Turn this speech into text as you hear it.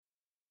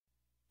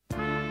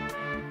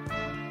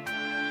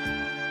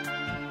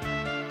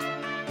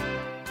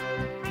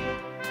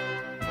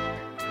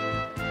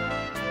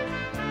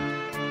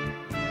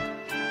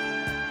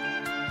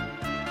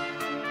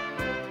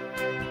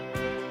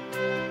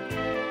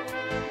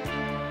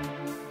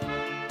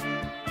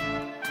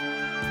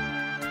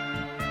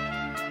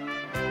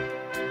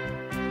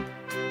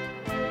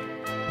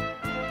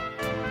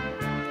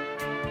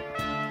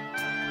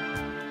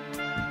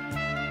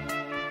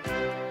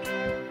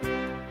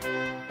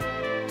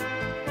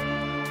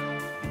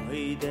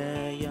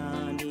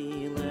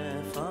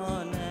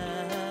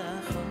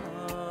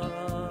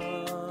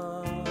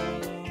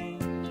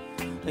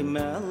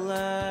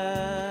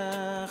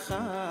melech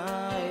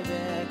chai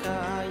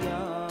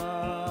v'kayam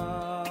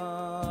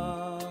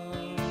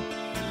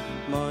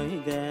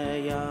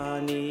moidei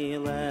ani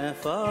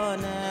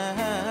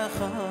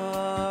lefanecha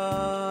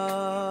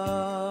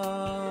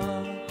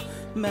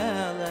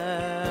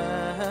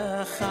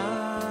melech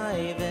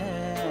chai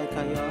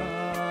v'kayam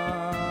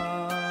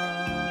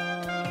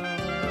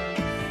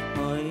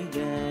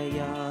moidei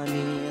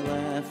ani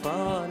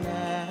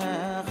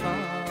lefanecha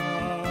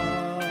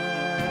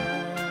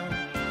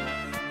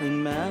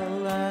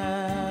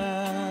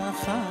melech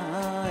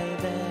chai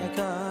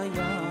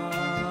v'kayam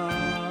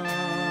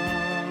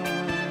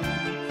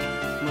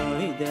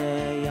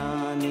moidei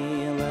ani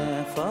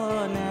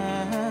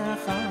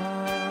lefanecha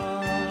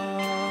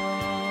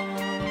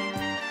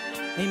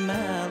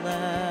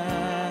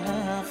melech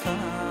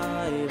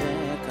chai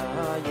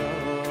v'kayam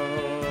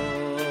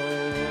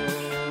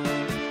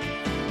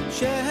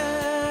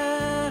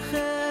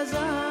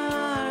shechazart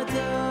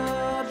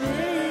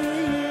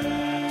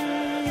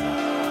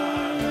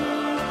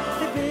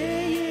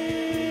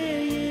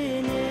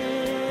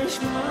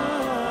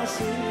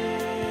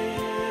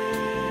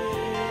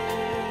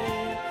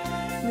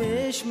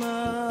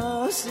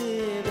nishmasi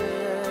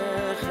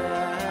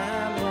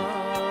b'chema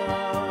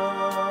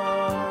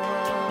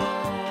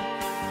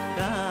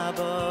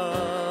Rabbi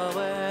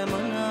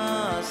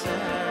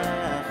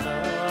v'munasecha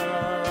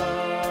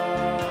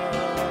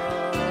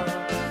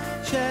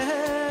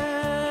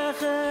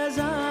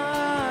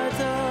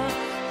shechazarta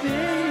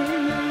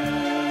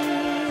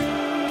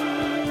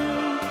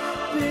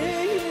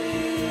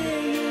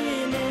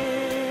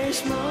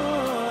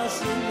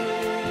nishmasi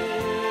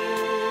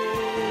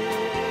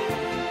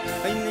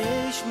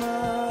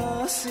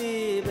nishmasi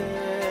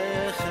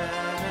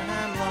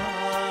b'chema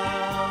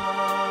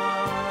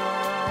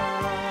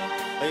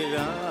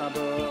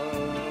Rabbi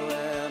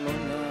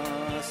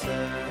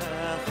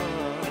v'munasecha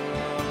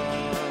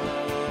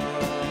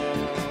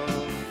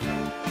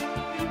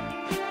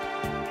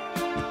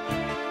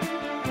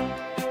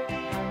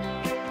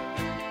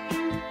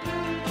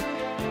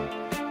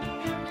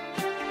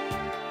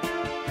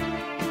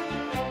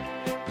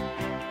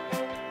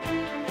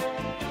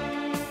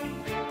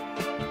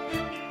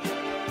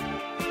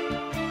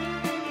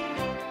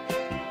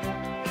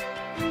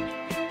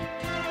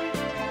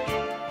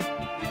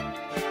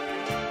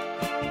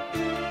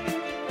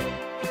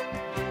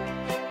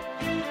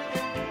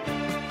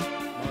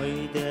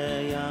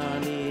moidei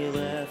ani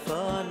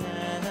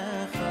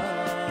lefanecha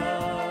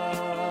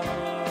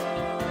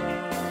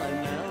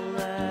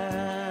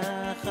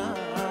melech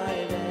chai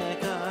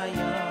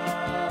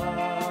v'kayam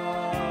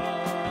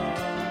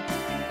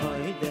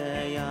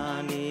moidei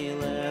ani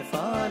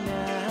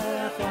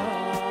lefanecha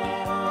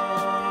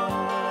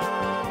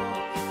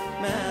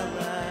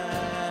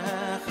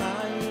melech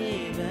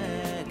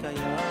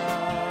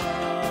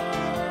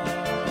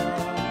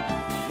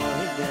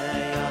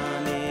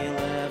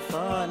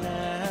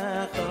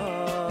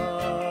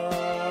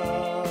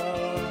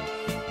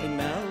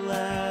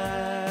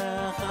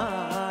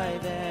chai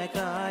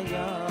v'kayam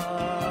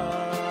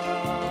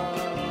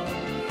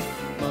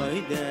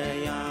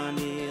moidei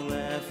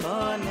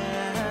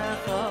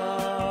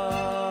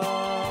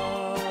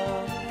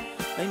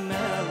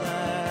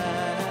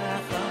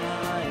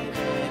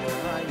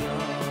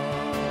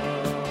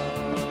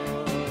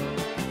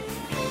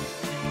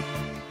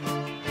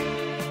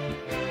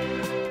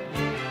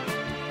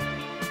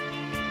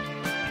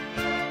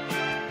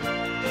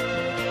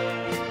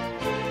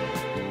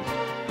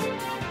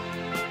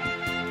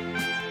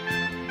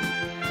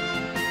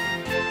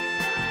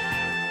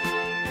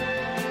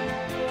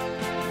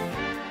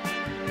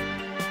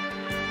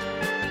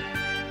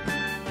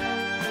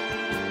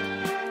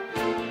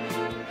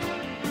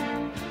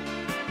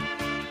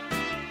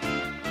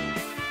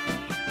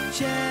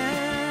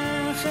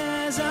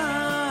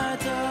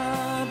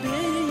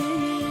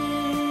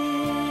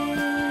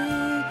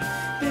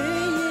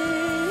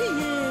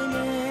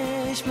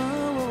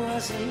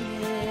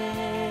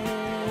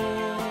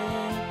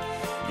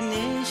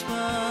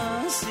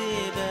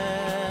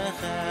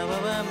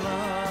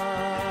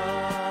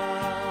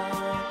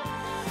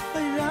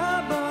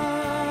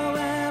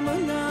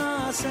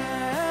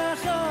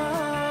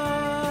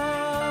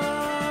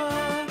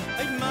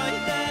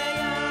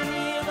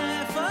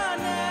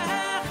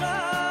lefanecha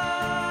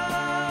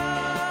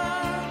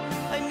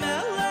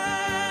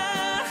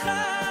melech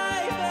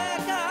chai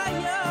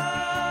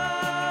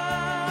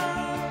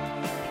v'kayam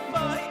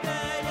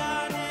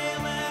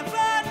moidei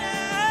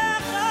ani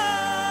lefanecha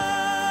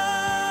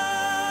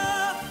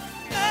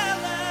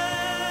melech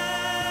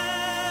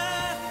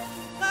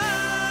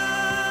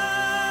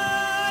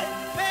chai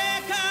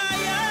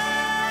v'kayam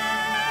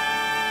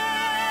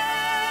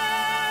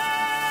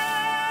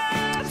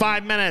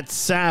 5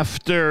 minutes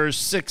after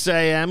 6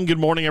 a.m. Good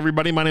morning,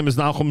 everybody. My name is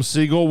Nachum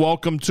Siegel.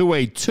 Welcome to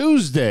a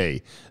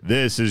Tuesday.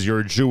 This is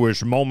your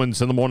Jewish Moments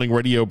in the Morning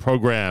radio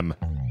program.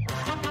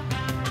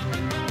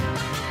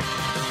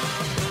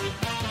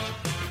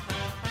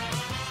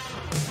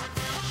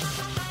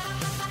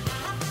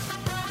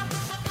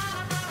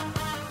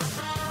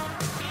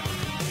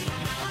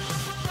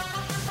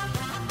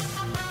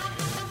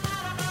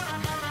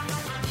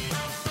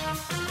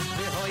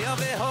 Vehoyo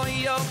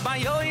vehoyo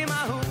bayoy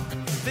mahu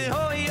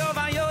Vehoyo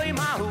bayoy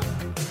mahu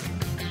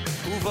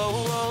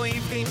Uvo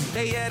ivim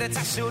beyeretz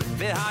ashur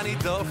Vehani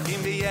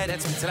dochim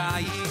beyeretz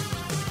mitzrayim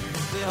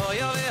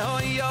Vehoyo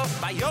vehoyo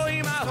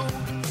bayoy mahu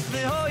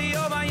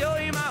Vehoyo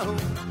bayoy mahu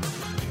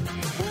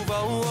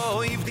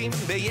Uvo ivim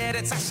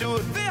beyeretz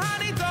ashur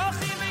Vehani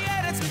dochim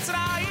beyeretz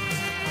mitzrayim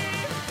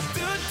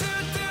Du du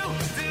du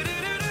du du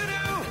du du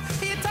du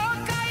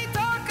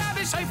Yitoka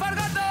b'shofar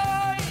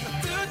gadoy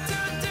Du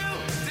du du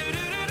du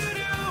du du du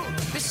du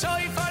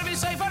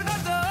B'shofar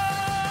gadoy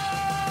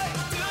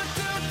Du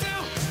du du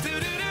du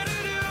du du du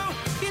du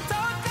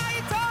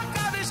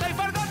Yitoka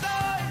b'shofar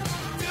gadoy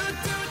Du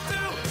du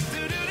du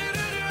du du du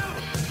du du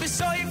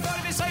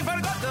B'shofar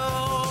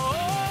gadoy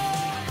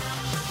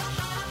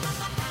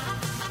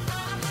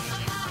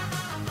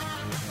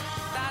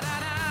Da da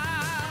da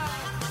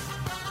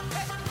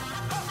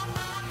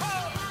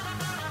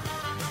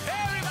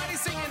Everybody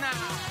singing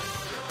now.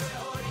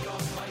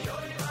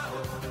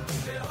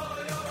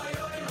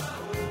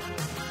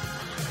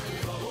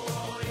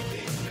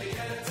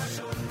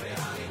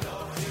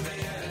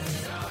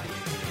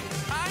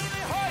 Ay,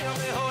 behoyo,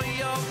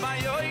 behoyo,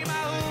 bayoy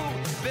mahu,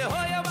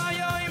 behoyo,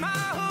 bayoy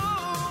mahu.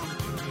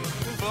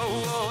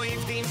 Uvo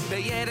ivdim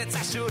beyeretz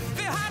ashur,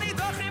 vehani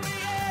dochim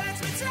beyeretz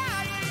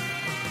mitzrayim.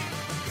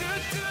 Du,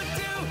 du,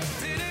 du,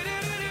 du, du, du,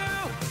 du, du.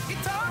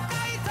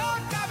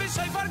 Yitoka,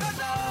 b'shofar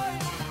gadoy.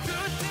 Du,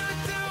 du,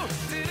 du,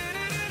 du, du,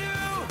 du, du, du.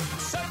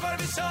 Shofar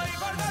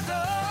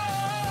gadoy.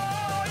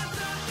 Du,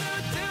 du, du,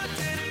 du, du,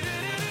 du, du,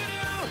 du,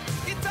 du.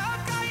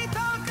 Yitoka,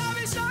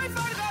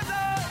 b'shofar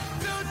gadoy.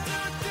 Du, du,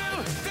 du,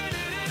 du, du,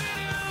 du, du,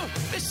 du.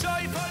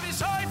 B'shofar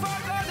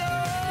gadoy.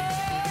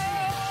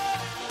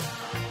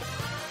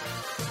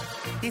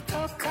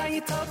 Yitoka,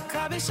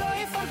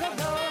 b'shofar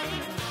gadoy.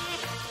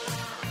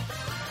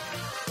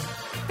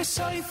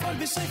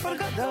 B'shofar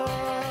gadoy.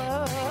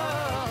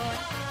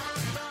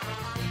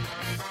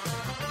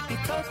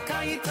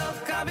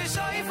 Yitoka,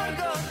 b'shofar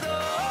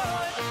gadoy.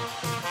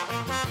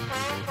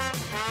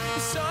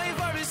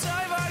 B'shofar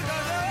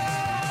gadoy.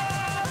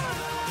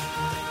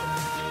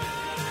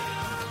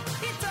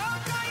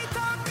 Yitoka,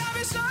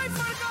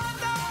 b'shofar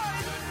gadoy.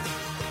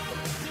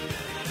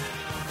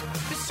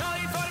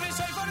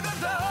 B'shofar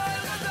gadoy.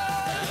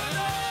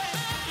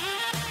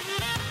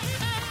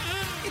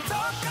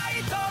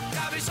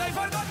 Yitoka,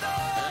 b'shofar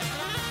gadoy.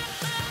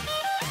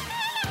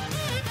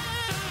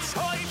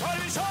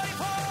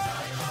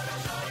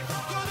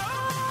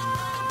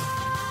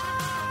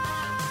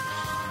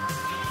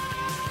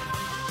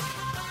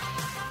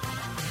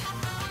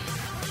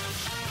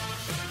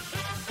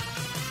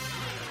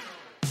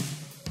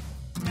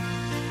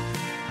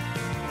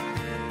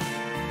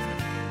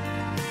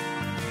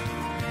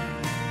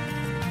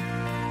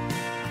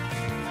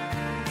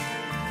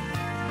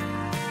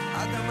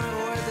 אדמה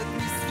רועדת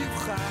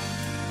מסביבך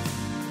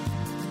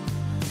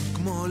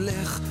כמו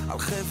הולך על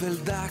חבל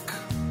דק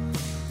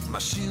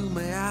משאיר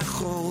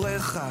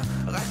מאחוריך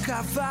רק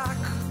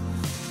אבק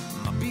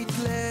מביט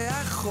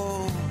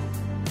לאחור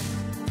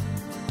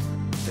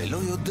ולא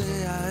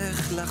יודע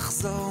איך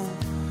לחזור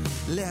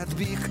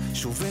להדביק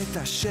שוב את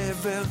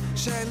השבר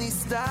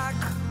שנסדק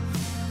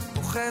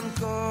בוחן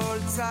כל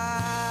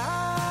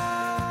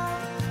צער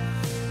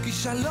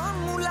כישלון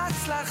מול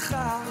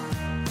הצלחה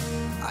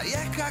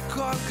אייק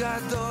הכל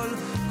גדול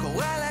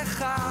קורא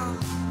לך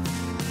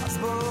אז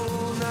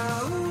בואו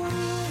נעוף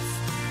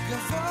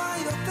גבוה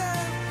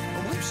יותר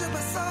אומרים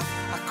שבסוף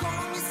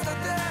הכל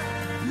מסתדר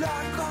לא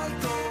הכל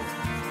טוב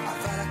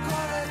אבל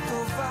הכל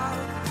לטובה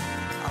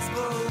אז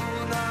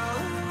בואו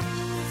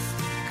נעוף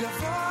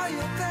גבוה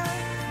יותר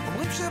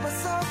אומרים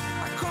שבסוף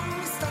הכל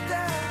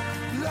מסתדר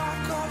לא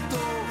הכל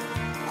טוב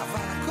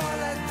אבל הכל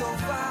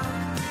לטובה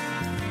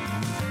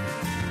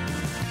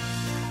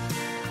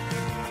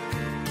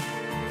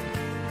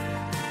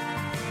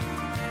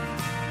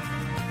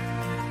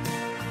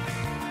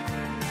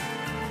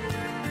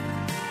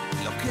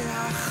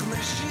לוקח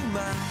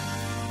נשימה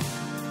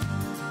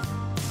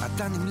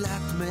אתה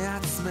נמלט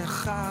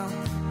מעצמך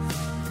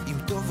אם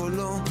טוב או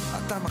לא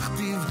אתה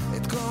מכתיב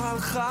את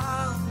גורלך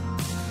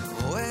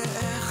רואה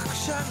איך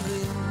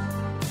קשרים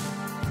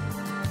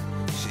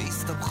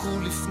שהסתבכו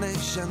לפני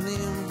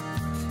שנים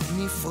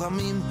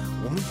נפרמים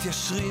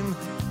ומתיישרים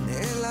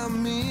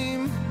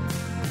נעלמים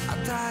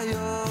אתה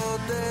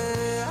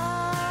יודע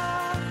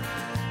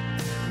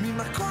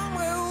ממקום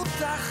ראות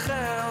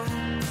אחר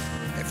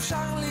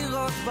אפשר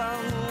לראות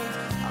ברור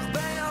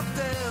הרבה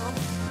יותר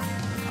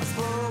אז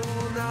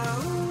בואו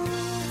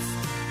נעוף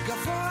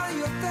גבוה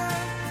יותר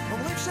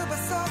אומרים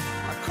שבסוף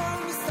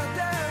הכל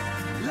מסתדר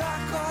לא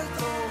הכל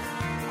טוב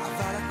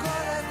אבל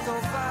הכל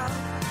לטובה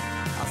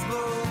אז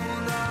בואו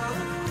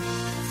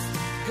נעוף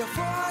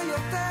גבוה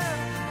יותר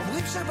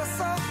אומרים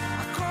שבסוף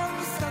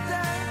הכל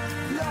מסתדר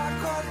לא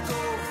הכל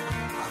טוב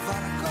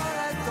אבל הכל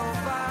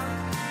לטובה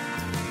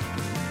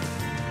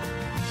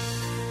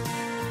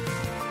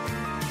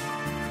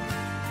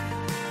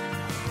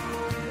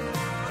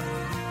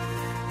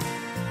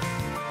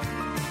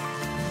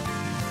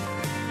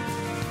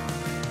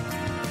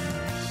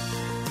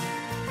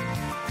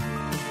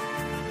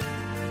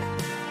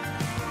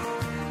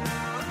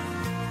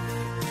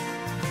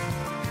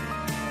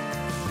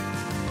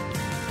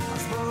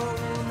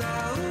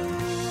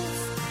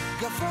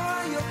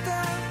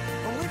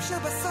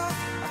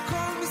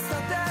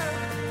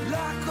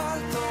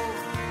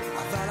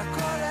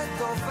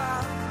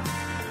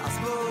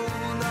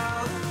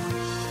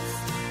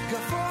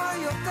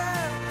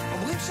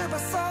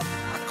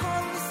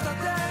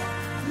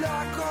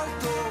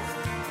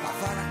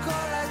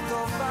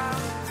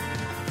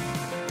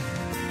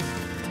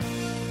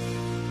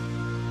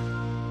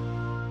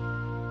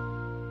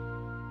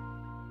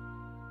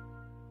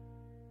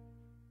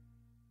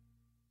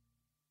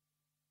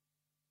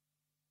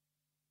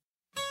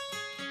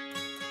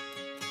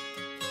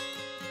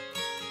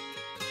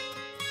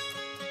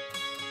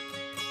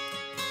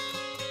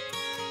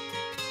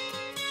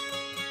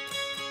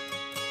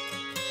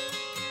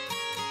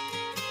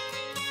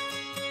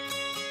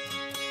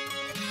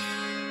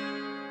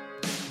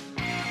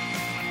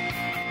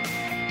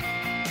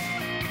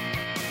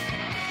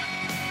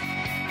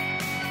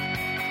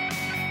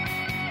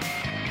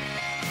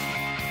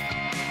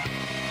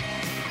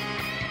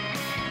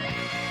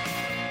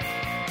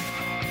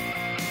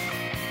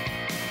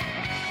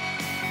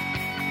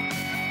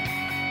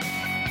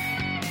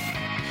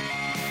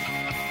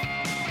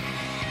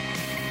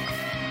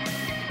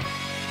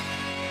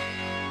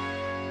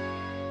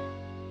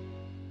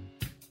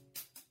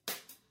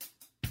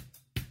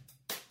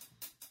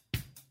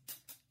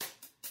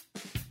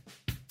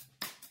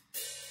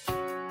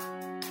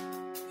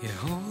You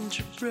hold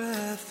your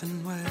breath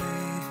and wait.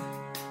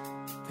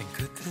 Then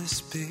could this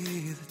be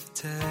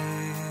the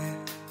day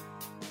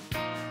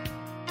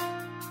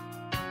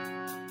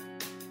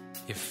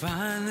you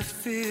finally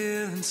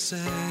feeling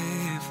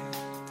safe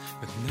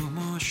with no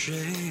more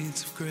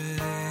shades of gray?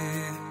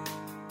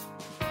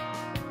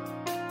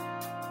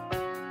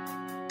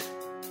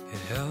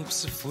 It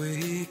helps if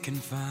we can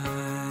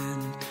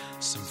find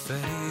some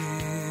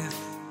faith.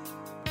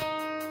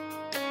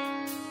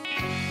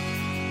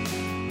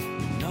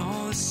 When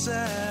all is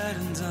said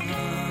and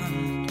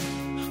done,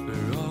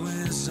 we're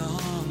always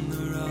on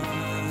the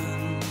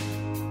run.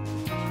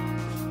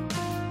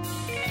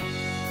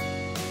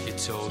 You're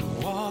told to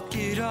walk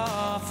it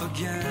off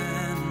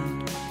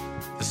again,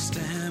 but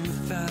stand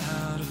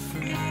without a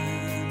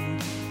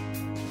friend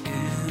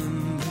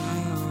in the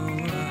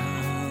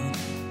world.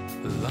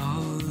 Well,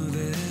 all of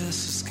this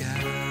has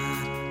got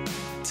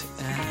to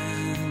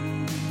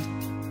end.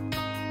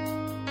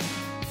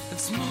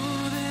 It's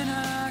more than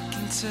I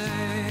can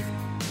take.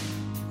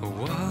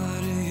 What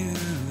are you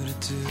to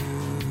do?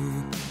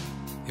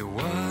 Yeah,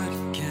 what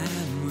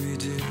can we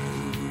do?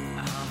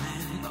 I'm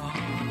in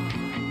awe.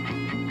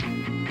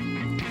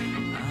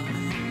 I'm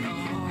in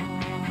awe.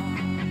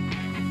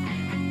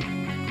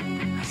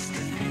 I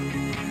stand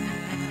here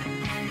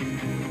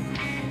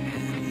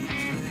any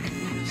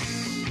place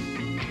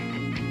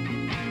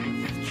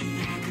that you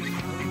go.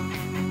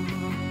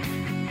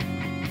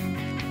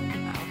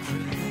 I'll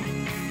pray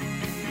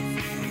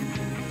for you.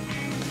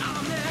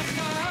 I'm there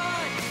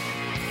high.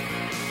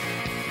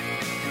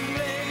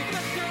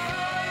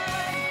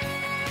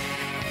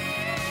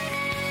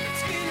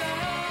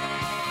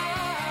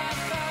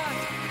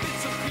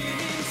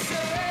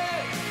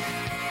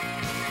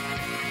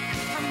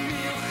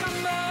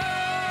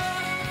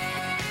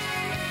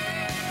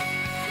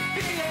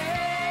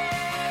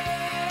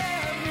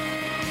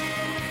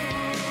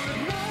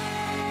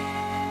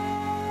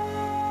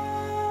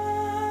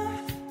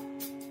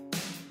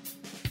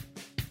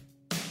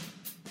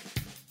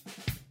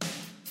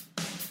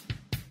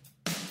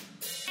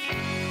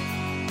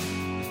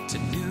 To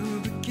new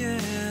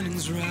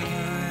beginnings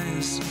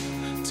rise.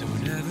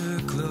 Don't ever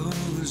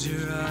close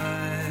your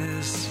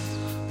eyes.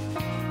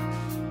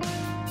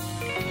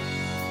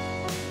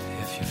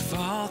 If you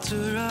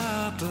falter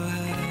up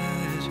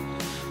ahead,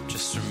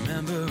 just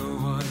remember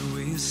what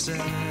we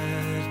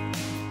said.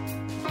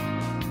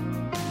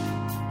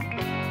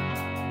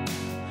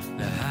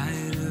 The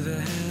height of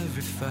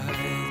every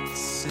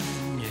fight's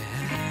in your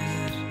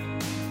head.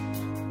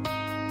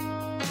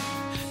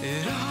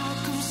 It all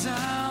comes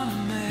down to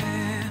me,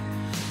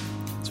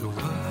 to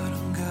what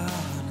I'm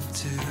gonna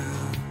do,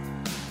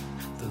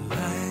 the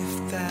life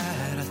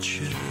that I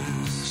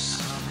choose.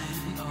 I'm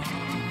in awe.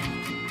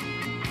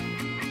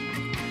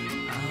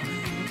 I'm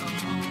in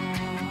awe.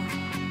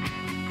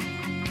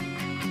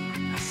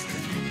 I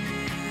stand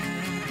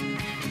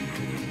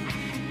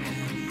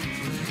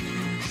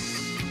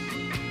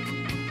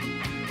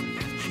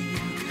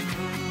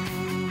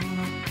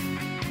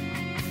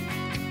here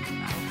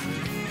any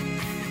place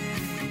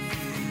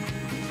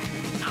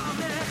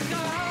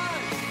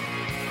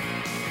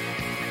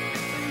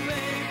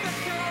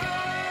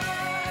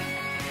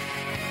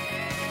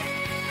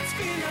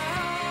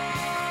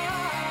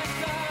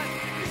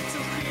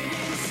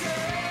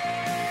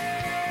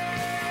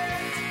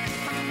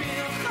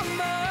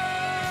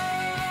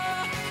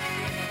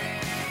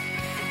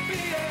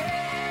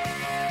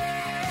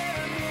that you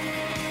go.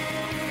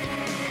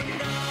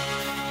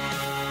 I'll pray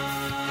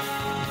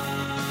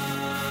for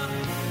you.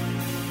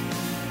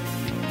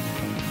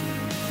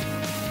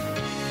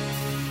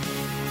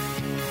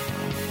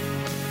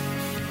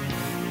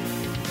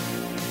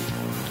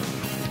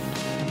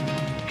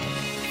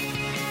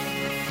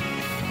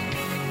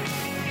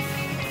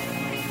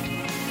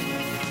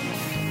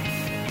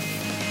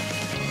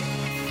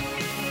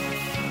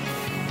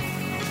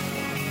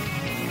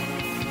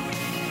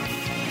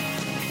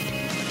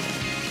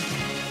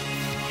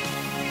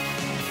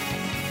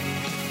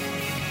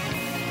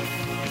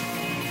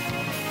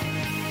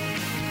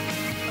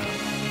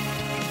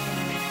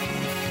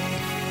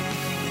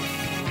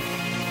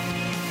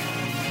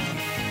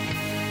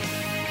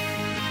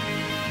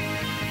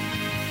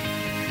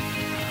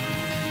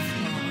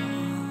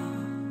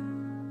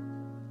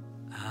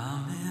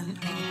 I'm in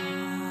awe.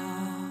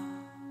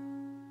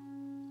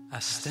 I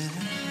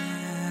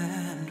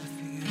stand with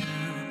you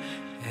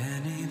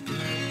any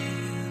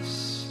place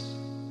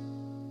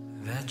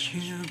that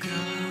you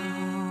go.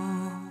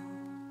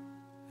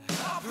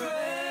 I'll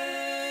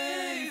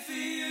pray for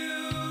you.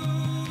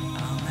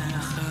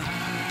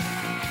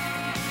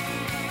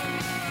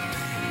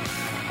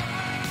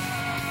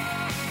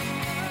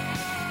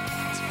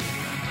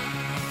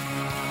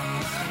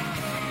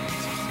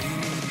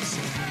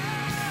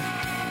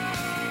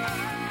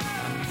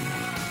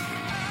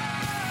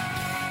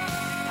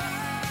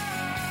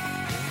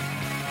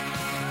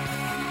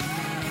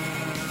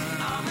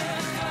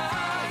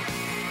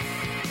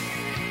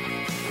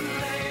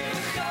 Lay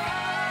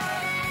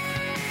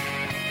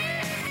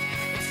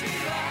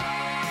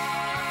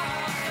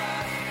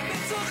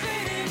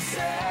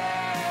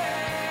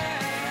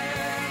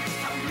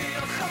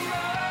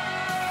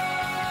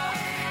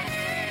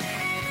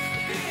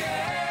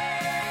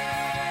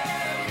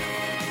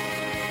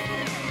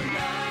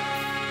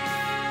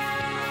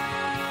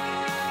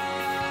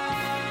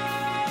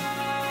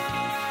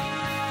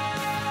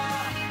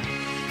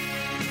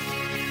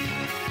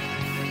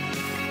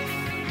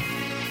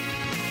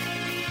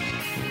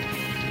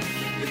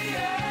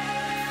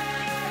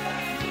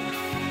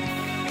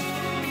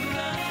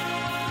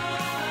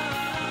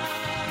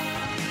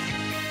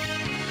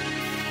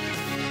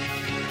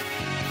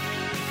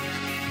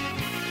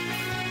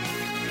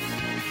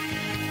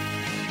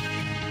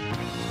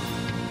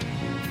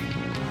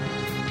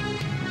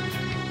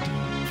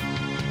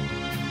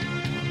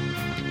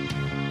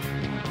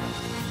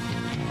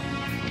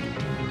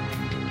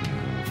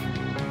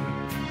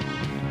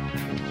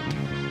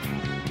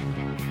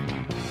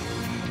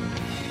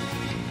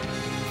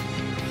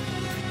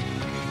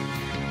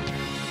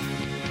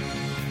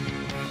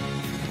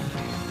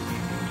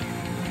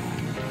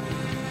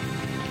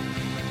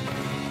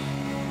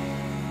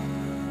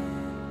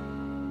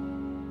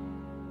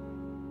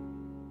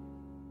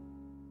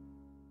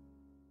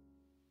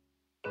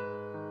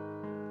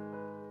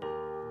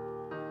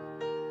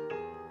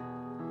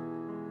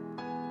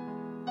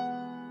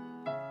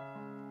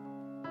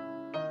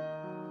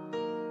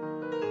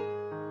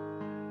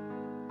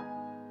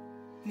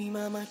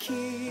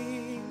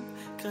ממעמקים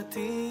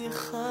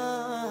קראתיך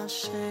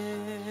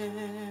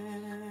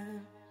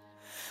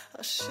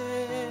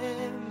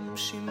השם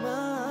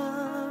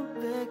שמע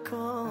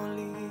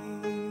בקולי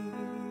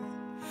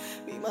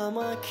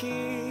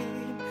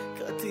ממעמקים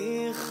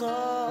קראתיך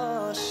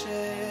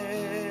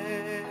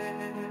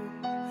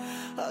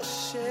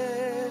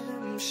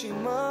השם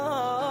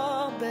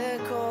שמע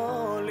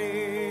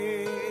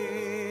בקולי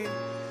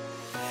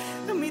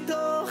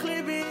מתוך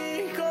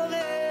ליבי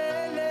קורא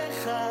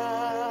לך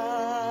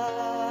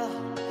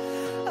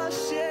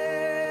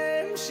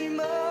השם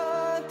שמע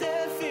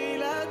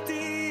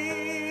תפילתי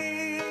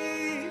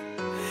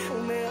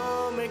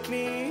ומעומק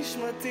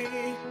נשמתי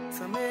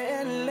צמא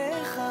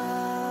אליך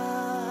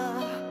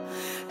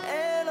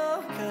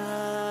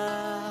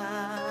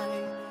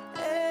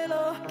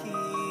אלוקי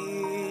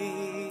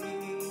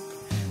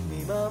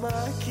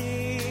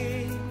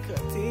ממעמקים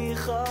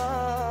קראתיך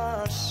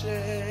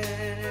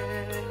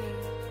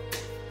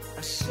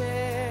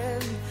השם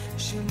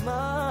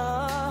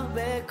שמע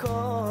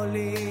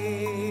בקולי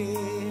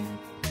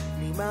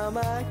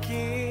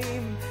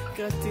ממעמקים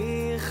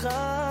קראתיך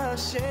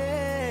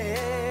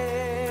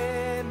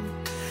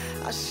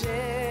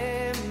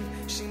השם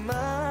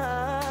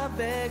שמע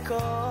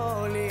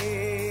בקולי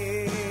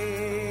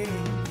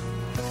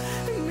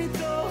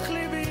מתוך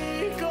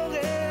ליבי קורא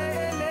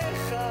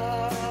אליך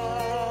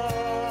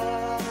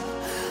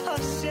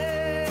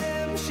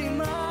השם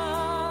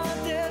שמע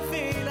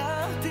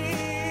תפילתי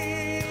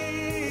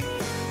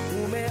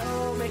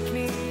ומעומק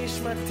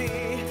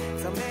נשמתי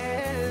צמא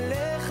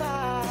אליך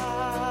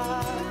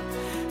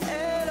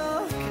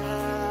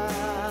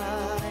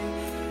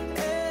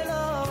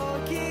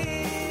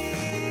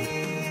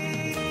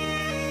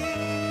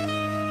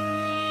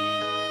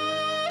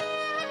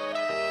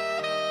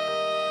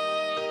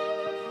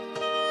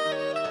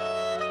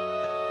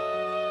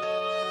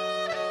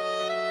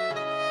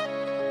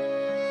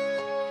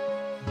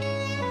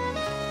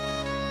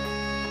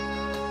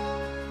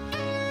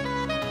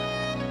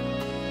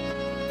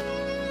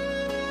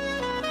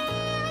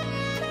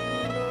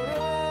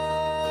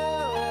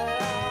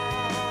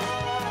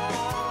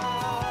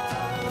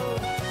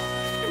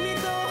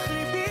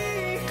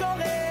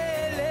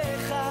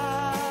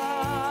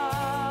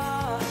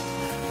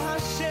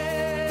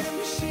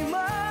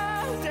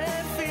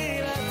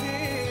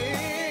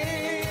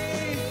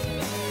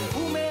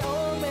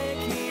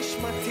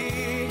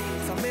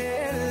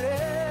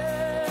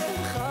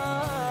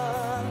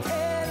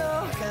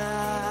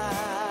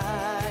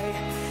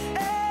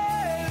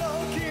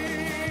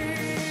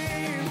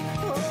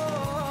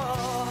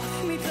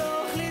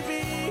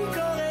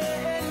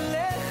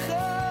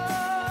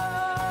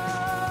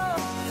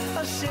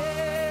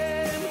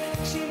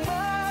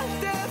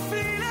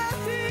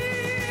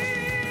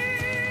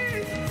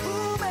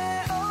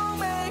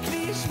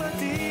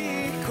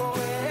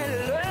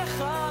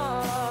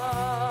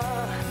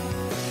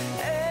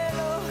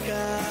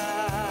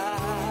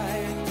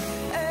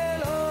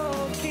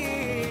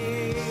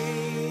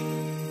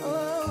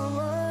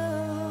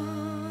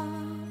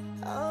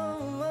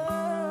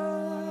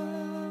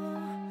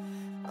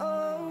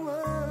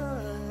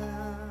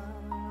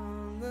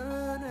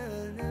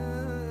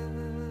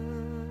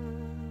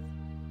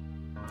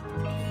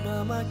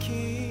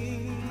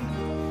ממעמקים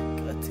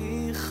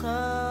קראתיך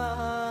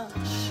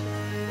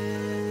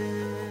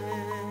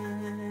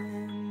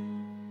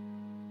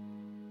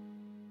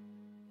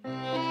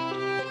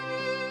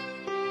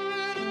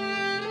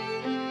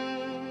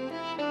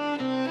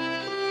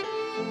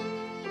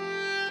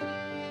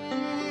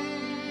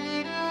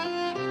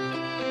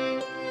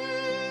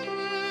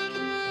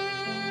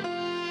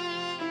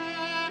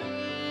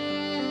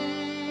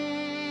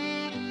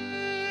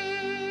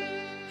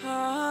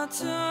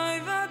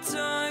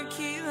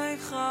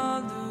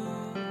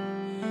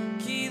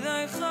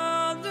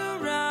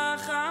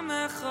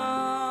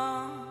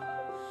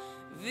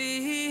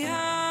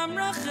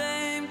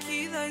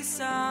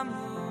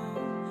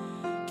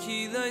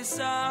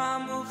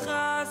samu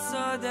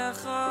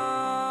chasadecha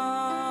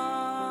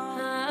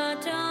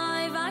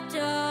Hatoiv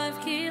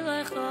ki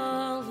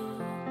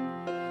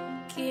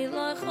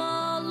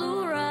lecholu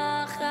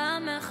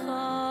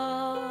rachamecha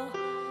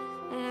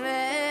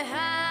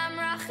Veham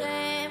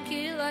rachem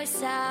ki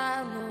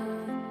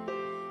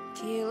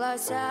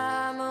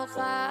losamu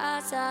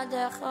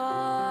chasadecha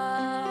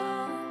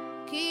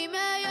Ki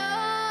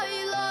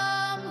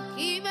me'olam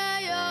ki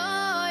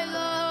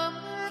me'olam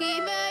ki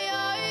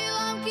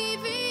me'olam ki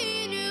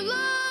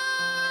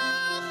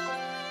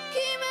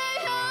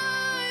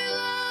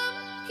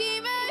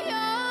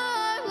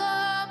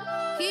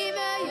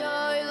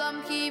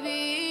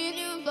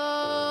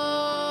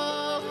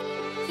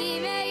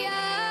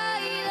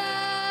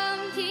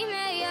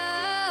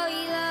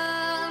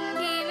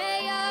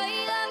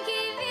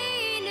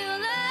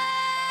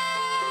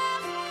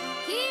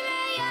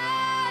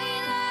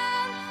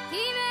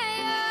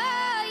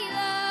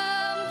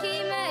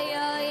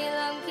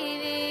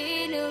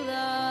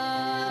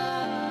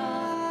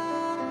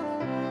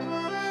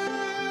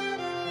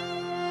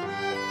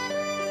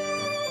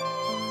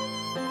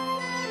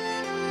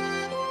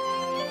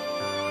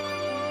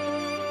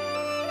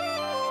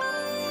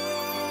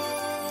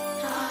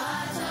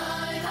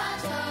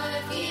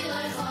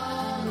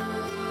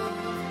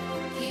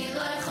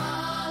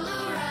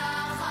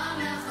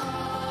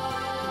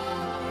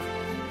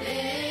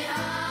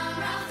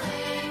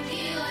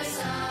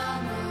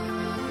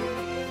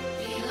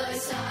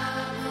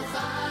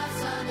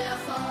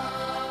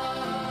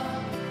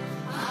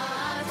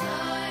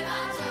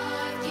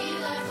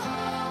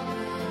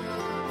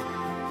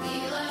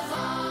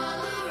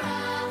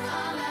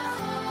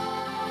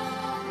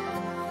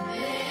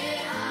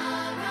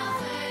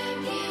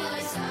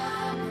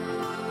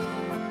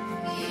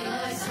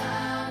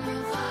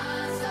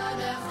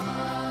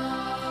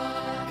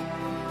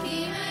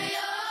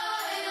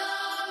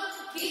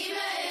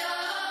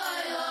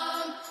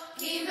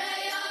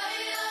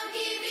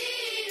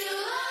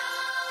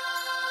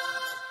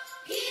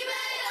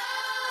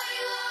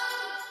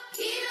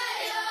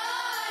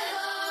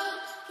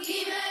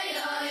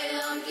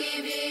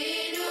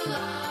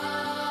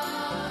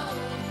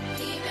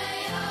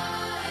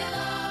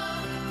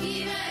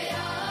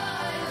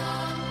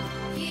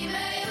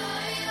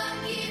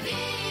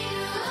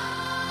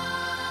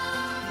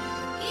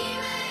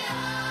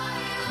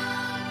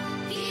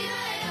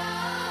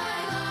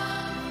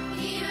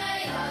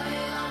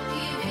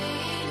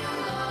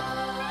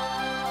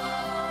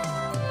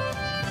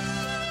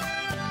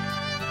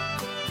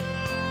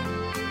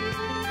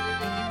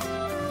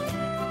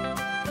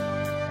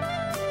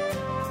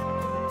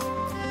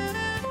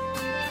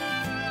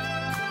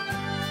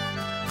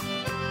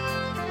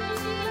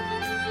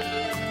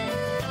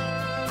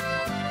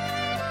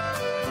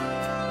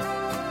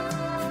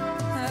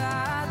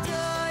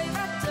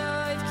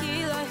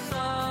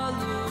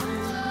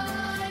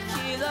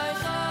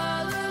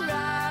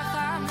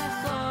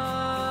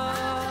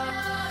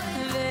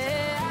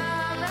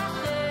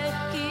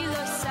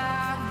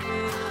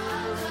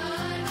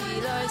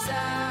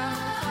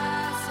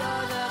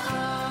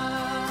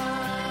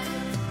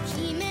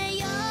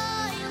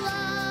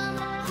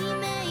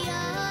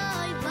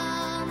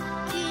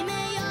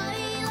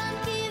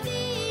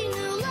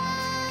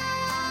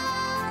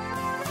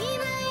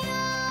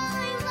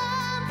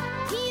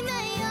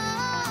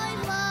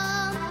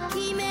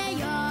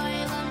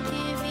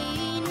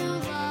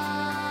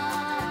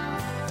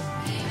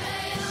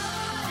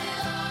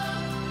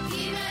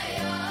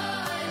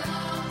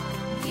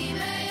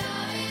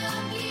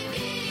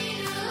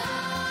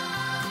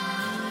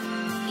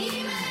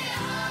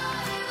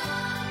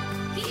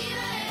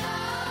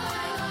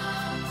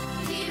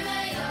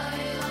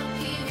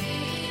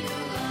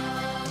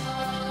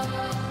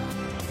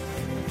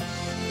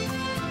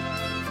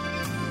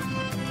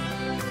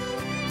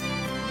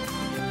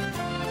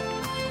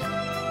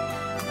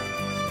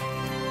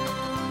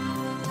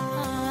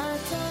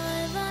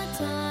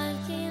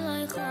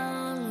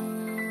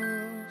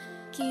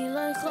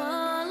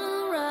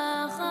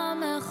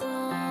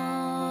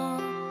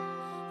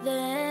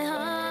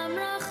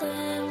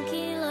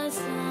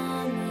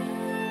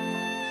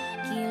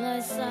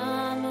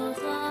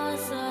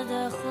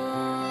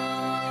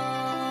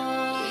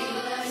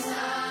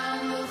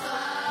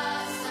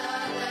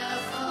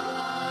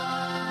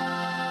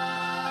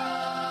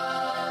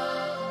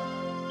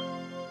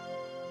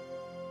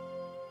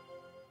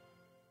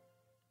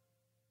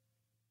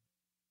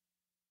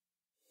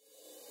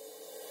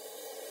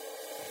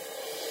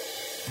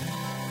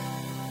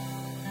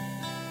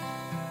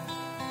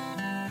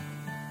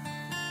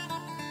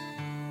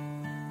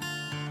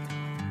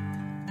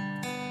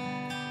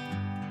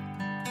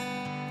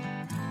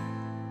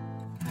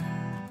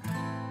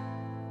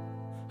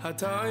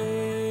Hatay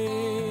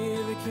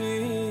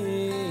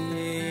v'kiloi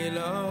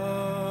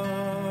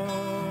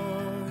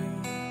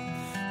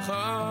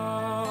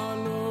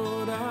Chalu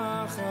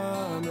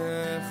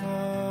rachamecha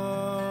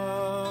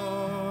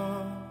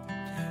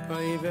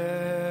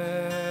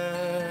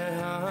Oivei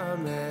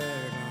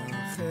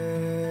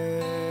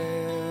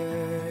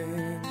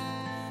hamerachem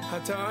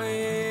Hatay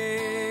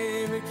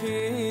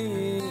v'kiloi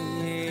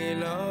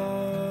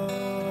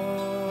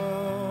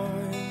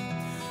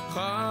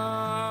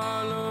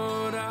Chalu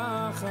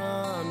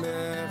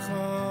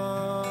rachamecha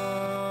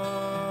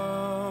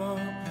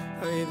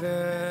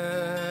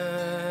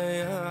Oivei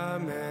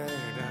hamerachem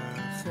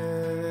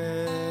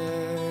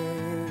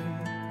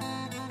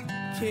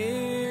Ki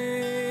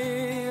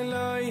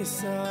lo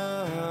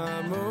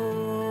yisamu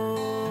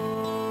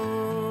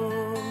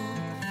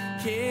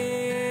Ki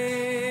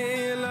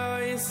lo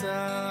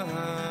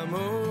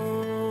yisamu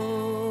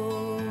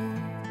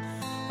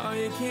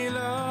Oy ki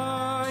lo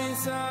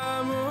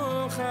yisamu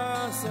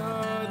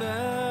chasadecha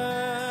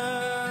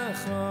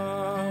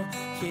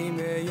Ki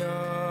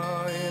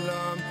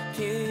me'olam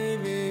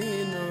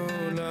kivinu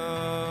la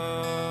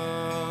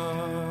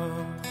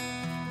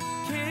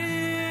Ki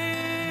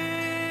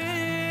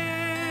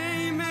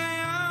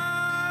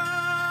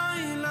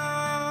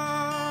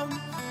me'olam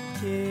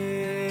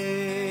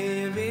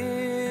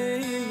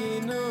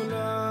kivinu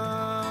la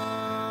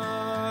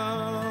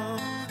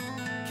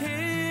Ki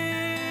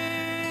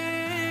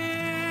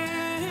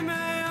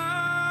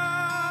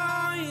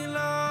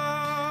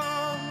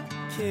me'olam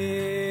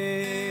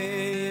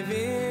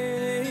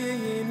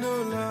kivinu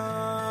la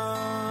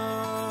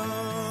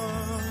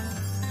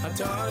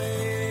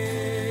Hatay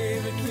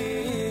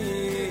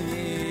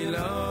v'kiloi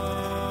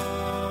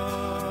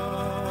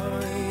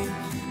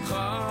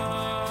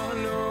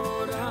Chalu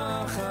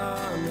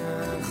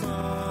rachamecha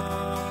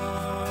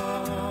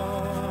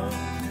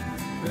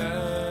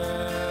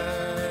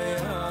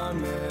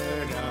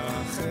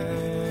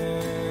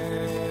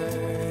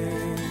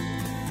v'yamerachem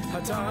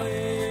Hatay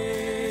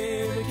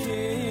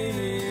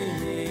v'kiloi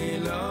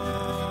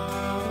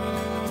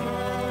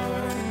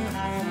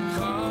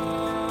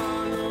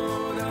Chalu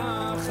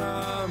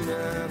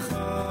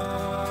rachamecha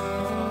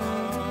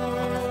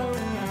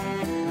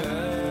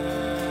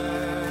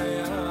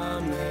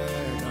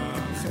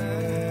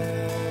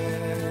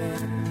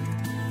v'yamerachem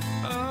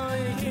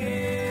Oy ki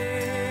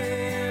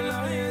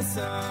lo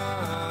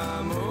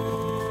yisamu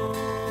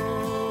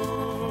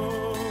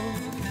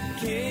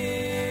Ki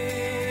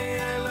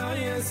lo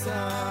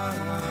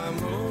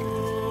yisamu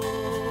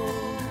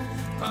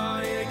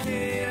Oy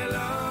ki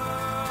lo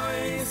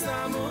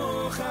yisamu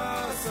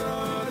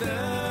chasadecha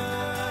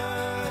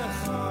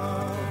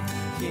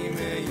Ki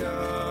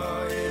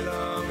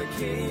me'olam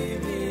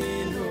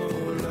kivinu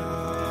la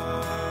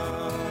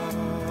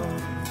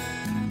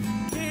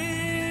Ki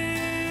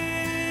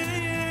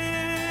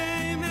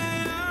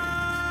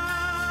me'olam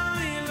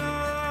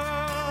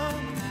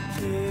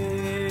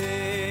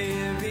kivinu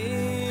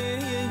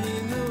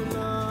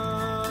la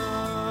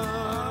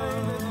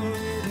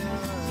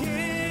Ki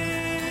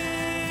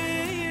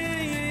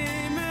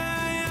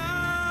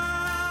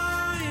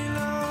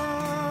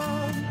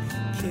me'olam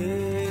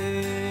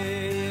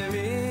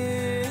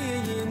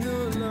kivinu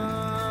la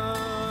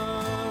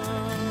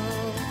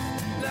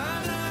La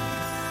la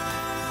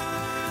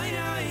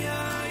ya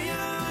ya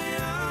ya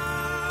ya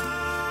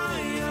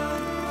ya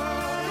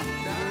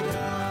La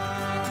la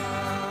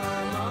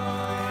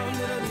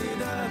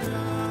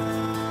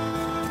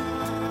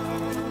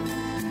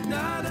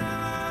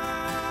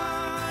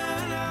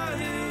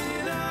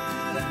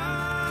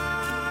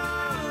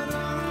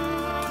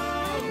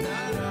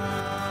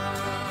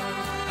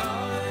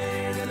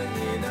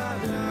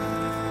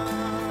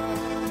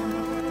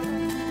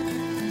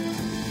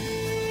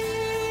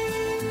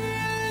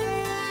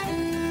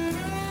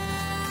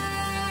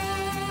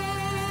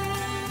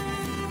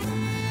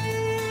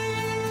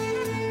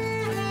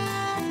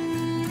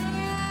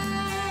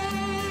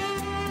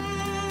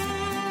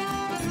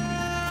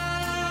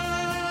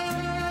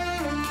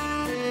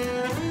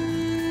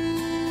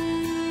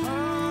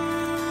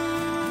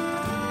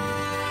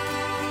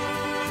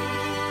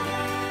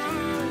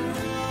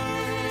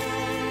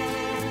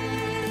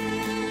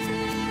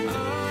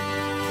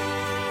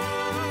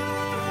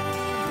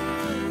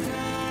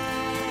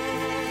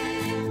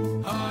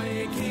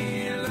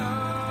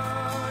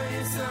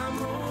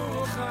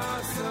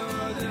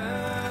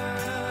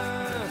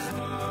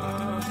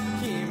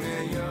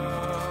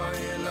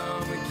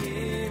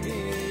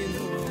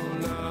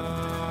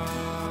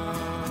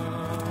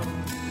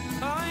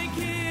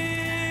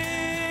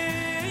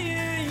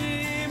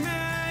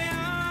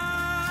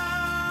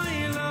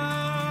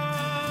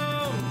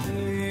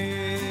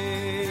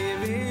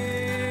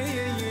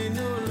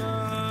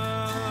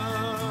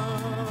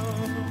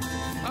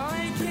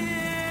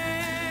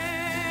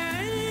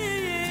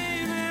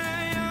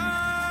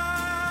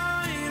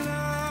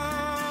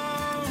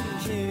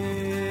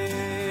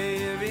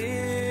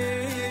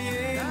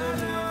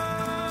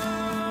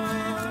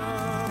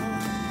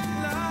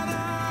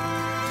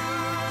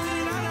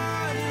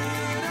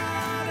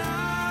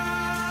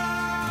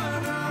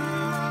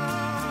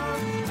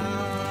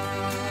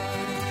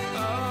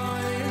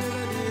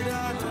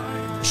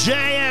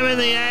JM in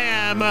the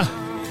AM.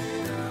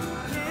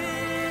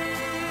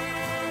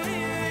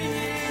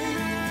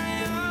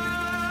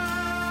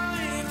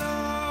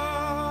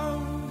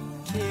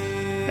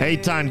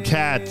 Eitan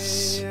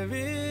Katz,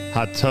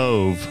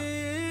 Hatov.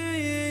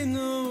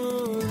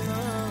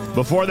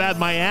 Before that,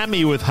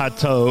 Miami with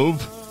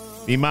Hatov.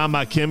 Imam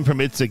Hakim from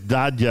Itzik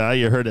Dadya.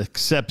 You heard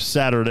Accept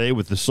Saturday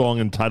with the song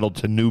entitled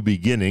To New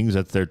Beginnings.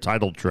 That's their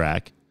title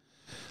track.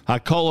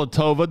 Hakol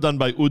Tova, done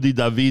by Udi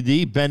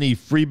Davidi. Benny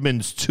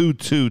Friedman's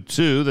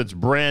 222. That's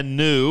brand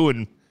new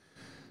and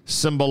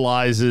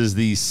symbolizes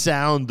the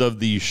sound of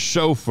the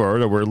shofar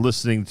that we're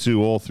listening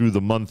to all through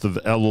the month of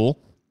Elul.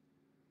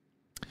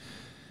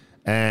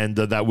 And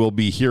that we'll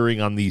be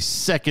hearing on the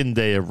second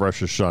day of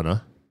Rosh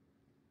Hashanah.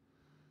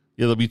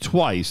 Yeah, there'll be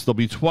twice. There'll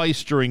be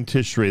twice during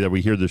Tishrei that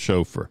we hear the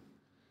shofar.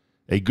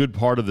 A good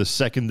part of the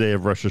second day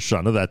of Rosh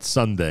Hashanah, that's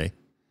Sunday.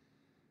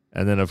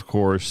 And then, of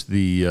course,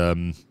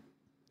 the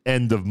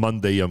end of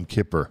Monday, Yom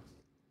Kippur.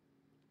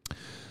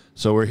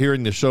 So we're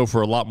hearing the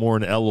shofar a lot more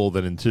in Elul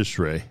than in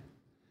Tishrei.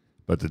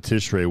 But the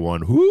Tishrei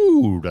one,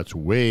 whoo, that's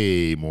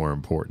way more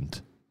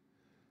important,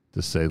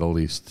 to say the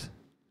least.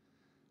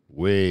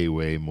 Way,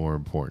 way more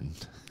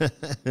important.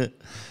 The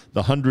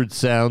 100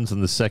 sounds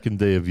on the second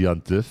day of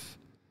Yontif.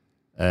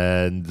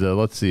 And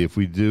let's see, if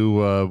we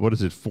do,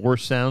 4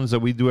 sounds that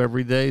we do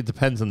every day? It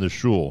depends on the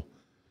shul.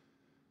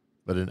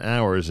 But in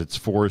ours, it's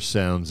 4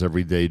 sounds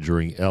every day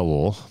during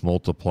Elul.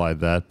 Multiply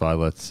that by,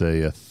 let's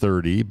say,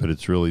 30, but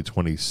it's really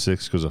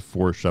 26 because of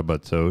 4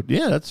 Shabbatot.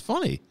 Yeah, that's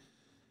funny.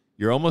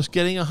 You're almost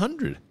getting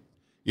 100.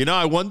 You know,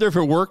 I wonder if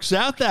it works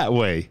out that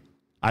way.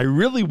 I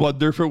really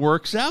wonder if it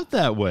works out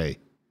that way.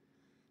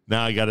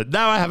 Now I got it.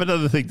 Now I have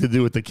another thing to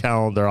do with the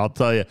calendar. I'll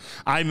tell you.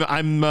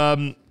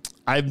 I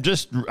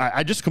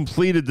just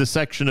completed the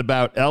section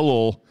about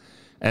Elul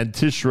and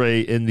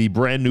Tishrei in the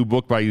brand new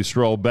book by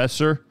Yisroel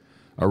Besser,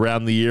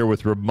 Around the Year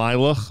with Rabbi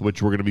Meilach,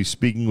 which we're going to be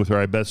speaking with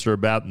Rabbi Besser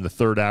about in the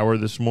third hour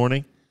this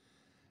morning.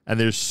 And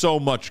there's so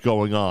much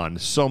going on,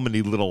 so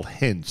many little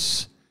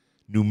hints,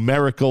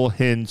 numerical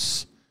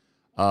hints,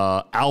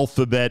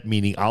 alphabet,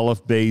 meaning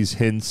Aleph Beis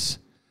hints,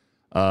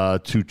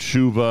 to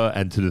Tshuva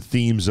and to the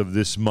themes of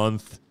this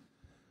month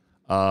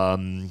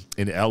in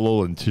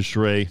Elul and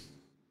Tishrei.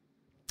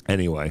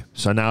 Anyway,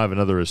 so now I have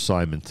another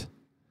assignment.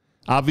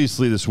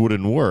 Obviously, this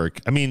wouldn't work.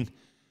 I mean,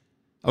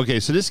 okay,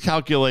 so this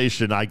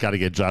calculation, I got to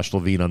get Josh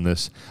Levine on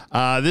this.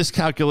 This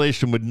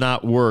calculation would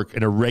not work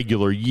in a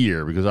regular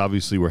year because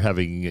obviously we're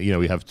having,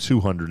 we have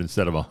 200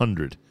 instead of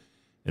 100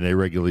 in a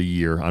regular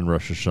year on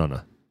Rosh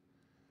Hashanah.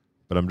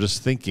 But I'm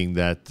just thinking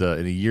that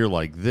in a year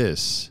like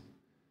this,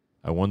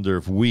 I wonder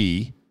if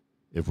we're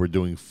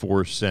doing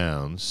 4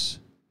 sounds,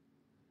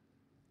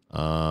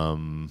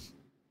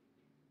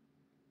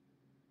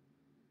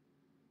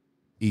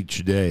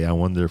 each day, I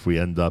wonder if we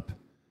end up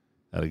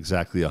at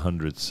exactly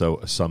 100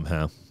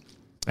 somehow.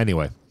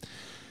 Anyway,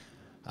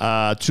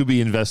 to be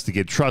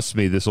investigated. Trust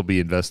me, this will be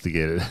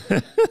investigated.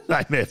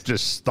 I may have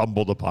just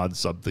stumbled upon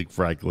something,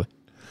 frankly.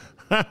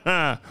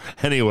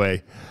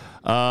 Anyway,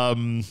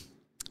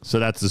 so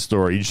that's the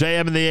story.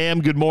 JM in the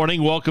AM, good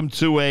morning. Welcome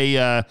to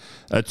a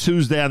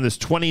Tuesday on this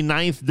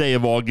 29th day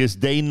of August,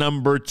 day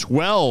number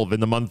 12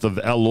 in the month of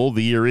Elul.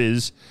 The year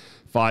is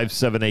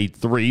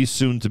 5783,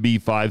 soon to be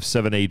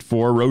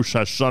 5784. Rosh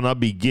Hashanah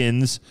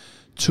begins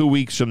 2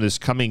 weeks from this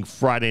coming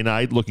Friday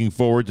night. Looking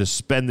forward to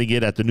spending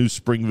it at the New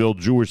Springville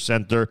Jewish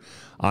Center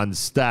on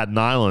Staten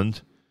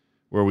Island,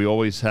 where we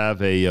always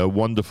have a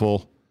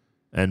wonderful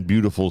and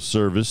beautiful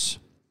service.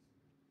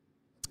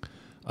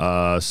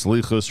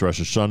 Slichus, Rosh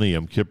Hashanah,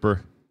 Yom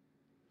Kippur.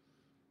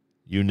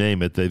 You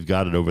name it, they've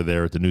got it over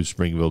there at the New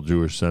Springville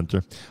Jewish Center.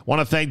 I want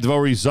to thank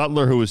Dvorah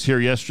Zutler, who was here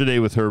yesterday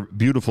with her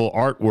beautiful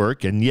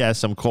artwork. And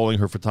yes, I'm calling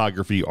her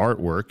photography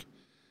artwork,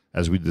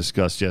 as we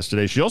discussed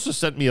yesterday. She also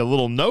sent me a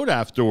little note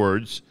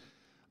afterwards.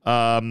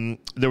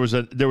 There was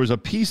a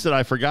piece that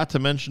I forgot to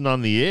mention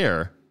on the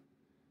air.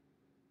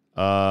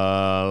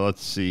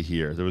 Let's see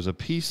here. There was a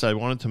piece I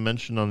wanted to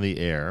mention on the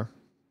air.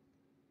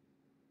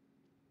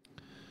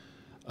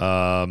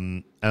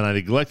 And I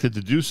neglected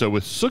to do so.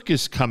 With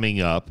Sukkah coming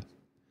up,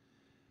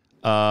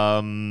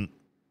 there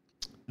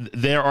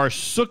are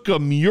Sukkah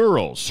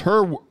murals.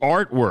 Her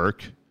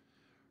artwork,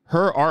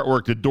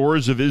 The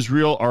Doors of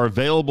Israel, are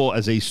available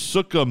as a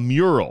Sukkah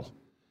mural.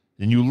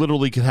 And you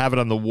literally can have it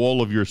on the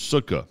wall of your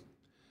Sukkah.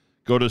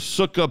 Go to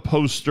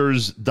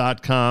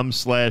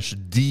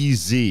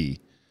sukkahposters.com/DZ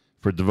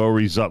for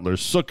Dvorah Zutler.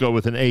 Sukkah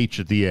with an H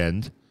at the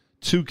end.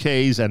 2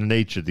 Ks and an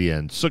H at the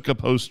end.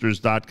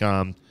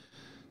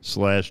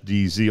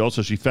 sukkahposters.com/DZ.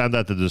 Also, she found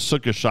out that the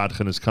Sukkah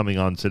Shadchan is coming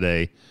on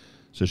today.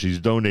 So she's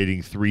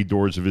donating 3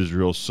 Doors of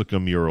Israel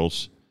Sukkah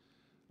murals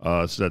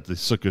so that the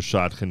Sukkah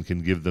Shadchan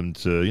can give them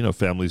to,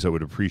 families that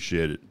would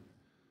appreciate it.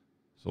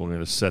 So we're going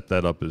to set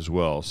that up as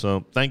well.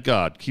 So thank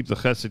God. Keep the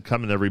chesed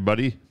coming,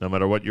 everybody. No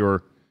matter what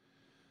your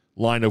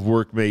line of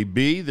work may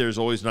be, there's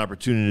always an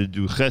opportunity to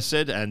do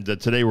chesed. And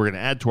today we're going to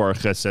add to our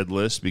chesed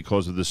list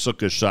because of the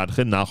Sukkah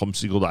Shadchan,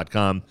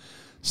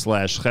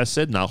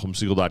 NachumSiegel.com/chesed,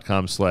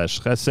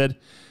 NachumSiegel.com/chesed.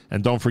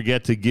 And don't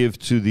forget to give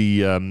to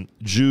the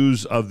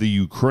Jews of the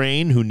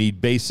Ukraine who need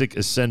basic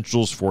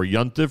essentials for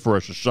Yontif, for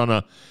Rosh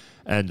Hashanah,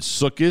 and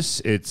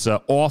Sukkot. It's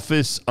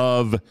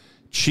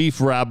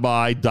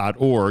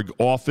officeofchiefrabbi.org,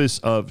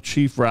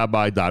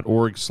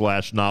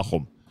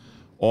 officeofchiefrabbi.org/Nachum,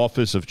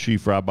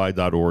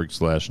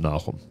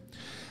 officeofchiefrabbi.org/Nachum.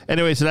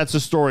 Anyway, so that's the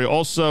story.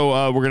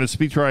 Also, we're going to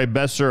speak to Rabbi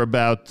Besser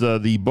about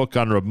the book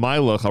on Reb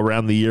Meilach,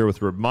 Around the Year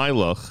with Reb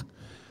Meilach.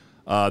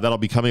 That'll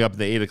be coming up in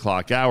the 8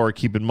 o'clock hour.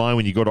 Keep in mind,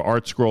 when you go to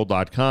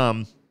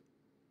artscroll.com,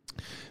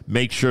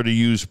 make sure to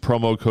use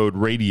promo code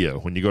radio.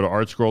 When you go to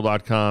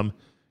artscroll.com,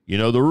 you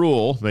know the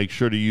rule. Make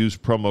sure to use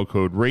promo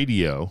code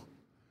radio.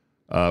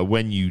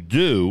 When you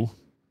do,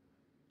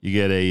 you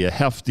get a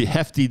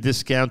hefty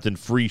discount and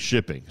free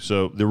shipping.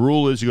 So the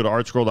rule is you go to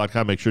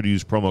artscroll.com, make sure to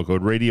use promo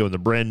code radio. And the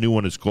brand new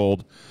one is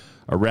called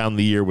Around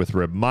the Year with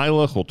Reb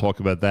Meilach. We'll talk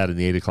about that in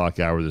the 8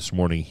 o'clock hour this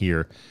morning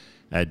here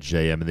at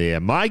JM and the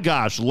AM. My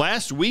gosh,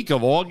 last week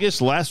of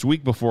August, last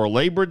week before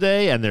Labor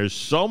Day, and there's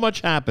so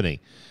much happening,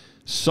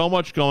 so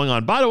much going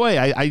on. By the way,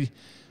 I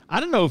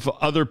don't know if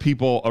other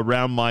people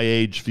around my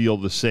age feel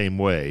the same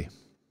way.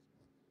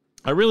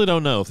 I really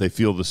don't know if they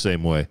feel the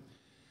same way.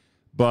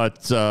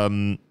 But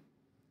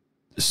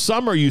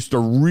summer used to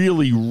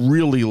really,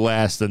 really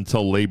last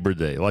until Labor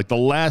Day. Like the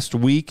last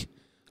week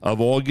of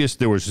August,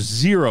 there was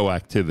zero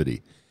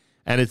activity.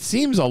 And it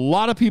seems a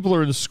lot of people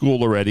are in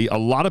school already. A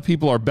lot of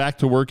people are back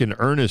to work in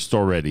earnest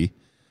already.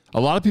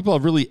 A lot of people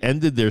have really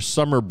ended their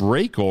summer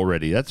break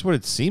already. That's what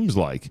it seems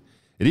like.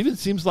 It even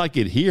seems like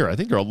it here. I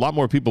think there are a lot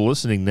more people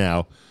listening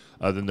now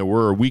than there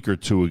were a week or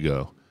two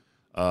ago,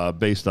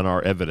 based on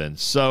our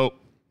evidence. So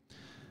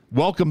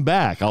welcome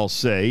back, I'll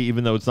say,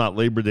 even though it's not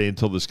Labor Day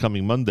until this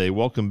coming Monday.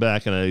 Welcome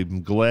back, and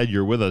I'm glad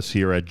you're with us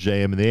here at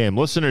JM and the AM.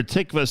 Listener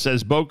Tikva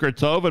says, Boker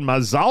Tov and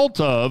Mazal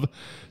Tov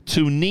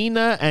to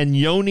Nina and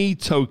Yoni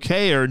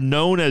Tokeir,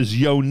 known as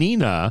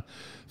Yonina,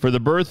 for the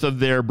birth of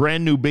their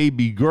brand new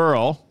baby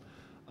girl.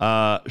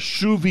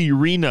 Shuvi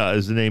Rina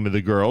is the name of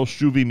the girl.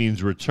 Shuvi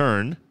means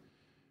return.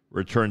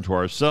 Return to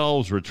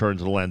ourselves, return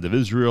to the land of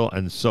Israel,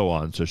 and so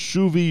on. So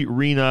Shuvi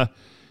Rina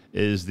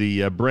is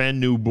the brand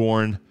new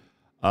born,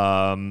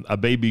 a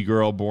baby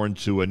girl born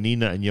to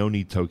Nina and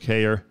Yoni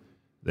Tokeir.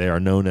 They are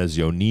known as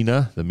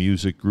Yonina, the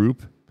music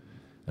group,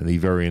 and the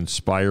very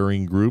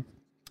inspiring group.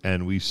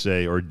 And we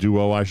say, or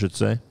duo, I should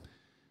say.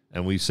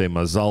 And we say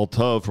Mazal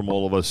Tov from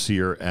all of us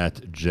here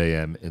at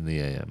JM in the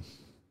AM.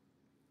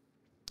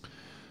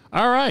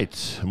 All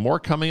right. More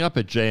coming up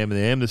at JM in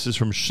the AM. This is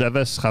from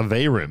Sheves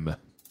Chaverim.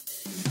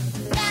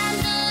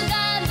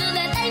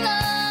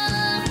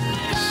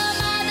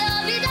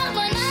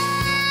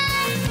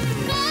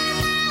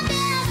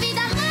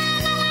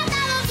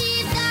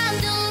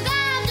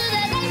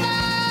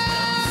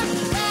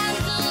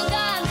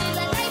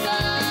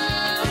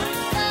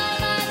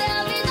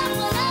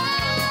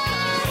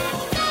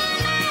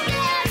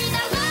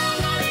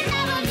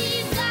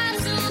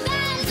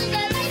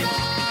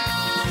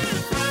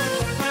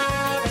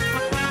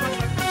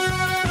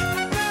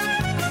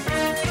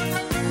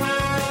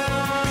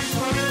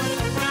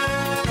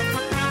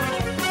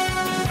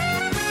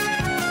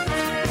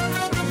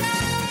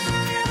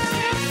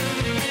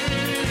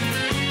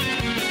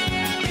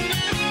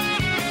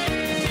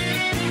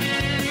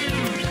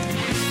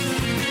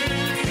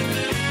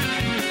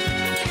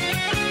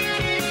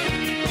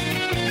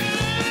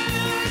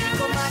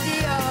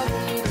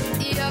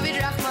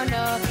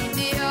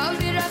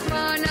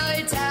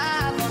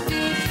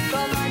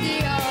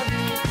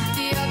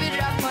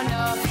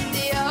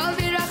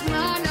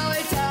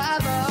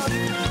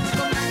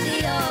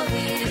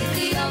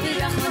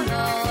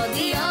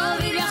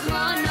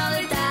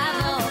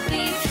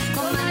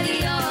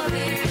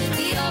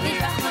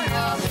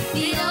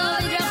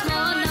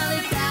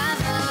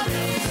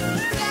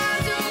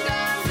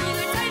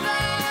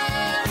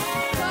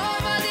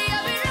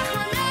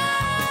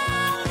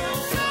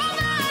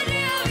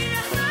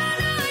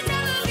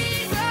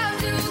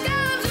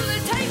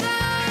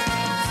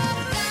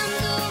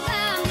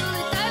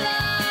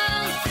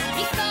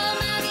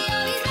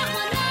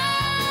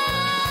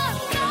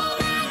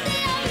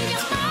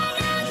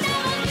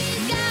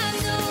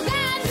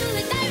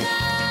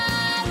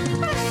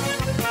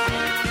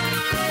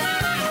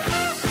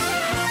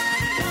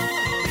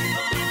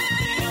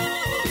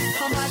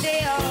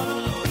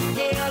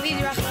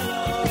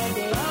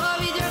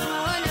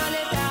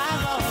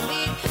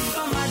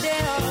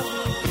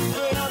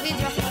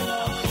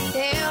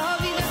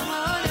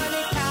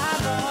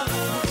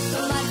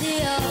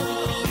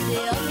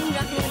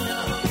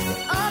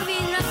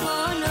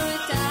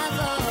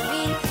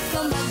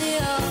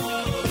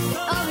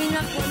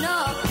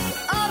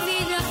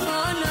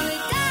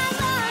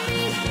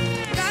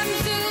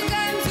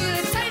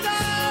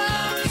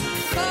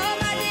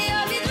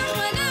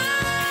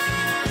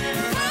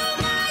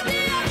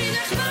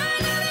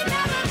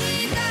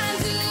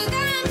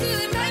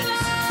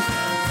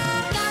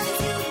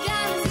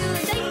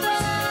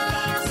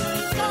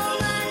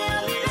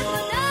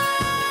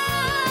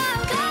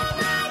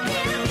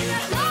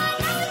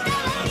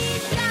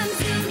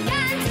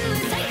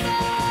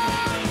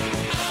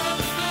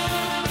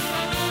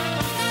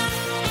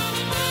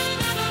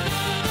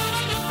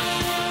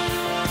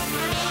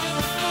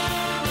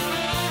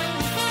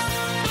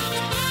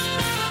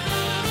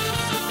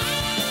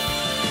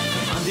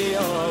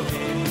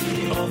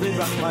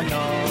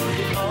 Rahmano,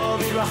 the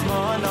Ovi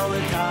Rahmano, the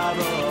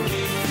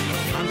Tavovi,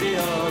 and the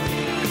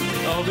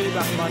Ovi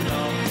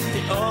Rahmano,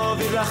 the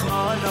Ovi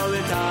Rahmano, the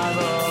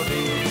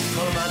Tavovi,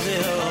 come on the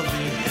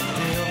Ovi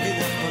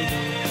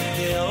Rahmano,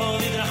 the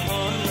Ovi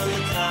Rahmano, the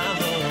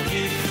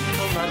Tavovi,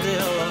 come on the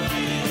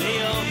Ovi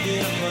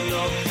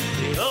Rahmano,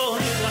 the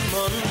Ovi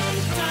Rahmano,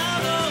 the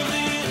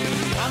Tavovi,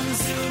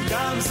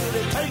 Gamsu,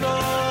 the Taigo,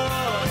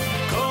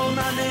 come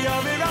on the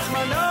Ovi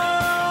Rahmano.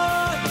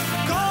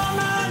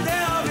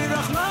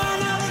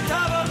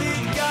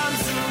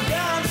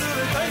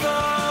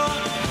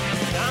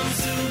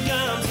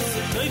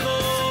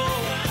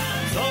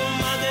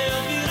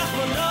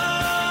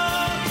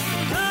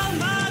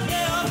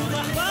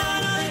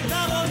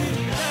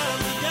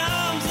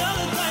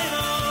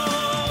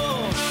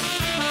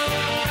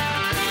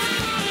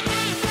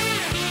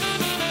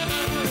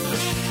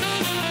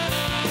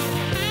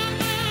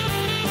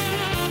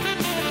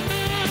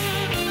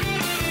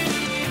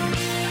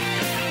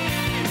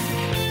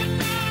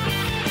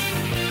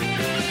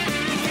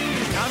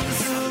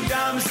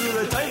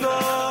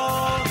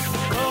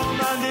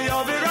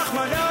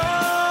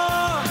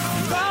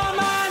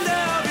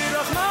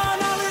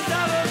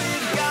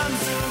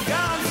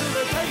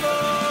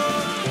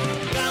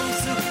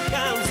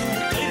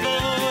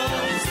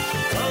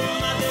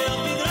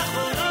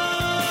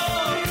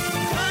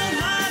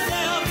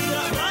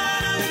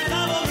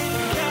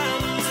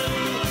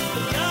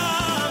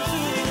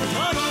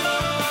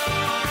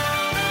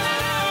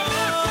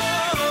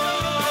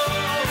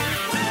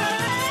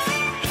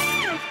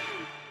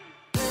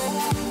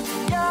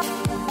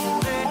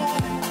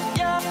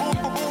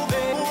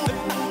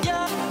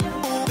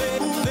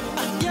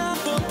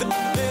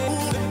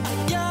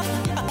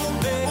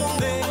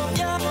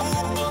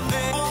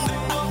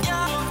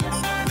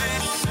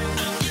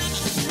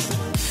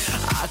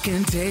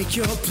 Take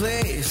your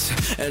place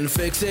and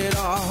fix it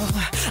all.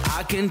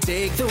 I can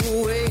take the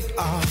weight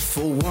off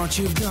for what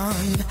you've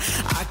done.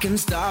 I can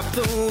stop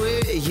the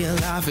way your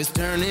life is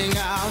turning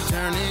out.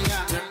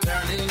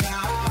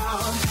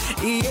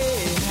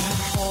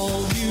 Yeah.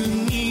 All you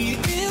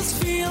need is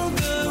feel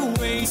the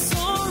way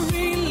so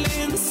real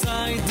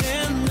inside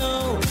and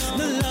know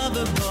the love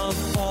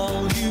above.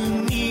 All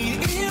you need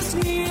is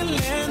kneel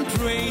and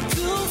pray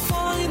to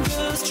find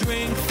the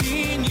strength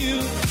in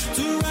you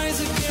to rise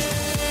again.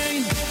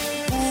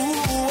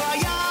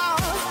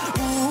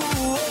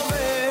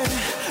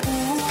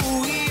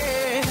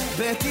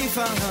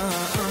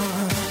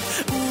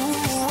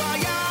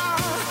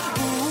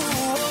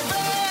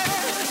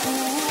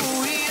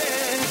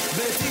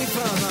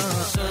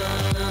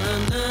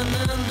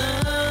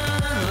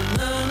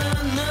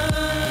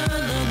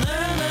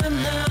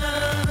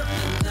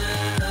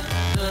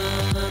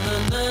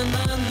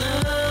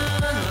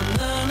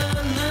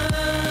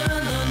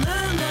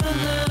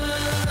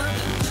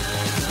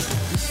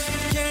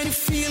 Can you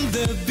feel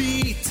the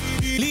beat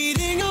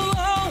leading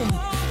along?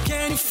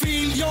 Can you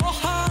feel your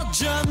heart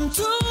jump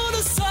to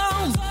the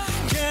sound?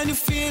 Can you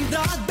feel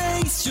that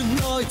bass? You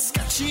know it's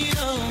catching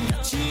on.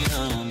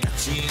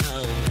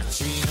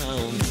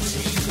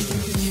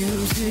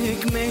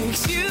 Music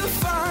makes you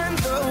find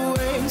the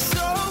way,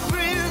 so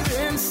breathe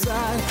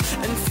inside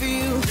and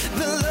feel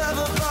the love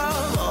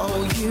above.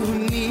 All you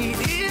need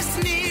is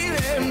kneel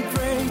and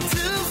pray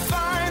to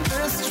find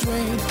the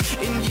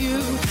strength in you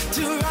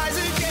to rise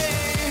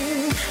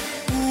again.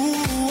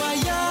 Ooh,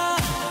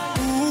 yeah,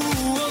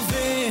 ooh,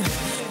 ove,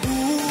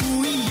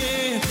 ooh,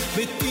 yeah,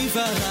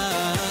 betivara.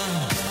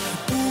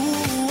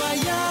 Ooh,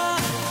 yeah,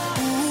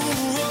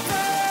 ooh,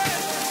 ove,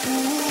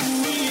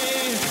 ooh,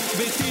 yeah,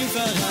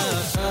 betivara.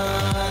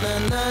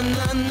 Na na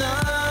na na na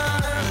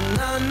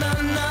na na na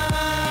na na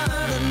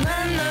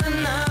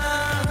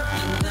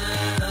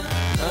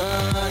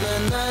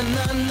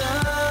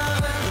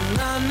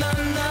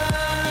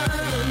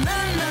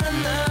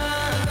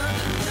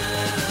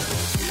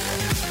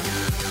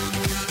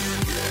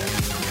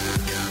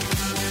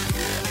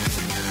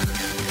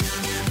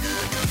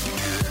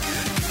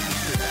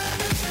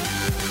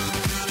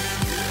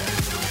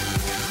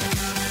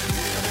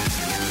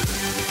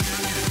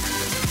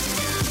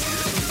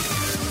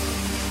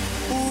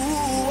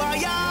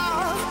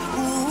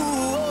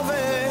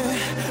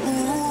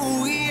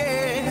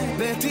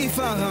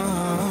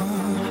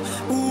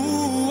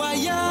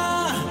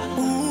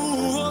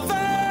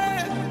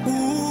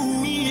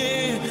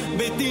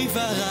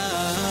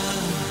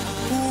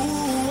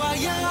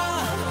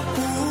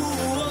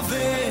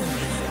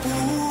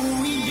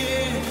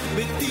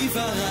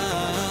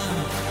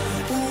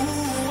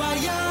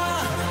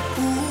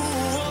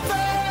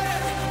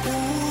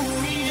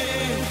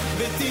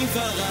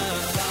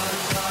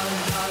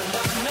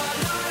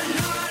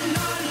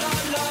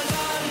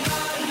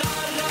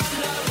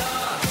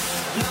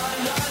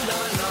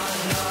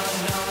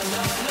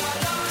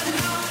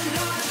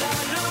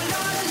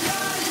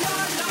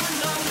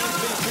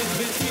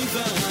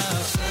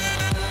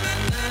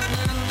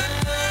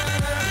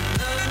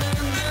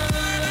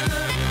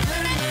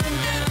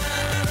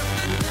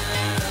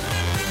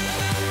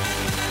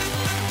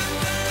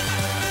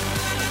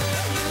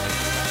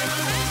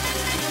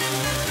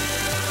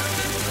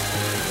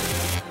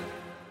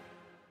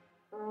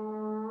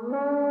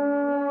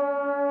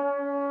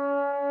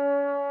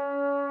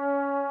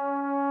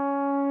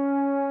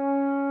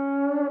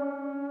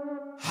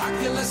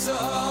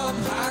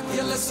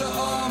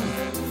Hakilasam,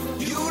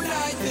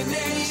 unite the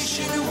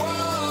nation,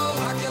 whoa.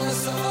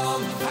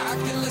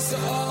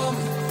 Hakilasam,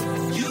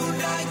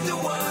 unite the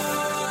world.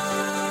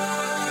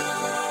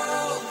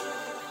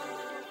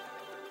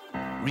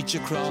 Reach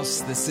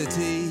across the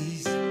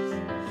cities,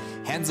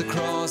 hands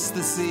across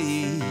the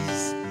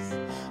seas,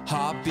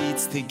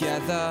 heartbeats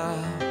together.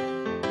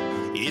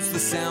 It's the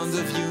sound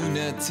of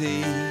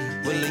unity.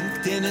 We're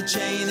linked in a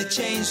chain to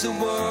change the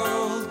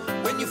world.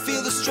 When you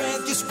feel the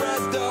strength, you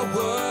spread the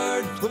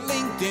word. We're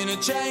linked in a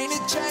chain to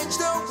change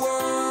the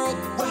world.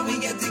 When we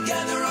get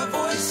together, our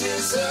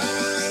voices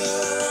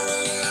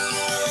heard.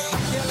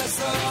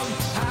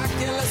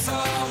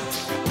 Hakilasam,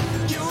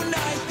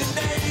 unite the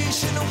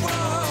nation,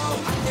 whoa.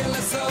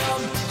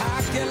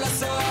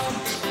 Hakilasam,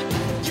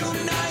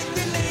 unite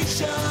the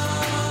nation.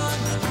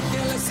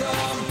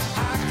 Hakilasam,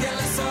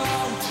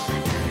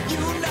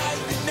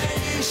 unite the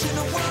nation,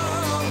 whoa.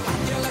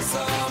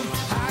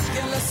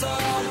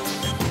 Hakilasam,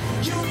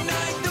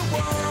 unite the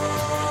world.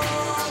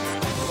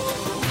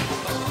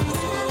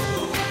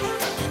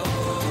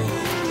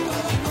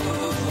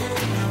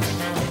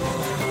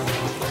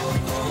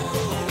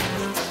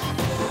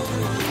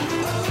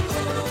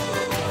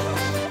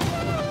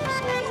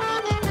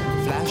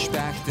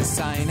 Flashback to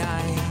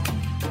Sinai,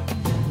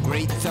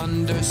 great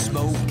thunder,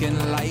 smoke and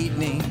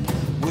lightning.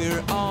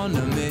 We're on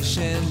a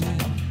mission.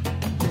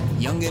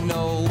 Young and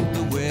old,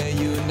 we're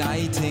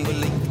uniting. We're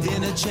linked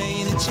in a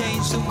chain and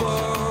change the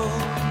world.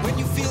 When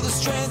you feel the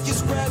strength, you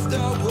spread the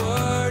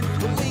word.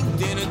 We're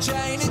linked in a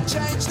chain and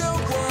change the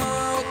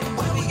world.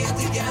 When we get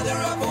together,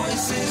 our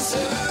voices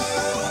heard.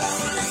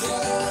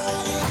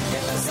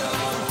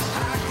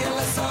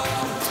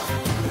 Hakilasam,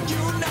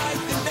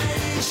 unite the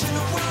nation,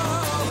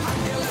 whoa.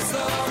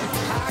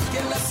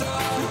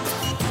 Hakilasam,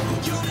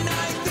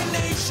 unite the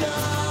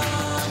nation.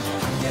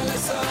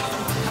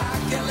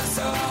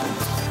 Hakilasam,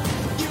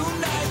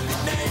 unite the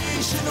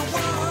nation,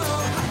 whoa.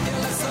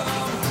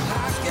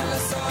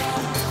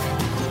 Hakilasam,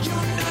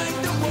 unite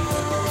the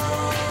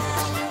world.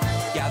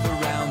 Gather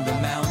round the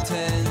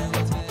mountain,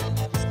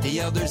 the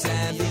elders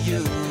and the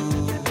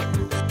youth.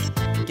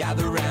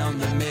 Gather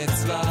round the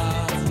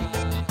mitzvah,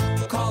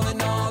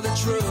 calling all the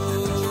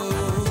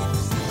truth.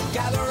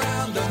 Gather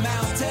round the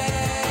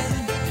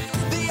mountain,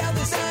 the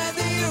elders and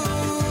the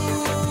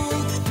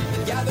youth.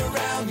 Gather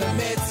round the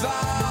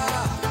mitzvah,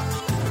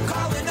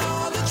 calling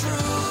all the truth.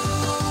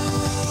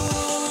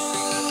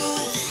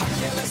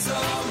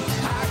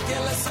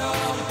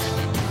 Hakilasam,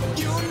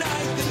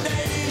 unite the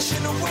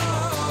nation, whoa.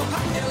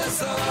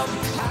 Hakilasam,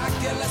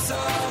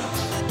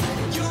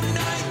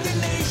 unite the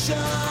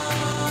nation.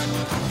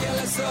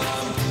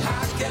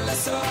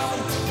 Hakilasam,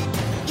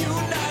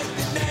 unite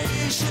the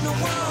nation,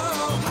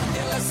 whoa.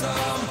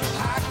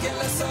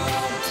 Hakilasam,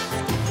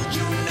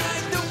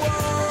 unite the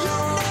world.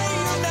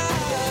 Unite.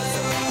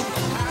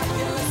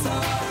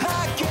 Hakilasam,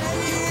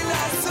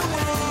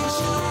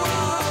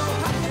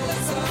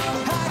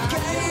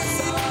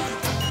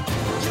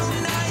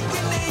 unite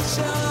the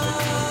nation.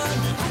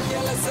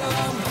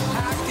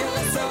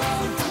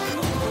 Hakilasam,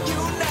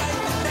 unite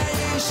the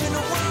nation,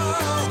 whoa.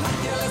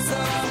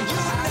 Hakilasam,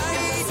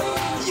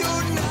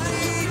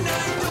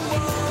 unite the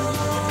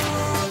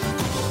world.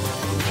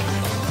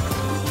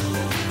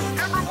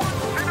 Every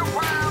once in a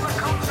while there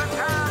comes a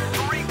time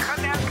to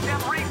reconnect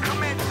and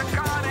recommit to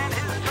God and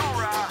His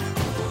Torah.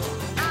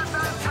 And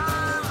that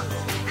time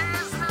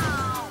is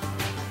now.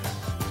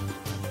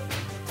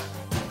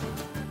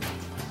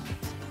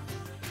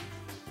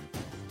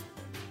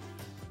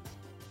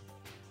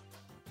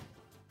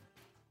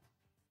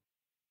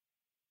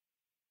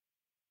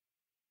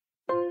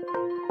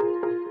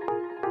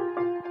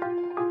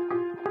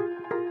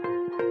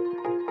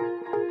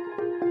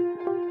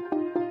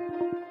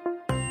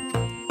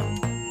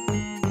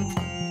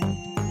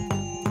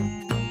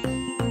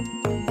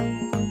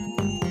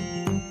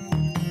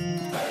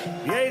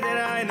 Jeder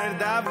einer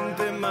davent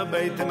immer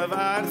beten, me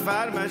war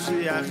fahr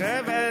Mashiach,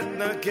 wird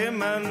noch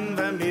kommen,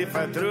 wenn wir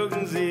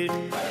vertrugen sich.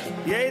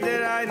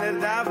 Jeder einer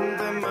davent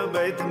immer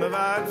beten, me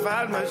war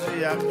fahr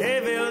Mashiach,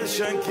 will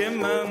schon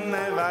kommen,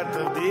 wart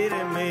auf dir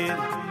und mir.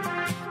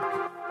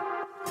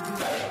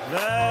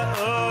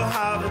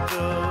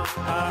 Ve'ohavtu,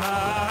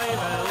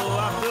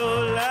 ve'ohavtu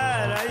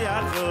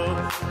l'rayachu,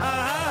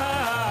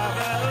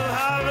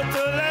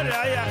 ve'ohavtu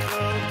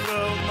l'rayachu,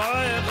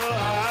 k'moechu,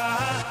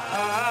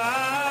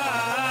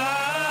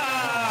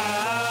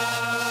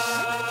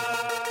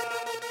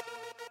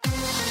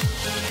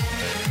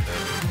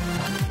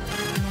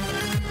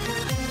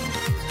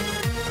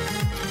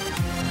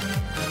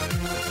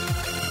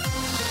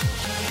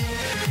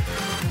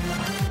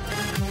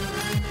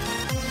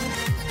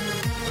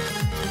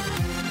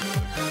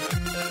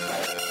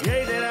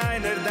 Jeder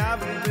einer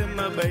davent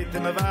immer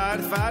beten, me war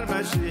fahr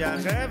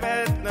Mashiach,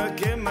 wird noch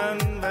kommen,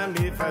 wenn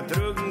wir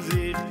vertrugen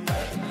sich.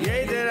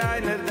 Jeder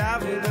einer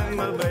davent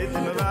immer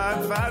beten, me war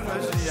fahr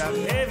Mashiach,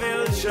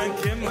 will schon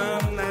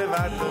kommen,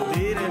 wart auf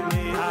dir und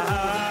mir.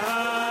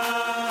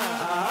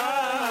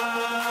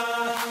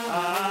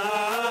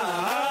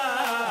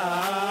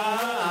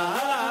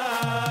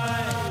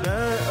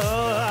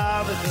 Oh,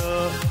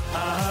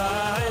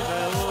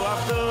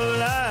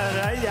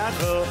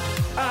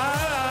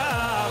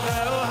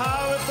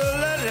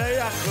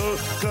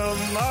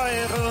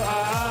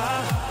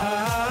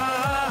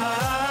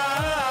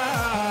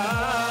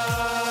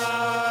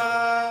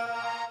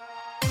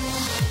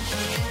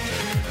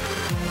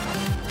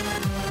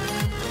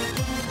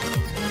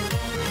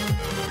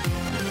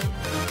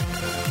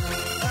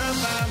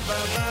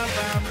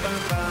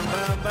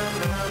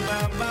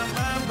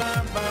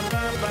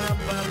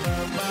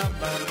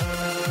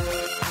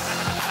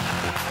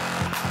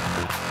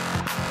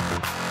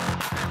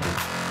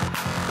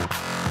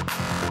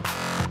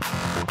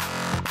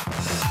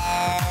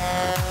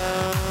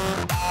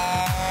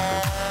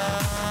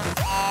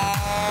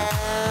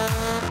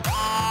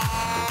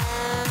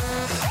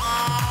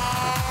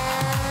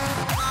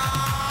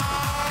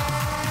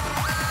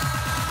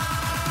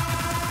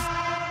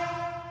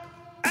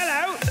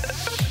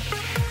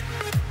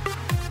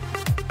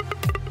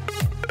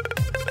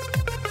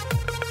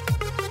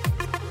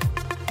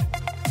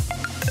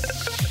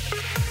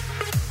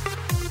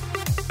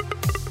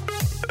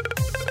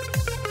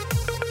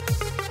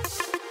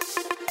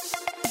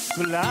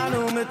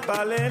 כולנו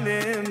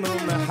מתפללים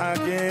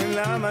ומחכים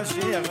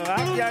למשיח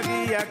רק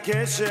יגיע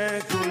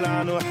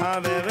כשכולנו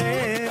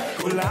חברים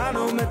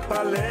כולנו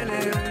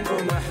מתפללים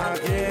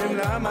ומחכים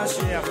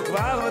למשיח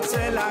כבר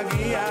רוצה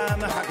להגיע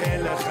מחכה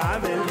לך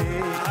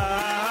ולי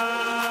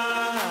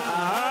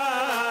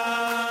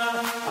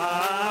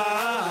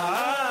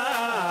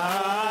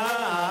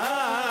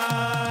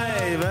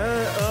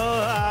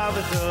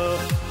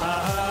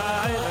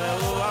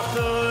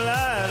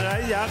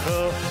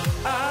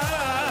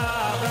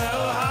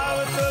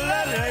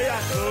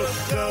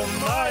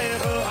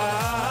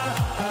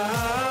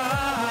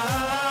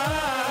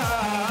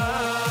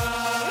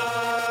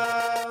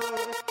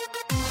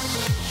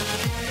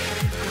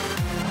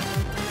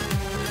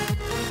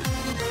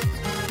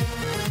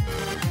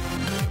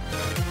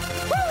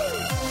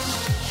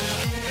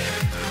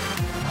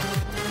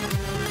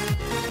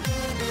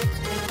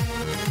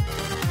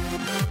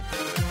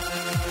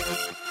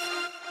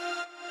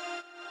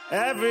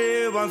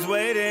Everyone's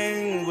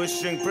waiting,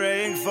 wishing,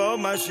 praying for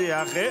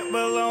Mashiach. It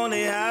will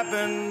only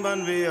happen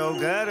when we all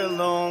get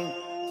along.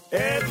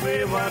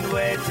 Everyone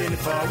waiting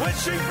for,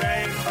 wishing,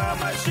 praying for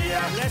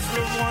Mashiach. Let's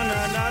love one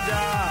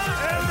another.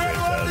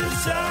 Everyone in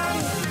song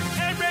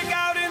and break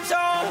out in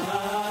song.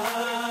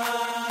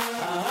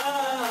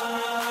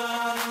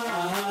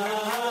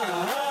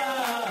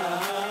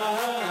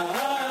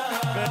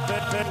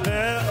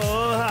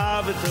 Oh,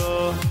 how it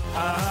all.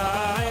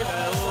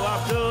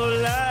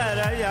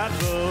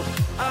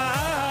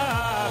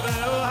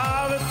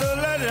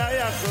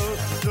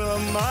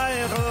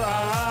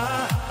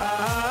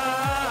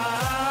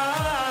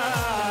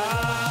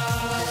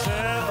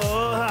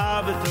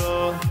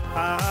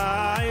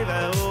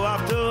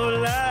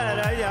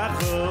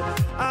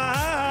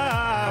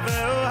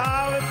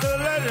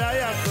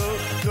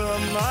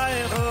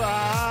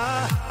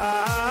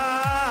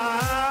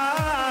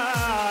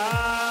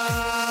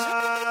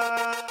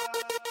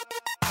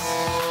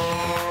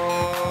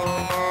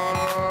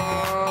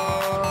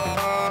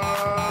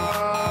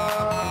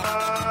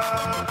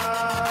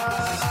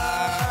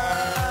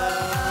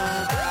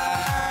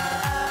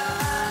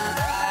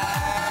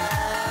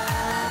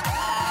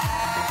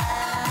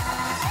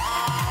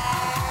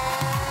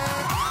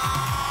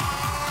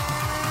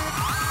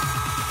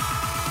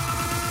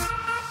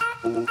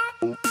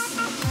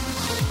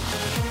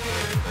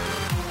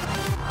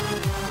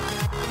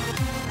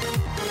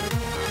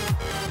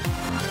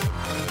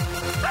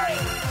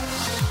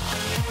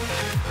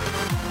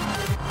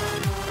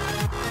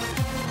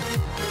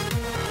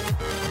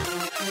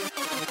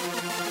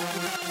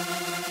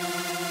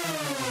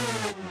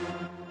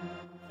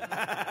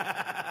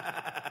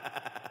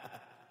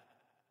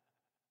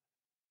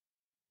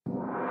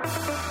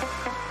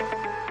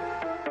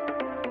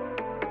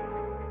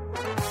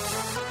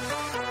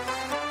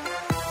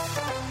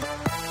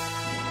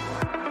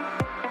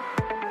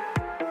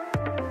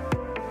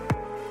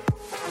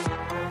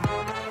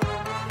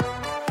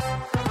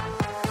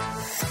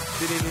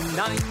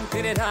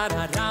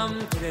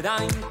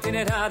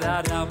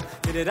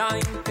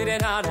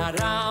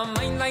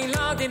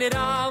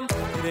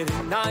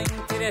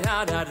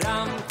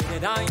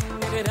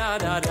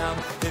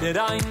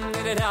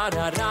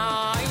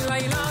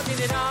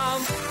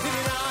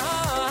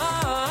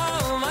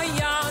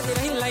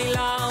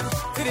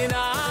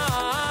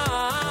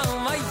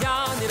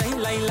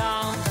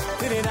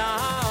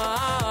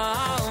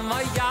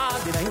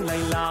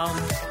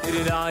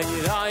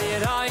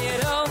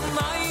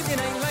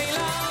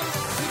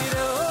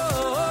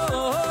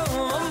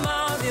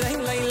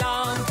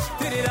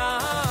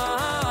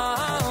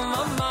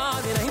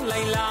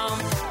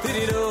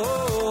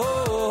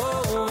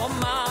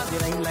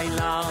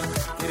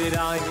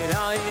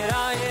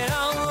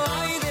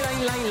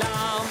 La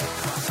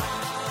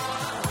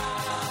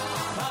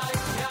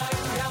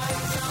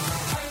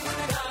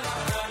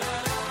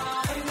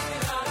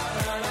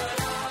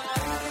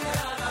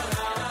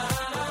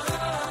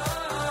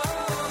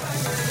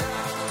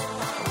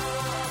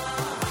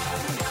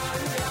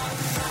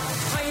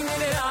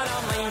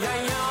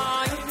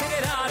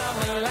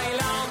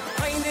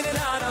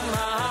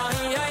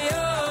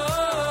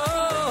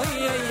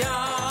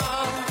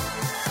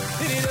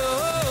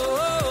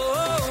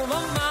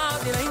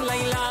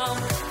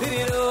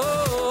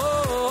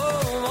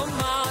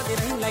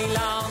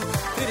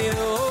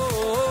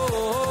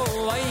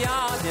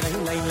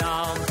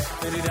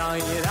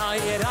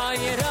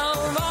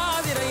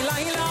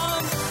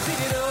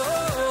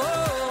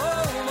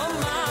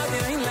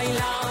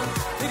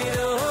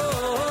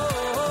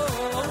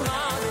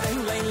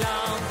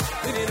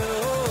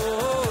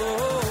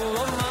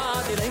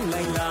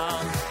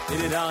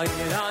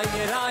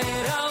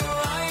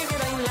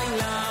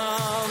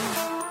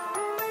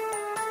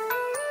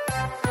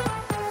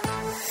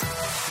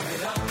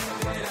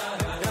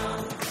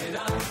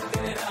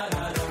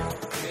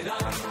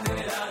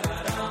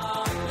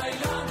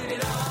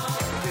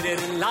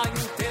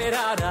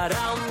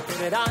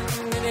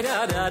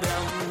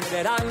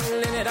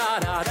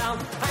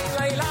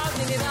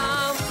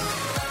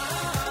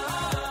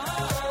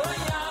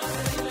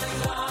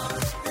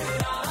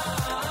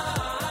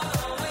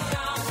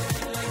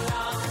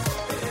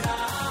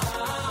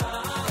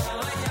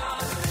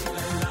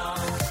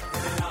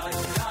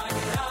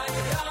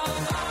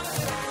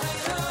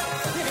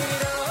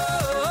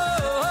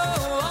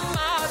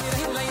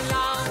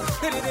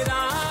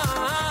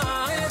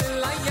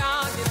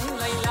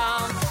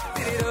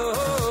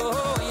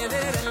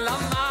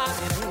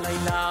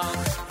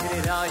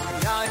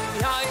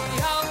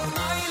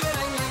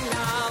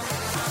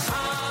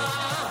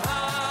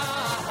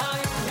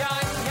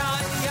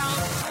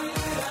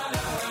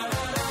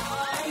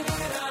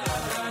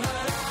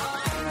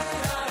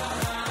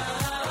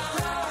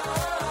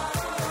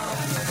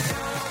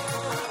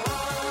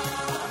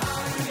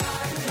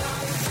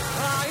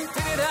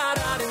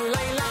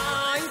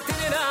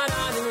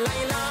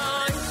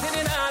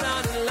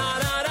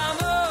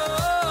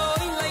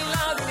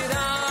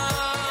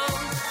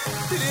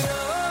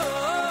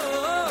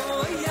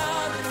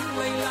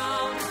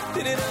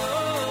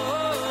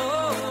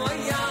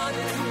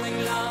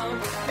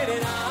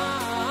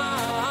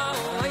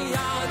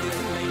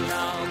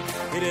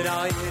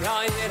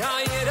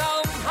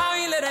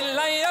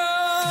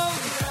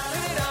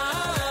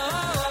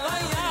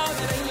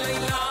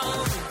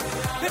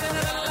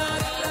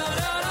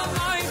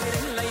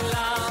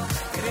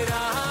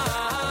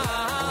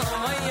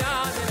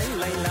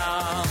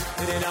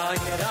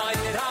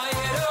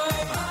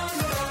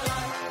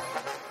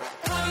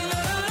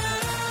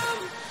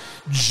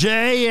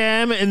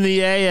JM in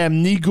the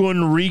AM,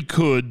 Nigun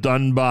Rikud,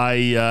 done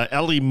by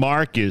Ellie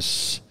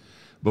Marcus.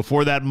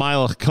 Before that,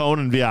 Milach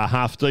Cohen via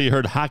Hafta. You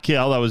heard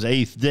Hakel, that was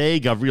 8th Day.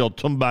 Gavriel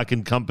Tumbach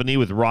and Company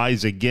with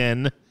Rise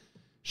Again.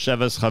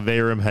 Shevas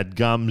Chaverim had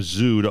Gam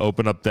Zoo to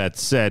open up that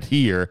set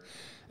here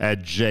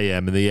at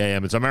JM in the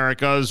AM. It's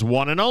America's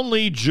one and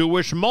only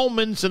Jewish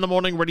Moments in the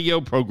Morning radio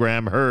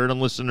program, heard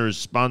on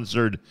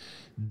listeners-sponsored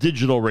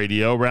digital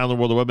radio around the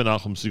world, the web at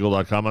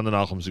NachumSegal.com, on the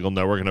Nachum Segal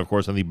Network, and of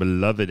course on the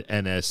beloved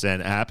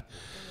NSN app.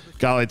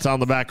 It's on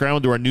the background. We'll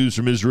do our news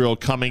from Israel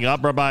coming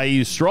up. Rabbi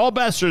Yisroel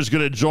Besser is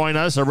going to join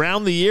us.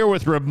 Around the Year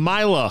with Reb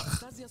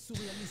Meilach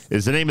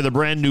is the name of the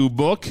brand new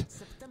book.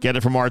 Get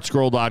it from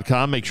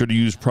artscroll.com. Make sure to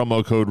use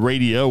promo code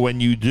radio when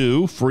you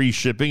do. Free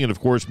shipping and, of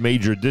course,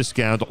 major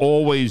discount.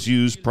 Always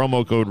use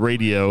promo code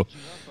radio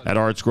at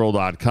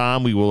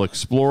artscroll.com. We will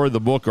explore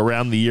the book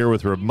Around the Year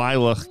with Reb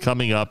Meilach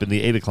coming up in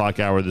the 8 o'clock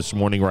hour this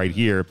morning right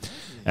here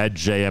at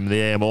JM the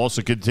AM. We'll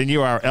also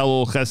continue our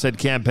Elul Chesed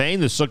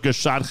campaign. The Sukkah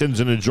Shadchan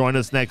is going to join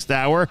us next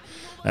hour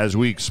as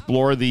we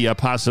explore the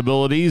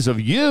possibilities of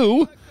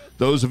you,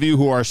 those of you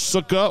who are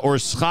Sukkah or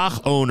Schach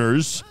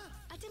owners,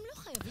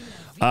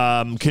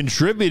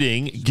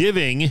 contributing,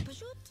 giving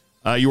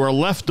your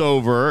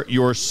leftover,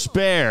 your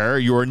spare,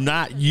 your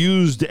not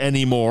used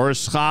anymore,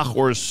 schach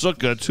or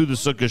sukkah, to the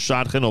Sukkah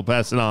Shadchan. We'll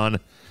pass it on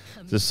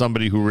to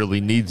somebody who really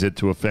needs it,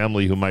 to a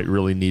family who might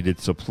really need it.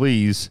 So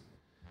please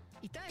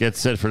get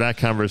set for that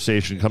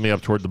conversation coming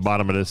up toward the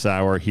bottom of this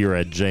hour here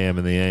at JM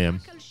in the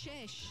AM.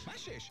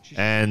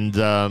 And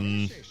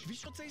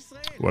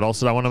what else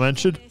did I want to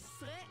mention?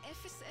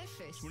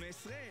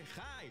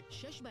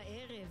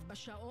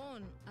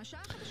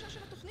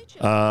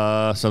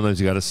 Sometimes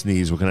you got to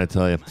sneeze. What can I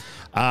tell you?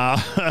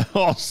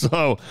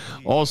 Also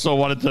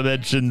wanted to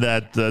mention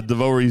that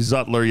Devori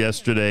Zutler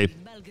yesterday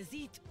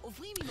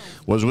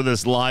was with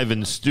us live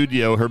in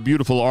studio. Her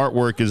beautiful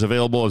artwork is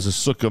available as a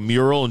Sukkah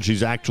mural, and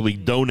she's actually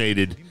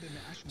donated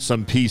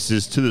some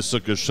pieces to the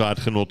Sukkah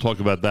Shadchan. We'll talk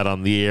about that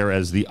on the air,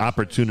 as the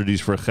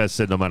opportunities for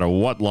chesed, no matter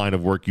what line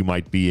of work you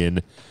might be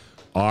in,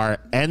 are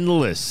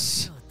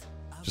endless.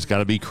 Just got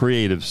to be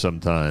creative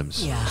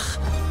sometimes. Yeah.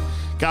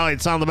 Galei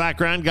Tzal in the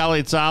background.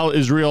 Galei Tzal,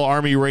 Israel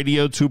Army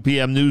Radio, 2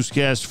 p.m.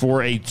 newscast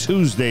for a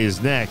Tuesday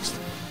is next.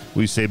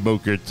 We say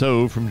Boker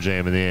Tov from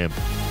JM in the AM.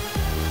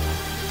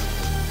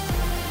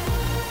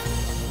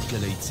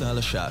 גלי צהל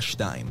השעה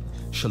 2.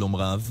 שלום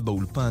רב,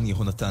 באולפן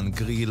יהונתן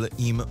גריל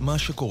עם מה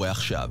שקורה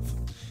עכשיו.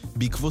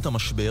 בעקבות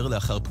המשבר,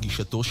 לאחר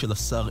פגישתו של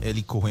השר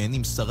אלי כהן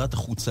עם שרת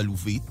החוץ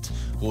הלובית,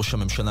 ראש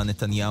הממשלה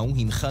נתניהו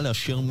הנחה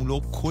לאשר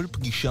מולו כל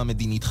פגישה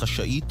מדינית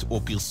חשאית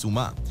או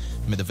פרסומה.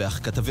 מדווח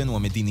כתבנו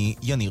המדיני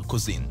יניר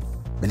קוזין.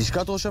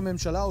 בלשכת ראש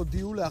הממשלה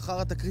הודיעו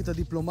לאחר התקרית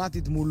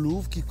הדיפלומטית מול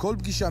לוב כי כל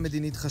פגישה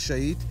מדינית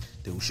חשאית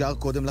תאושר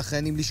קודם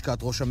לכן עם לשכת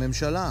ראש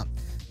הממשלה.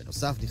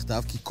 בנוסף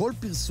נכתב כי כל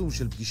פרסום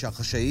של פגישה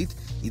חשאית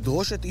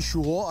ידרוש את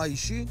אישורו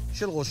האישי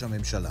של ראש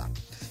הממשלה.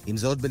 עם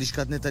זאת,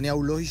 בלשכת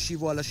נתניהו לא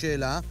השיבו על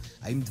השאלה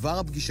האם דבר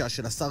הפגישה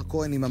של השר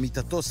כהן עם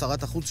עמיתתו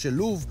שרת החוץ של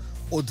לוב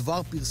או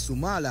דבר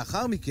פרסומה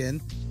לאחר מכן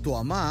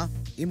תואמה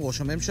עם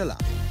ראש הממשלה.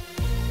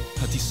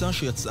 הטיסה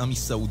שיצאה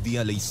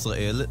מסעודיה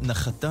לישראל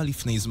נחתה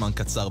לפני זמן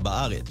קצר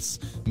בארץ.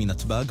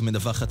 מנתב"ג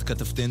מדווחת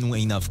כתבתנו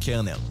עינב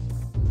קרנר.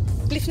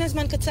 לפני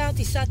זמן קצר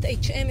טיסת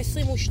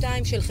HM22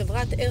 של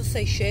חברת אייר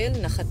סיישל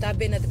נחתה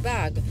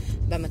בנתב"ג.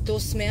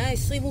 במטוס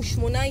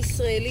 128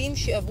 ישראלים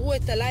שעברו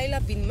את הלילה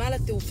בנמל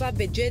התעופה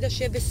בג'דה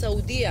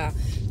שבסעודיה.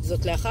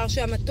 זאת לאחר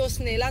שהמטוס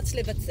נאלץ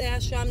לבצע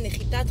שם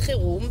נחיתת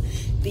חירום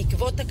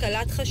בעקבות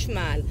תקלת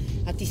חשמל.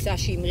 הטיסה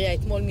שהמריאה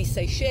אתמול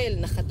מסיישל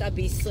נחתה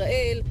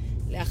בישראל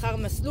לאחר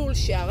מסלול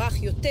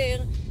שארך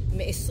יותר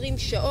מ-20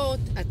 שעות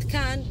עד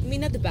כאן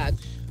מנתב"ג.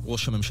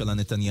 ראש הממשלה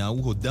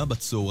נתניהו הודה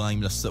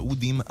בצהריים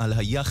לסעודים על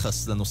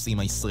היחס לנוסעים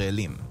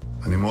הישראלים.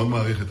 אני מאוד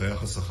מעריך את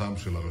היחס החם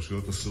של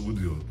הרשויות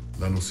הסעודיות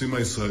לנוסעים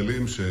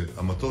הישראלים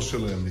שהמטוס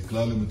שלהם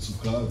נקלע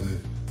למצוקה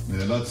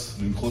ונאלץ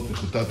לנחות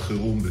נחיתת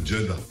חירום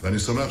בג'דה. ואני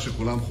שמח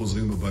שכולם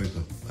חוזרים הביתה.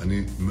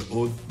 אני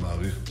מאוד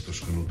מעריך את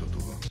השכנות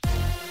הטובה.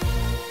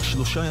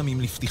 3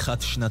 ימים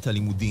לפתיחת שנת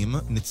הלימודים,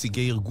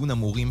 נציגי ארגון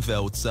המורים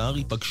והאוצר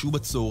ייפגשו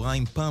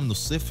בצהריים פעם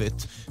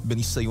נוספת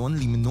בניסיון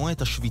למנוע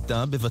את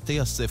השביתה בבתי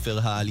הספר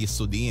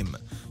העל-יסודיים.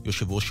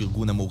 יושב ראש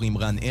ארגון המורים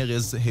רן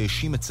ארז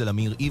האשים אצל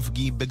אמיר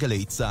איבגי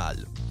בגלי צה"ל.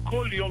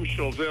 כל יום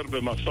שעובר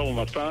במשא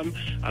ומתן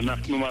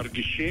אנחנו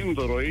מרגישים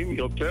ורואים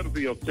יותר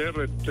ויותר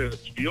את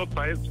טביעות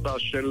האצבע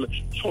של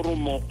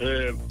פורום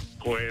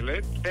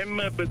קהלת. הם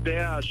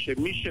בדעה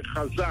שמי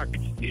שחזק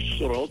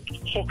ישרוד,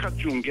 חוק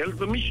הג'ונגל,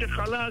 ומי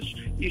שחלש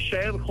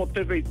יישאר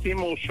חוטב עצים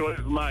או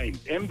שואב מים.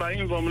 הם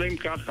באים ואומרים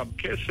ככה,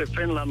 כסף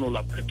אין לנו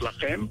לתת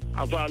לכם,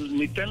 אבל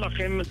ניתן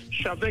לכם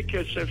שווה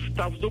כסף,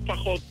 תעבדו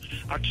פחות.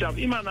 עכשיו,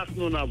 אם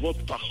אנחנו נעבוד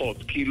פחות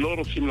כי לא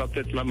רוצים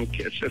לתת לנו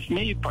כסף,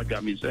 מי ייפגע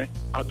מזה?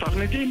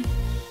 התלמידים.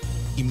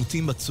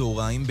 עימותים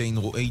בצהריים בין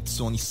רועי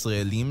צאן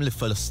ישראלים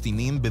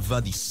לפלסטינים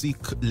בוואדי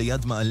סיק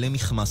ליד מעלה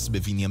מחמס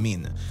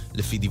בבנימין.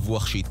 לפי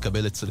דיווח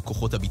שהתקבל אצל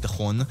כוחות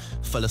הביטחון,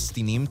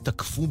 פלסטינים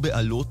תקפו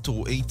בעלות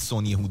רועי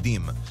צאן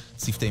יהודים.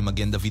 צוותי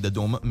מגן דוד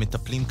אדום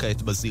מטפלים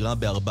כעת בזירה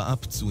ב4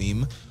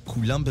 פצועים,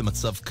 כולם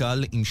במצב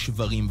קל עם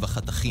שברים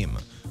וחתכים.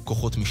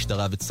 כוחות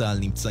משטרה וצה"ל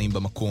נמצאים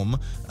במקום,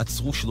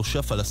 עצרו 3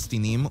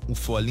 פלסטינים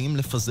ופועלים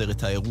לפזר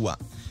את האירוע.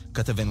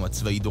 כתבנו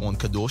הצבאי דורון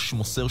קדוש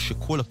מוסר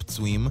שכל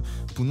הפצועים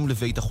פונו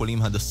לבית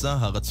החולים הדסה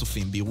הר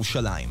הצופים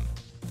בירושלים.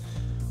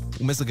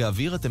 ומזג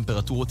האוויר,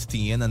 הטמפרטורות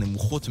תהיינה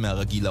נמוכות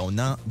מהרגיל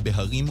לעונה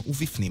בהרים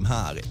ובפנים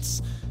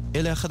הארץ.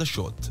 אלה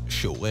החדשות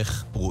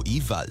שעורך רועי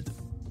ולד.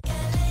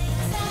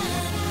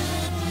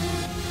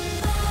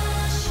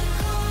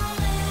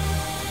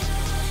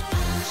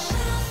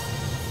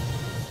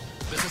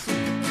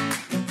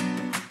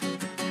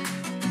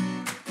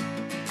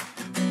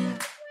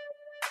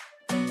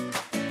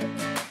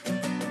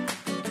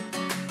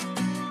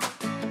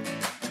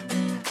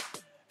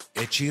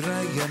 את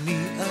שירי אני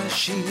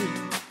אשיר,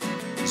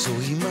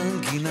 זוהי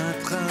מנגינת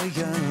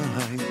חיי,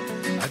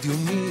 עד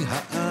יומי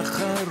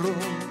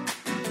האחרון,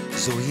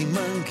 זוהי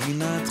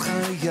מנגינת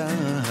חיי,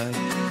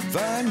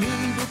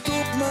 ואני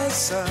בתוך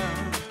מסע,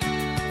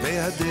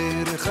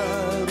 והדרך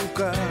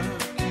ארוכה,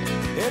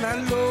 אל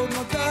הלא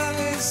נודע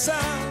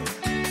אסע,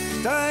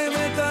 את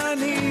האמת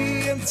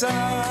אני אמצא.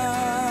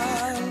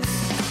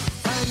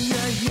 איי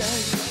איי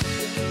איי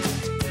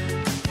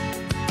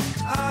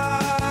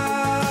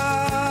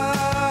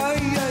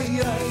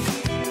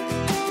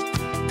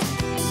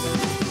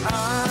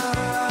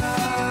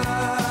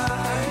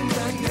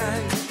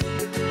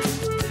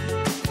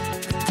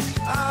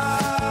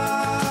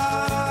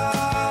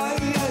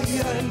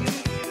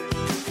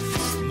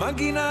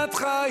מנגינת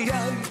חיי,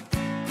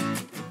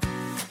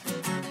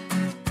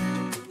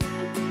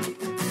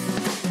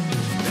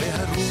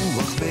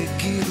 והרוח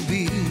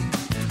בקרבי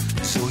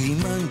זוהי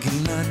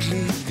מנגינת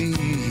ליבי,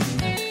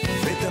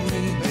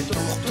 ודמי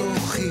בתוך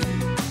תוכי,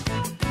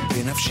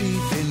 בנפשי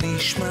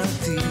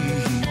ונשמתי,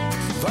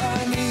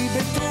 ואני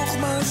בתוך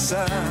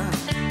מסע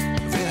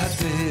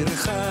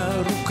והדרך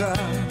ארוכה,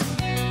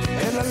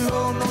 אל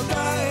הלא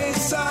נודע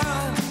אסע,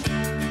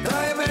 את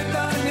האמת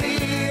אני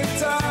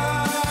אמצא.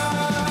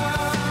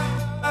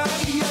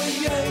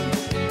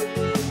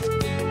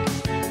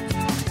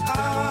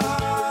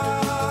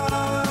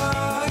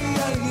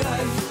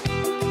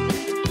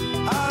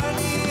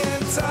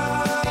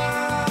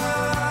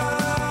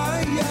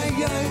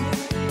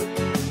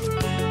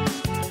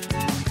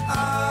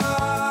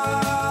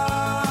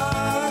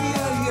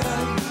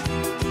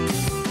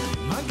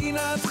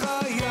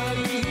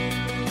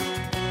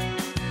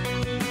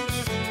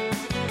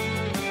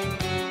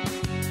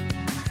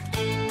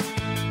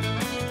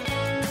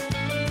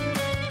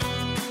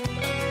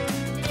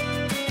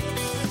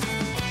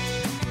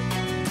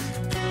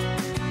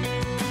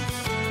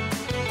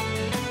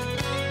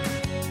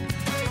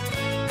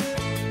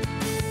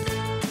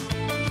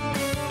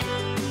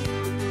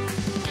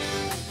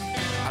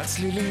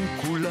 הצלילים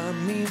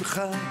כולם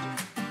ממך,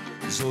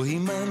 זוהי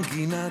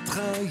מנגינת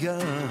חיי,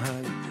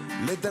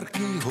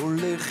 לדרכי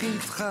הולך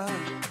איתך,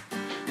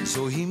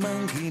 זוהי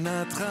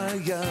מנגינת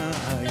חיי,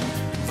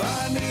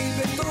 ואני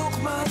בתוך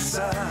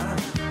מסע,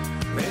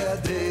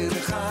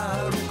 והדרך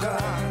ארוכה,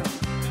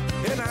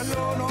 אל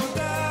הלא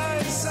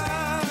נודע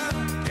אסע,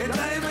 את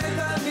האמת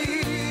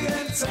אני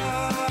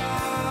אמצא.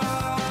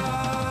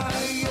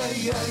 איי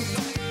איי איי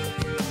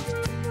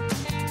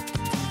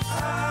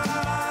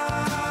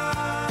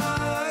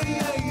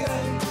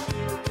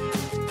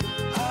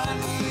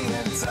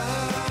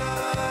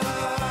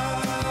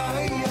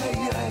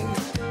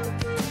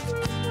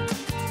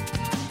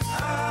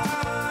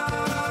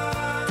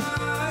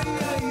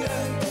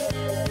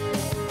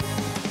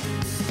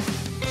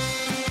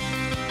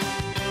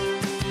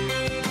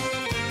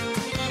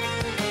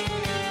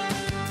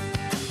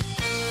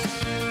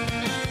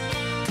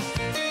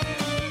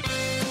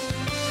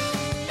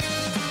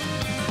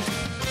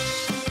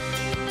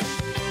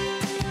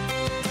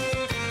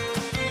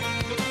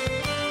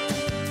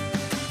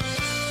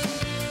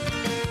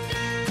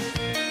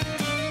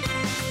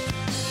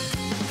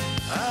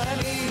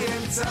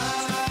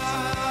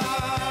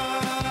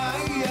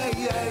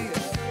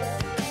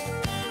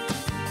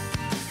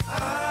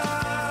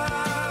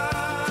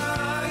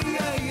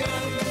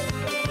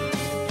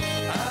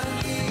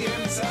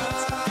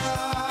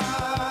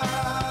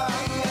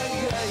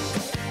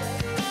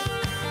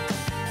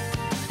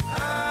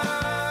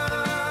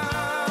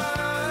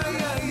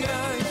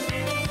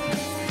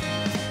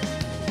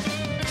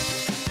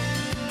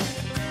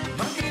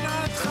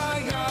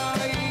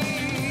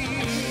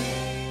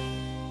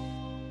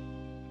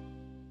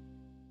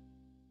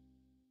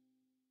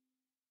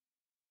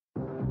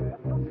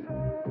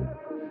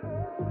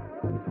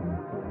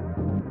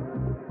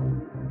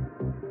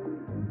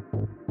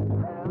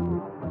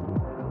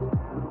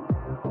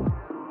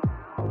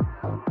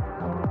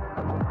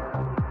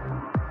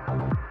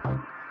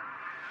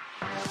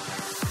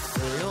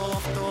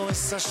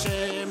es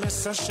Hashem,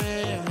 es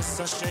Hashem, es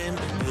Hashem,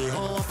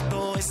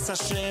 ואהובתו es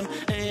Hashem,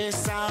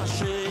 es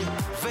Hashem,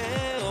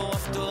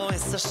 ואהובתו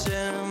es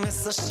Hashem,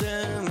 es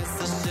Hashem, es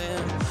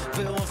Hashem,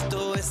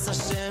 ואהובתו es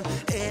Hashem,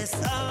 es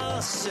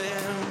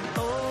Hashem,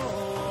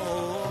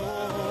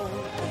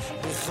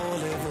 בכל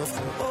לבבך,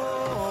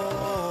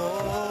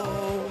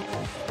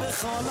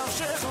 בכל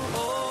נפשך,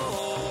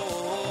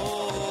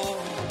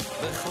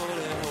 בכל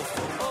לבבך,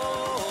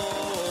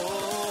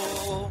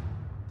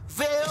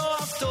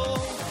 ואהובתו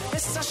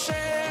es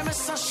Hashem,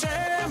 es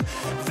Hashem,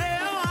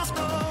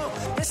 ואהובתו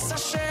es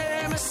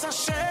Hashem, es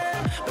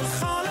Hashem,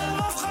 בכל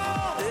לבבך,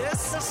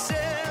 es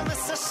Hashem,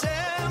 es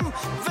Hashem,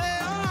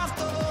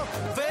 ואהובתו,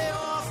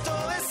 ואהובתו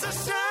es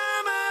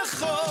Hashem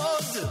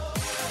אחד.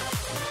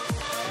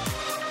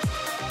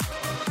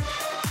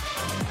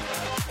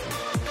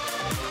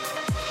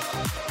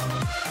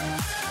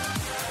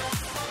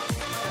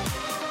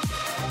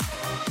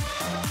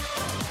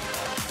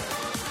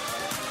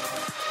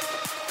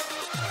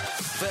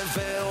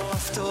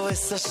 ואהובתו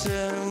es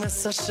Hashem,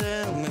 es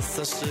Hashem, es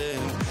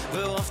Hashem,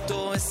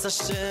 ואהובתו es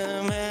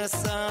Hashem, es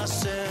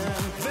Hashem,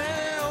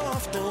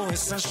 ואהובתו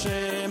es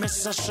Hashem,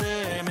 es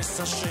Hashem, es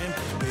Hashem,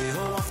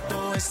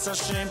 ואהובתו es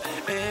Hashem,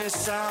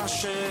 es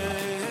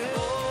Hashem,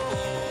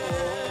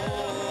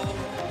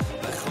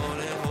 בכל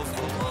לבבך,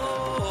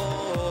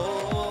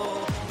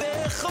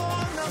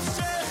 בכל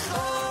נפשך,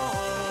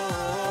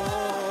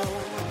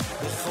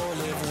 בכל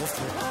לבבך,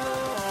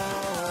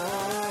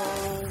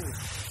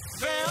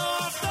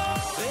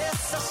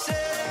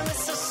 Hashem,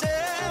 es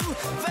Hashem,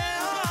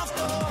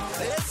 ואהובתו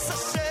es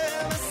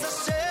Hashem, es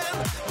Hashem,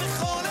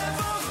 בכל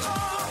לבבך,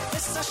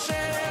 es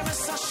Hashem,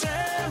 es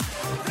Hashem,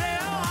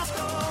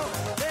 ואהובתו,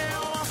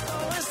 ואהובתו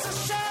es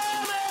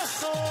Hashem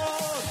אחד.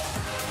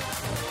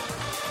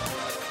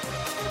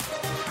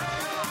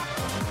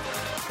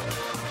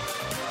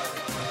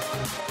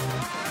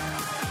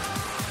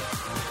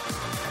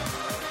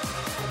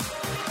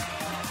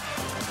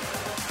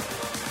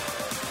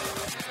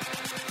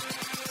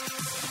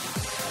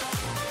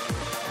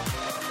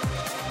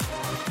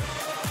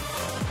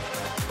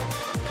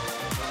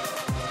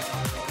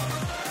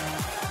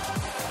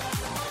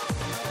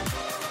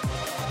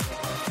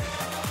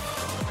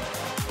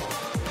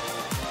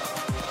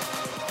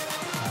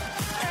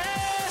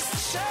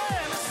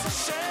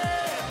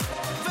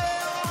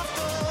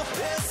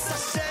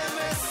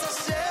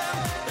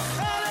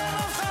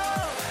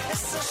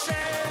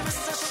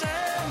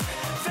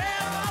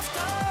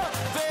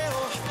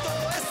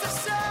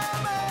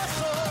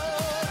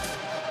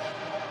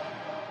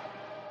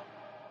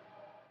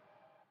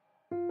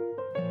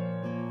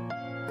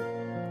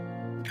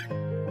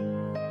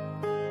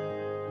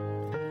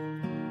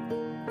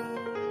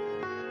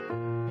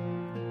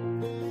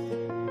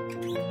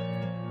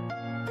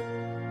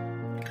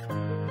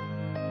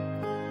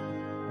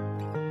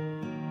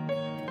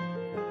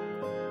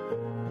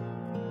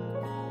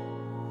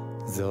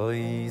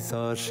 Zoi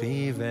so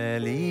shive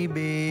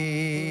libi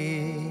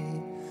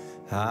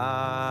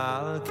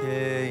al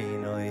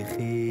keinoi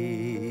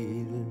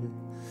chil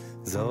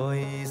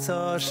Zoi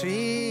so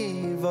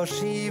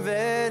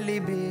shive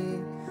libi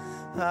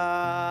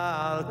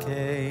al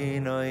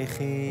keinoi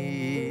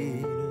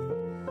chil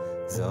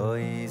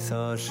Zoi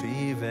so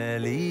shive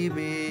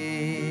libi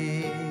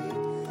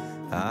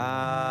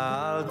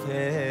al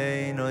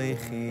keinoi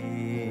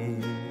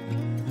chil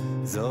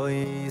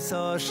Zoi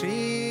so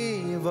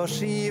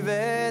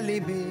shive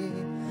libi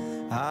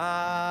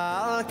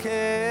al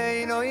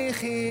keinoi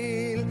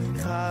chil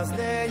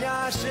Chazdei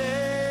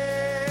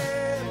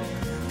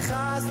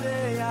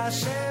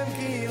Hashem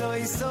ki lo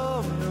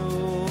yisomnu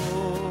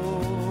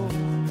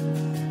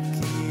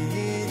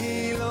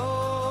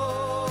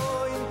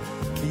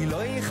ki lo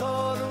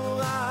yichoru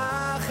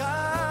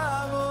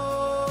achamo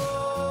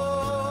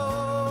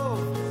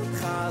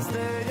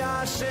Chazdei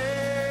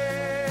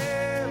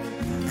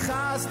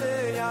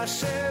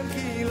Hashem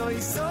ki lo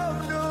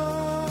yisomnu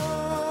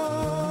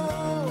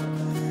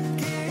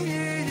ki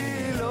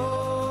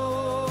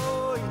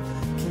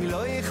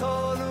lo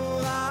yichoru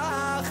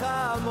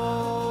achamo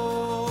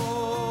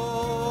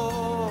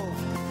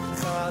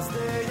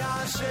Chazdei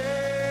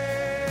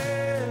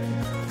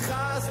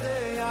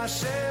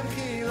Hashem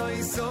ki lo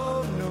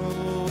yisomnu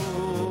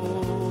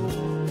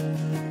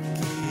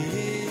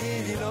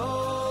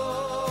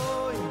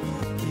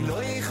ki lo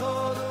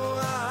yichoru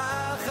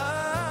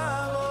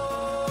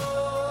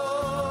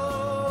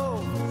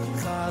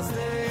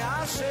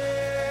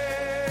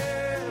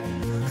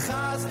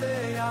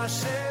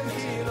Hashem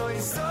ki lo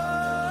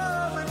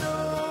yisomnu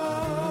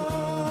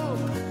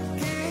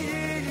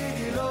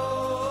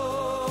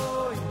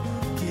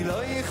ki lo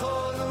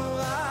yichoru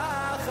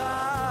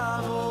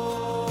achamo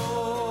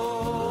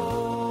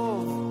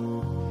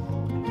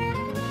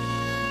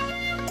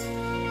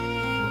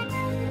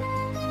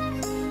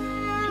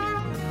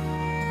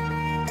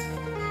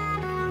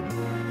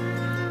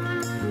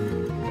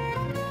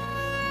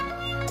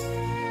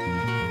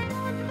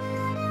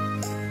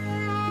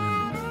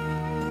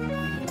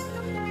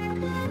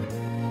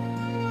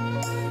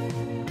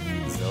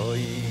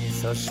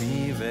so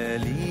shive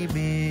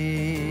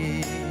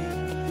libi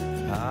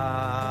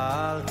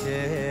al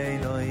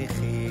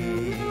keinoichi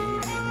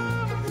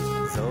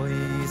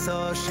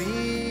so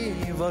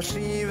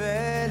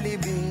shive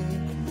libi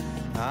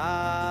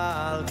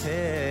al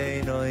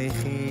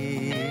keinoichi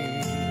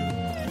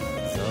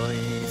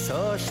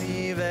so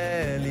shive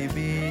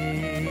libi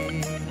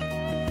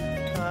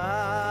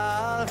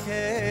al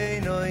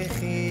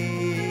keinoichi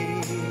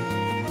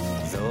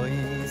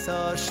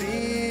so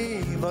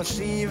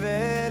shive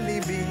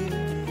libi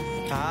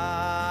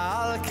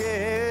al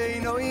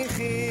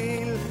keinoichi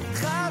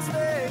chas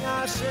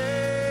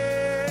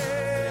be'Hashem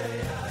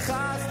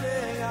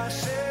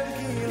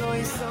ki lo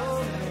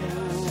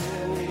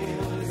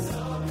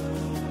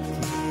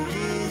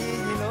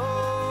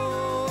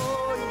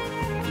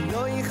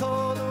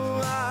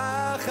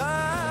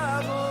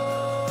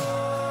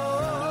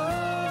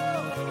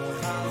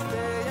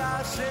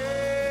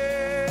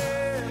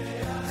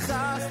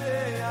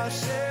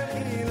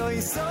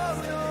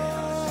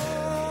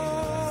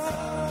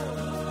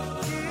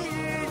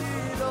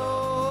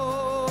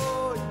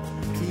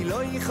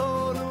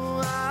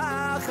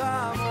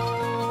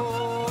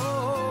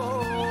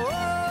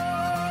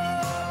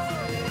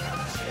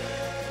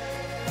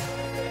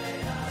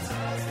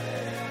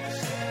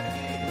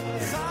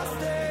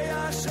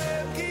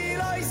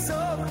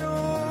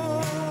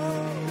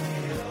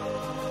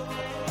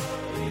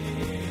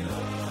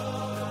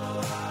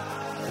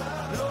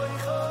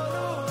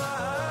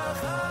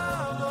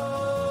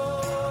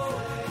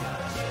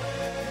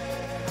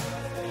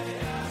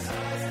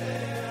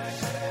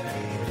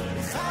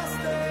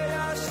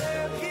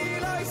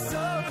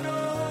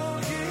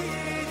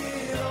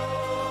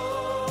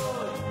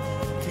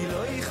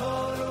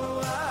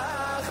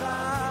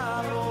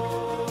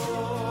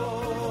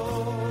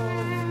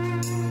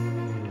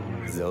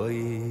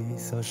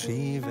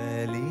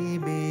shive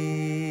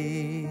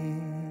libi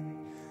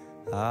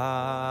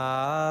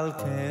al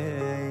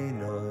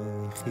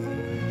keinoichi.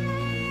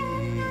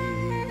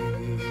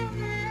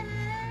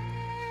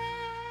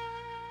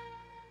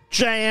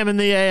 JM in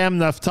the AM,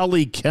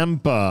 Naftali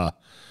Kempa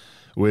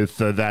with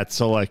that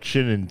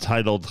selection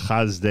entitled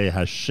Chazdei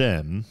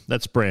Hashem.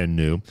 That's brand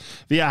new.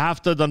 Via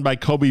Hafta done by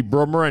Kobe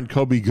Brummer and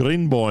Kobe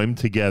Greenboim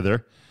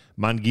together.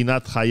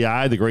 Manginat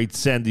Chayai, the great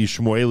Sandy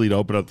Shmueli, to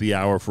open up the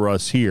hour for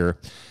us here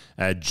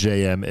at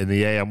JM in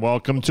the AM.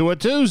 Welcome to a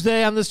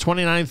Tuesday on this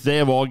 29th day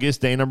of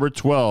August, day number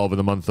 12 in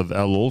the month of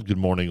Elul. Good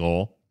morning,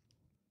 all.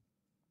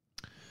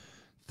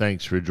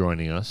 Thanks for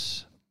joining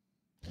us.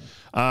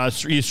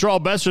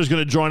 Yisroel Besser is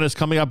going to join us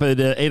coming up at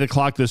 8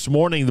 o'clock this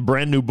morning. The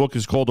brand new book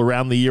is called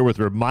Around the Year with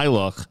Reb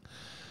Meilach.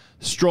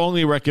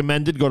 Strongly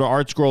recommended. Go to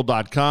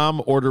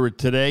artscroll.com. Order it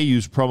today.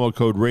 Use promo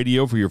code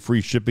radio for your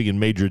free shipping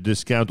and major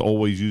discount.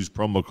 Always use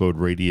promo code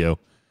radio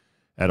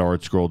at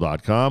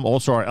artscroll.com.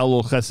 Also, our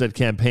Elul Chesed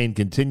campaign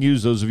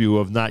continues. Those of you who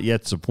have not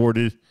yet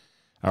supported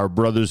our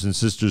brothers and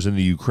sisters in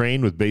the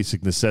Ukraine with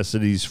basic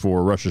necessities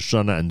for Rosh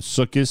Hashanah and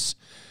Sukkot,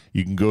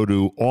 you can go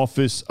to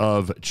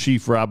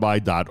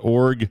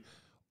officeofchiefrabbi.org,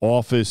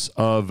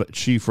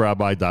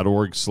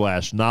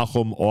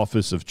 officeofchiefrabbi.org/Nahum,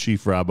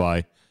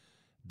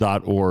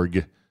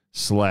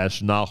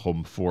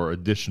 officeofchiefrabbi.org/Nahum for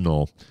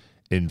additional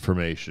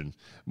information.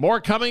 More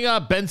coming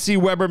up. Bentzi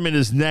Weberman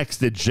is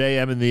next at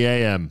JM in the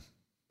AM.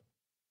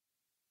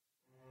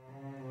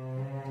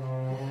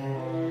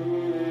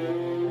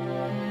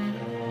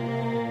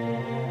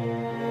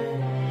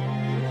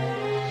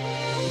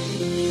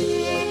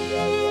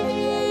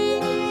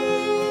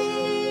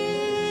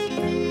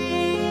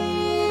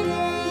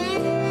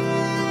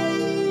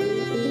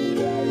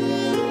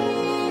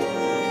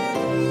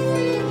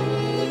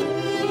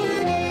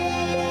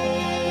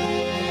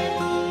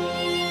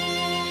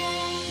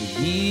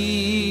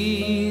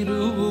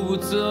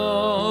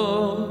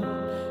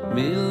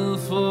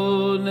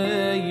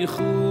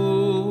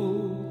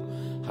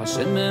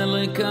 Hashem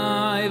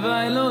Elokai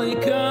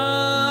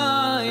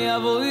v'Elokai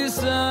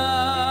avoisa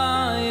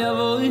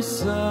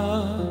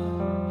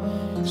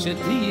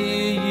Sheti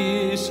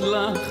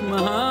yishlach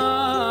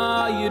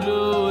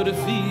ma'ayro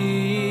refi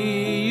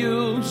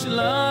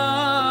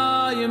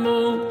yushlaymu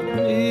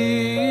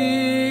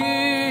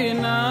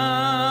ina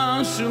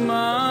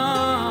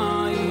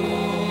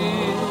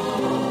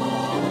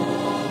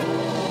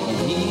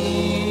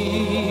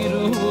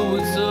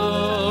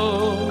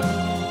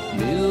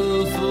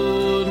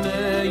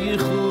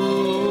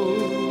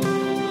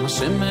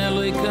Hashem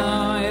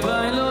Elokai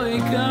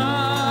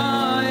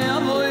v'Elokai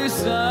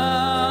avoisa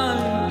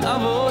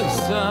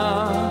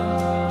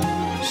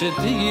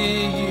Sheti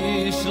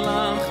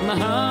yishlach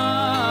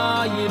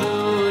ma'ayro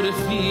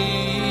refi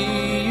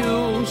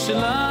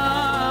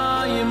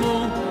yushlaymu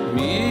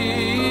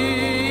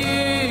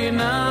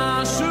mina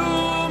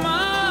shumayim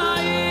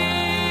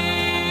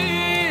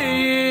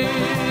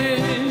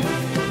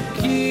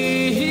ki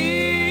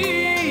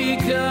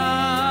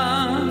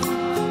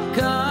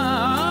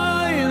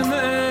ka'il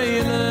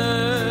meile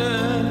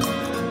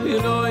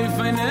Eloi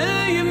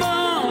feinei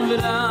imam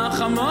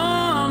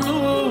v'rachamanu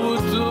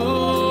utu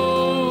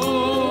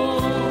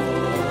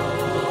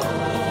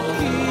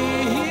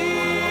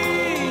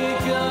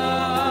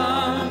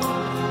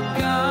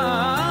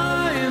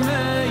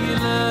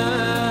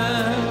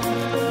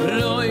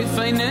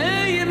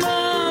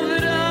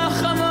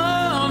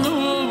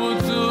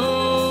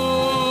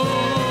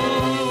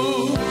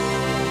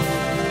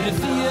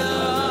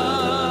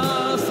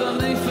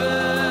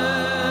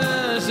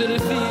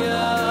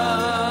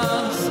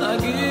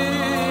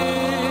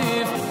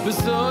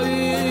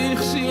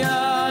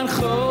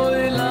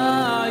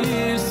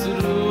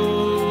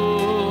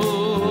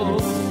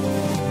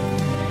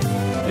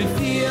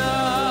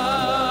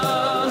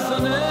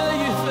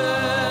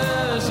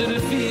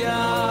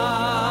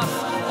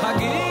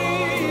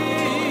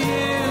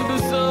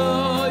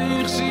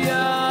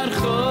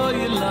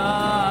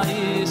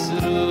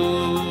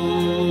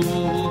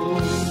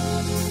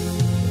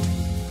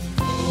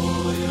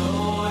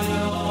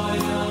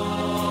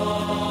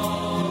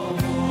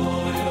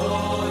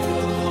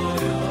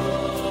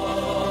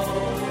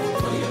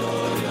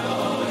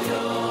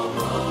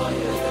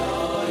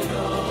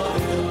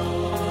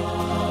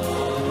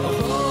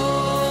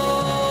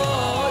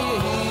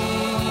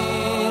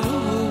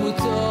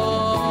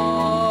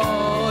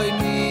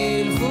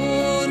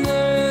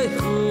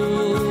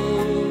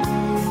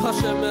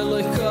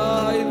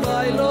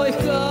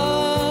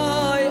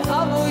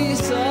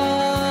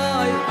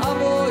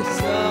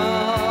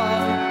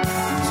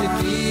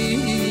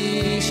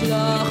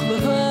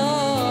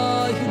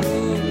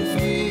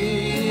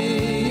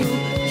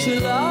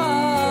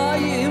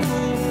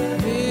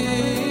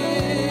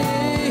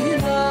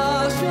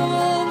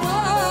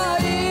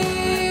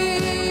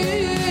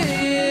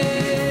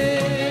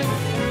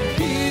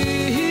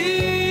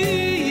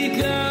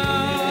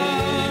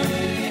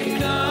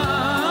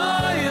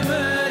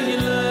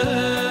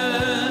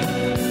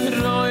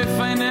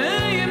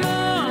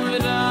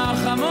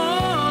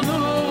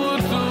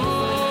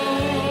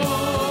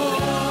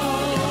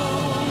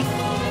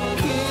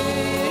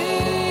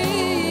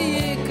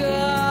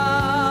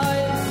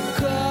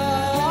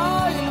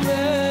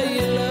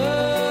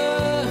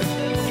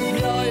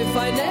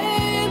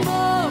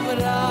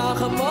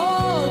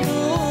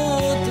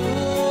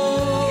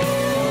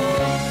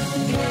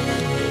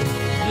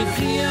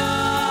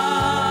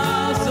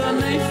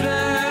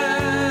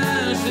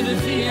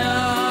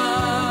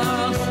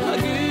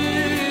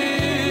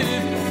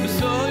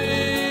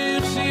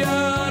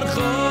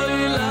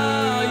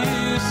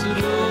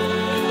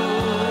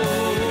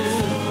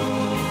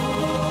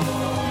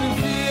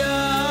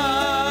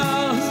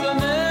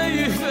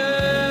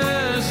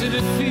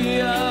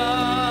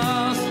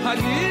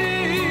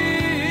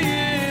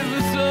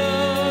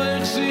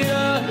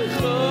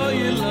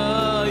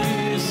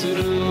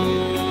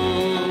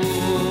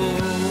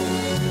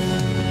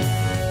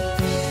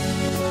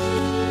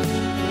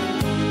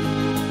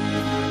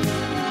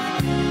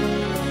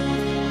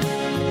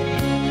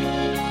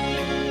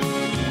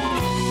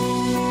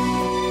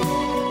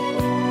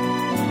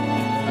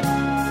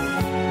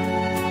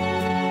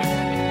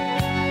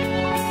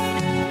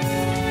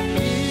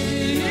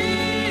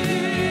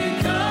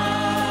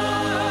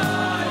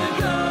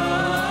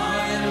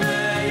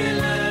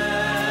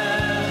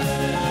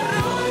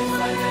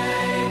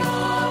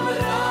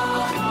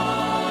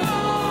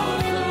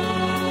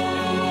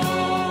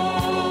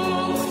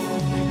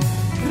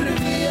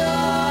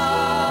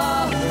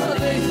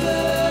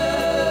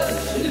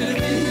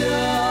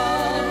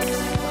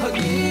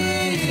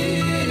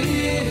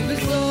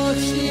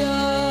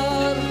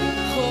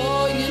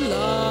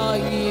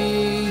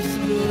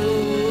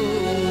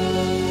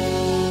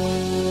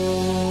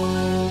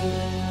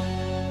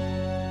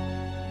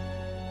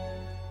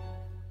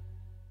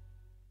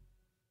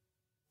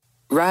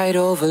Right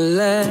over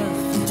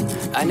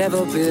left, I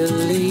never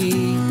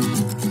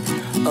believed,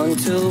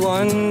 until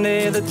one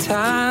day the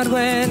tide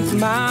went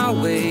my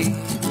way,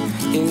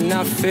 and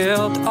I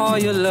felt all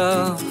your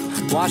love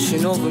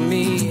washing over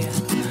me,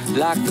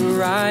 like the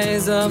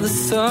rise of the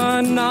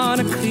sun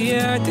on a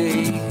clear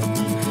day.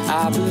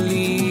 I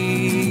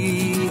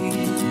believe.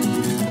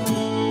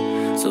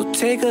 So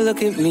take a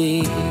look at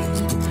me,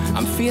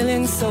 I'm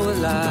feeling so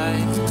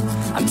alive.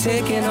 I'm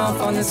taking off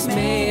on this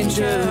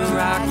major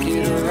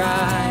rocket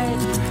ride,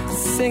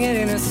 singing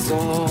in a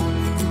song.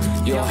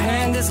 Your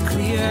hand is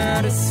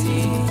clear to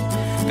see.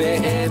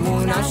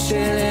 Be'emunah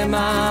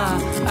shelema,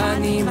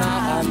 ani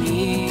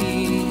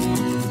ma'amin.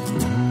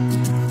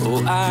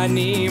 Oh,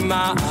 ani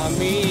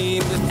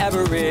ma'amin. With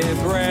every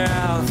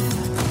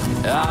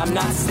breath, I'm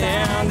not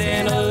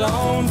standing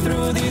alone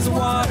through these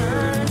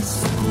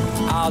waters.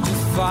 I'll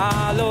just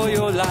follow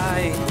your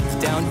light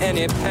down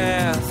any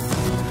path.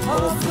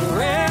 Oh,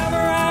 forever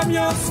I'm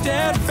your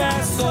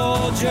steadfast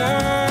soldier.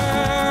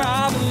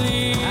 I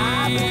believe,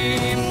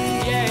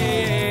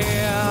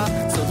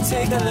 yeah. So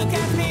take a look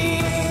at me,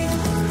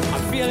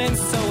 I'm feeling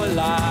so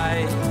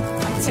alive.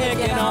 I'm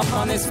taking off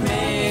on this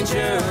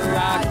major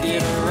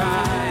rocket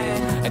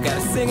ride. I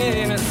gotta sing it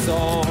in a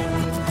song.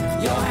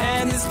 Your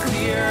hand is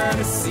clear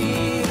to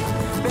see.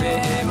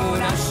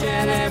 Be'emunah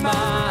shelema,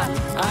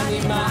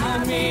 ani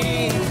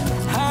ma'amin,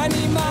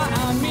 ani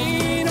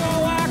ma'amin.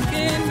 Oh, I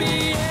can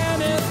be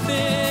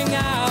anything I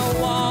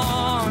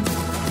want,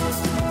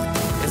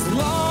 as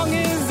long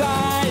as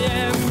I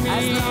am me.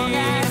 As long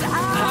as I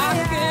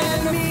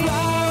can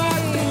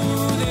fly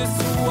through this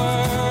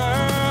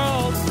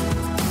world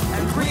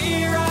and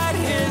rewrite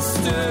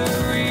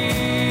history,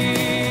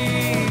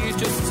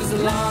 just as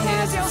long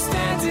as you're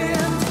standing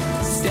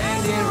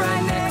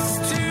right next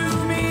to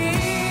me.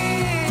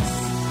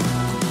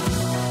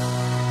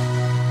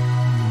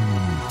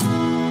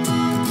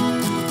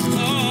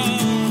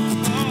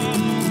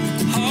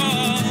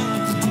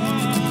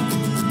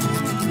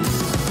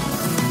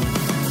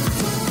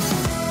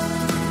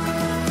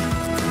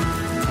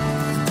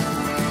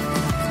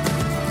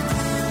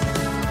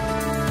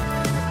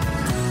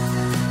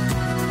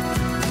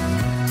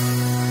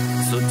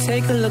 So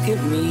take a look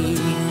at me,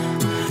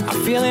 I'm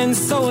feeling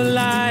so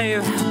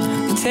alive.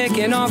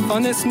 Taking off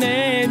on this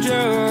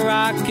major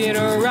rocket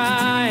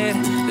ride,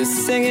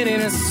 just sing it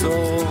in a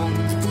song.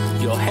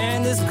 Your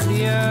hand is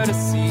clear to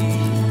see.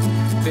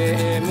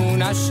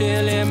 Be'emunah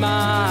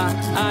shelema,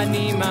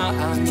 ani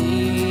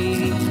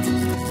ma'amin.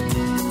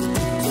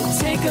 So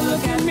take a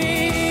look at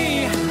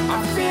me,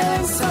 I'm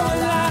feeling so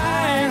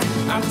alive.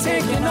 I'm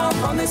taking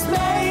off on this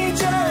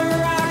major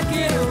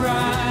rocket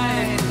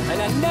ride,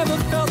 and I never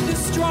felt this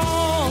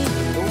strong.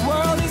 The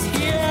world is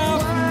here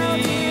for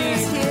me.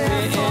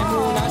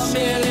 Be'emunah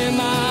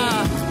shelema,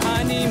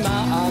 ani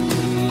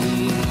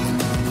ma'amin,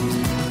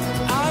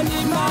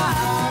 ani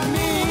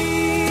ma'amin,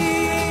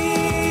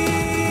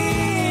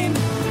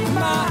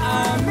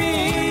 ma'amin,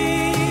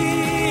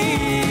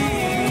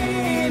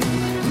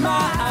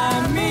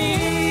 ma'amin,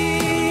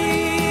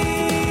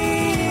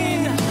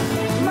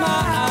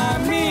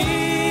 ma'amin,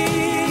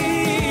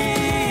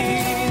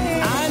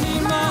 ani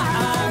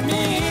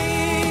ma'amin.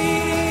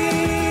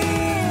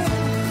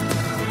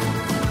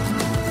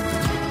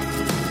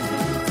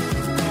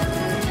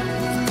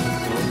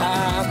 I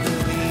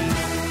believe.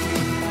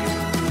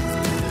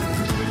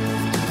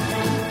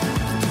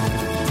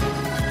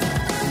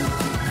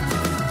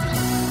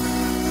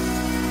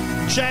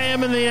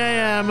 JM in the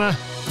AM,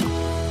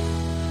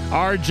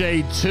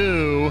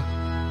 RJ2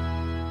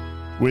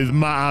 with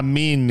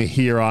Ma'amin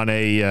here on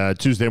a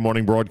Tuesday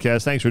morning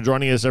broadcast. Thanks for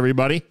joining us,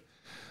 everybody.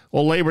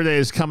 Well, Labor Day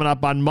is coming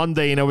up on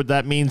Monday. You know what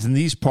that means in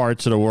these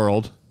parts of the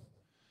world.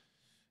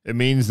 It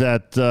means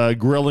that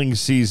grilling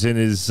season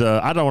is,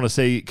 I don't want to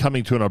say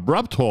coming to an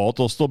abrupt halt.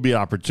 There'll still be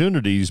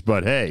opportunities,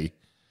 but hey,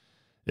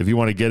 if you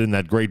want to get in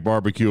that great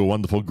barbecue, a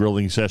wonderful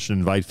grilling session,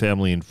 invite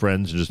family and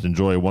friends, and just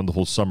enjoy a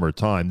wonderful summer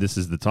time, this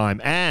is the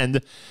time.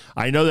 And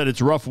I know that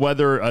it's rough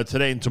weather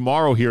today and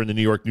tomorrow here in the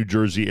New York, New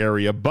Jersey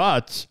area,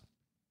 but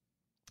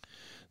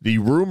the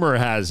rumor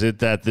has it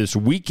that this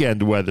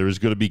weekend weather is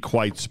going to be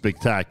quite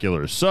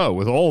spectacular. So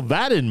with all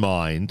that in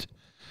mind,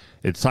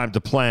 it's time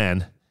to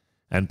plan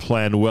and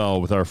plan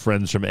well with our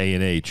friends from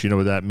A&H. You know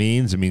what that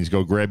means? It means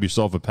go grab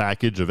yourself a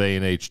package of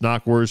A&H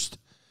knockwurst,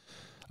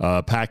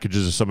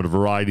 packages of some of the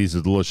varieties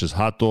of delicious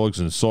hot dogs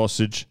and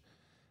sausage,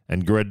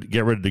 and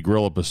get ready to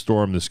grill up a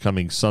storm this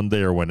coming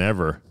Sunday or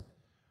whenever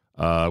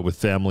with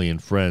family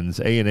and friends.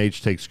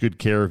 A&H takes good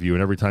care of you,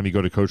 and every time you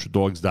go to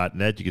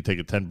kosherdogs.net, you can take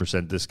a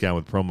 10% discount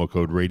with promo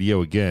code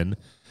radio. Again,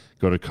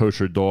 go to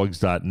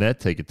kosherdogs.net,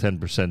 take a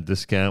 10%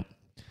 discount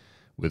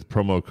with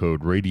promo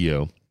code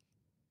radio.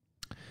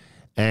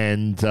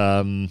 And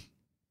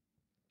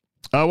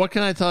what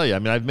can I tell you? I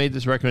mean, I've made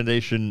this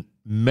recommendation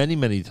many,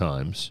 many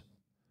times.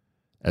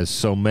 As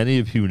so many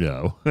of you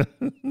know,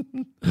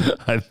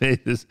 I've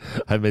made this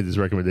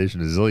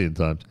recommendation a zillion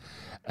times,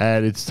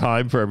 and it's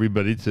time for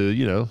everybody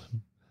to,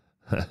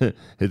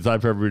 it's time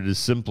for everybody to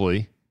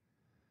simply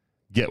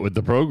get with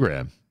the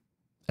program.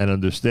 and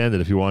understand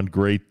that if you want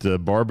great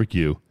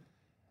barbecue,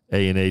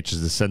 A&H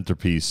is the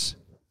centerpiece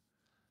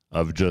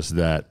of just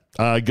that.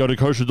 Go to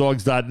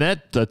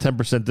kosherdogs.net,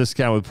 10%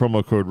 discount with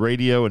promo code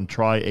radio, and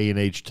try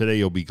A&H today.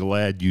 You'll be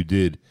glad you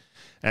did.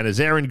 And as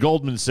Aaron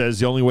Goldman says,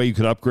 the only way you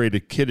can upgrade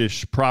a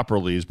Kiddush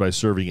properly is by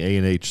serving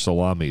A&H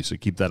salami. So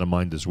keep that in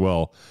mind as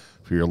well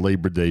for your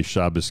Labor Day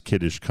Shabbos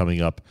Kiddush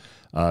coming up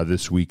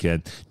this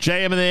weekend.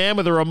 JM and the AM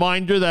with a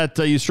reminder that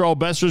Yisroel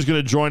Besser is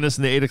going to join us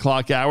in the 8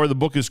 o'clock hour. The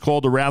book is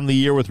called Around the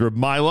Year with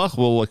Rabbi.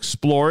 We'll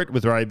explore it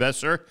with Rabbi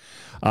Besser.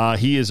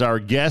 He is our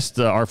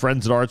guest. Our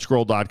friends at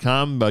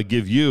artscroll.com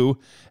give you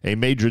a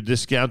major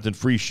discount and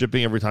free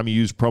shipping every time you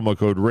use promo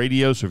code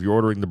radio. So if you're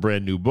ordering the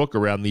brand new book,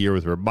 Around the Year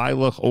with Rabbi,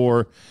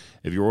 or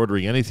if you're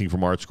ordering anything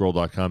from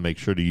artscroll.com, make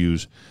sure to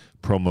use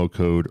promo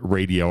code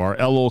radio. Our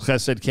Elul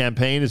Chesed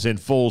campaign is in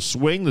full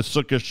swing. The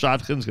Sukkah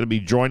Shadchan is going to be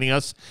joining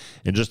us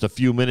in just a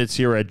few minutes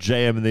here at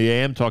JM and the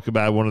AM. Talk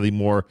about one of the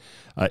more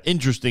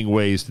interesting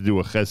ways to do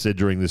a Chesed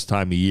during this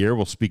time of year.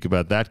 We'll speak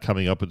about that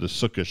coming up with the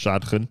Sukkah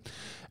Shadchan.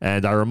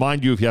 And I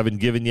remind you, if you haven't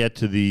given yet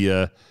to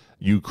the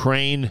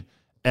Ukraine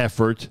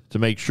effort to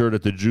make sure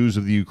that the Jews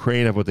of the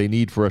Ukraine have what they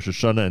need for Rosh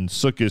Hashanah and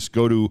Sukkot,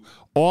 go to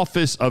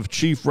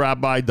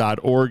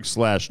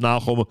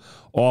officeofchiefrabbi.org/Nahum,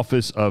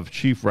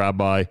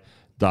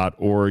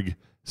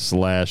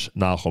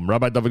 officeofchiefrabbi.org/Nahum.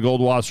 Rabbi David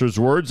Goldwasser's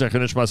words,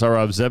 Zechanishmas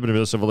Harav Zeb and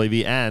Yosef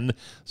Alevi, and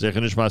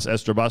Zechanishmas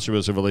Esther Basar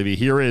Yosef Alevi.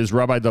 Here is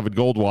Rabbi David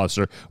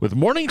Goldwasser with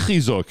Morning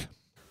Chizuk.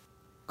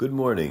 Good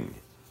morning.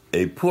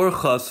 A poor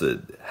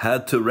chassid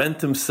had to rent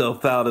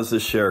himself out as a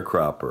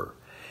sharecropper.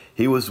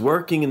 He was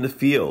working in the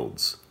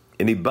fields,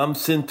 and he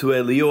bumps into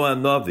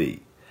Eliyahu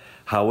Hanavi.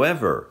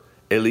 However,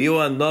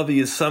 Eliyahu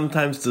Hanavi is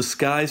sometimes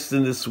disguised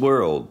in this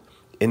world,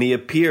 and he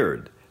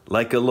appeared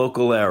like a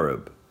local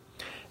Arab.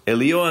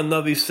 Eliyahu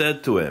Hanavi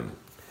said to him,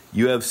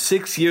 "You have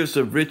 6 years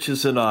of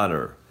riches and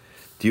honor.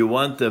 Do you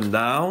want them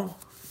now,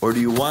 or do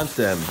you want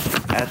them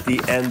at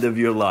the end of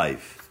your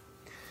life?"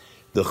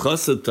 The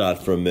chassid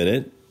thought for a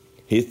minute.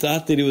 He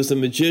thought that he was a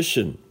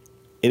magician,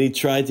 and he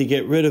tried to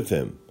get rid of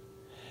him.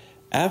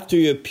 After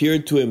he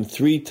appeared to him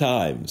 3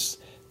 times,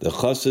 the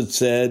chassid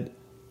said,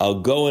 "I'll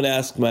go and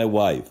ask my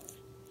wife."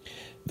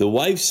 The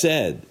wife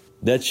said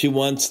that she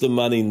wants the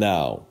money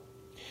now.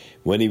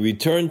 When he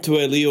returned to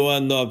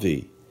Eliyahu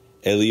Hanavi,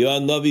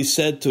 Eliyahu Hanavi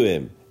said to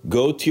him,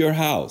 "Go to your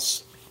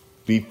house.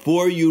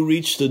 Before you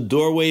reach the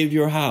doorway of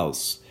your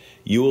house,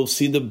 you will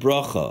see the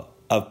bracha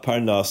of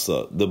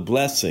parnasa, the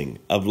blessing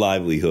of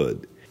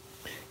livelihood."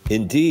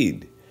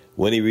 Indeed,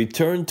 when he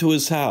returned to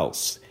his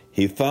house,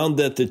 he found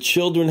that the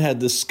children had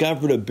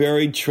discovered a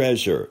buried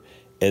treasure,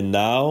 and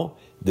now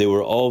they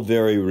were all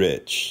very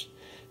rich.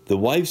 The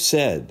wife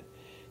said,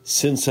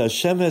 "Since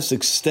Hashem has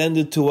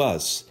extended to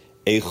us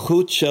a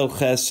chut shel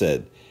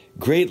chesed,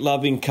 great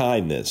loving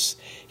kindness,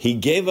 He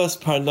gave us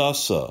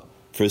parnasa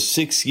for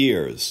 6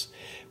 years.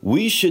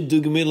 We should do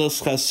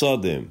gemilas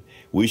chasadim.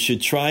 We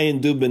should try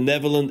and do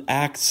benevolent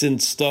acts in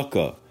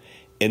tzedakah,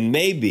 and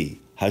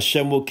maybe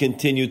Hashem will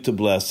continue to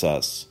bless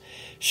us."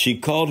 She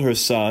called her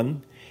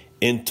son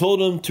and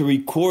told him to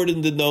record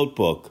in the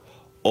notebook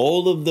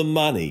all of the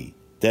money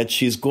that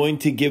she's going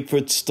to give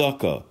for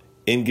tzedakah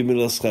in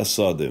Gemilas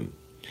Chasadim.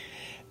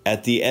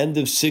 At the end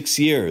of 6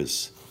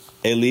 years,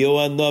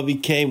 Eliyahu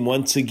Hanavi came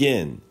once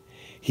again.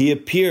 He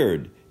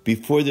appeared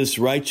before this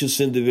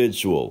righteous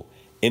individual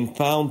and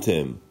found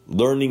him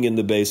learning in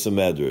the Beis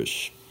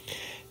Medrash.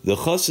 The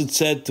chassid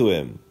said to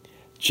him,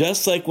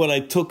 "Just like when I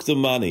took the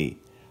money,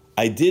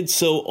 I did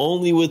so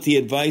only with the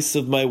advice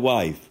of my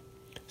wife.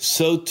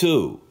 So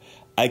too,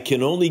 I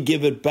can only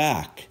give it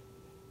back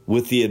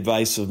with the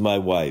advice of my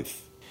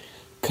wife.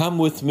 Come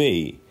with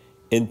me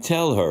and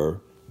tell her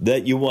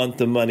that you want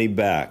the money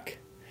back."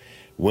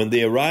 When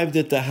they arrived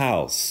at the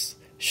house,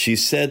 she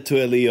said to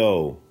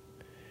Eliyahu,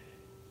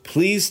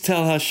 "Please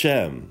tell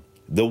Hashem,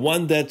 the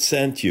one that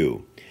sent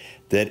you,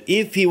 that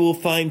if he will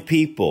find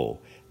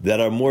people that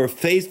are more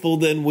faithful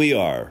than we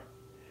are,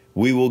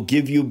 we will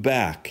give you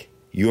back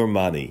your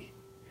money."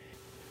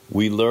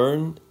 We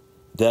learn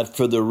that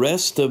for the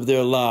rest of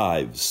their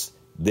lives,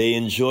 they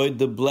enjoyed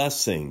the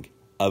blessing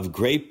of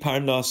great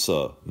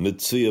parnasa,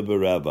 mitzuya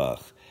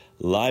berevach,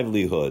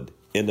 livelihood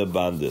in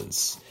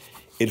abundance.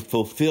 It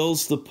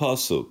fulfills the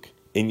pasuk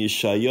in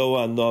Yeshayahu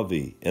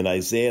Hanavi and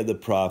Isaiah the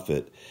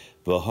prophet,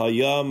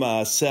 V'haya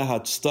ma'aseh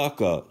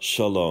hatzedakah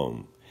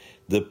shalom.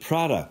 The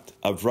product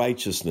of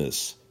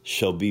righteousness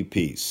shall be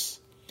peace.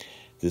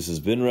 This has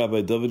been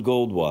Rabbi David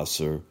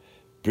Goldwasser,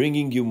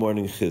 bringing you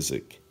Morning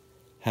Chizuk.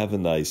 Have a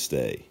nice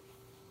day.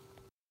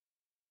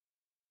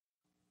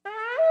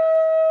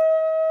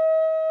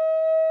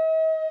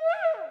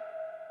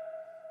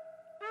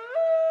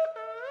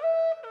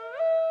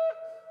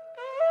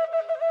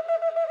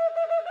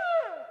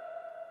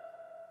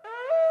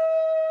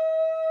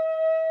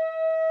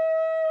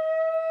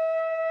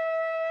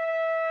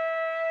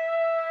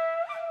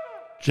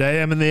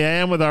 JM in the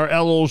AM with our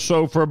Elul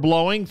shofar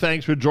blowing.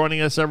 Thanks for joining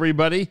us,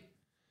 everybody,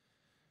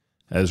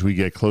 as we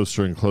get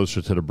closer and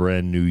closer to the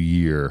brand new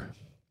year.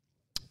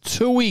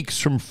 2 weeks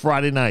from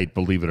Friday night,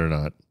 believe it or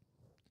not.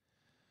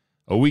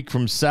 A week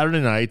from Saturday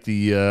night,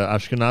 the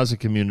Ashkenazi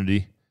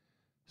community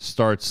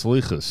starts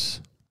Slichus.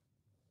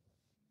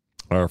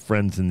 Our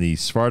friends in the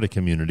Sephardic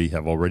community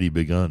have already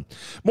begun.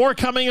 More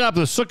coming up.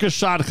 The Sukkah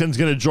Shadchan is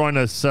going to join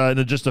us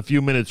in just a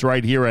few minutes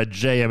right here at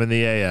JM in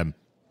the AM.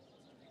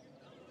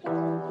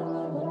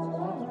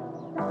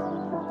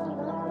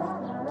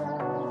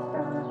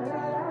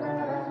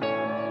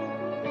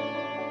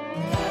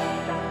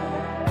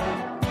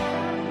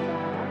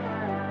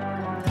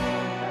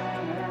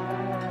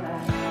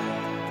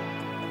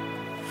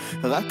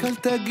 רק אל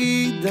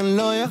תגיד אני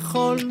לא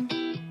יכול,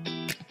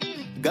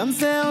 גם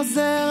זה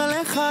עוזר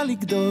לך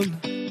לגדול.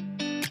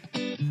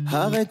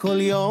 הרי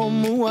כל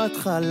יום הוא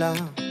התחלה,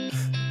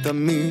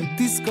 תמיד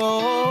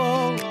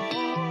תזכור.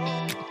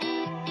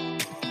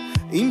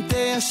 אם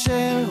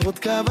תיישר עוד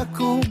קו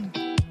עקום,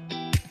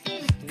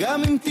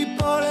 גם אם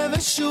תיפול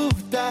ושוב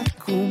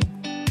תקום,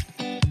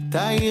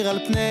 תאיר על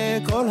פני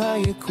כל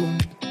היקום,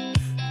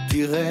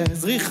 תראה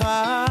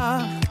זריחה.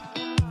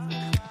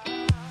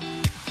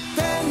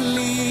 תן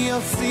לי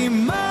עוד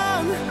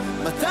סימן,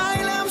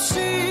 מתי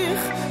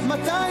להמשיך,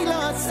 מתי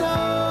לעצור.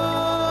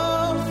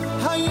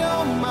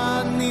 היום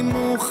אני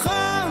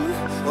מוכן,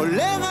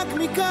 עולה רק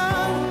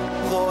מכאן,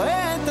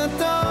 רואה את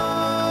הטוב.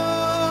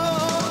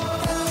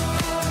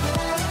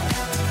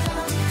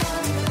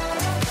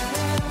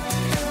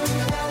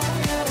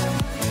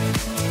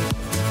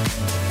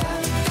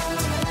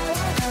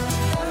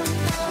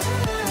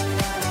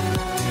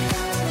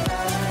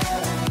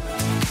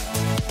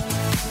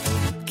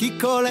 כי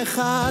כל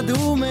אחד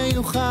הוא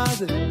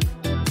מיוחד,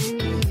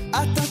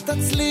 אתה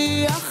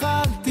תצליח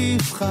אל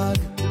תפחד,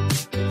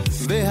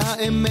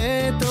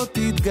 והאמת עוד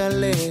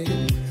תתגלה,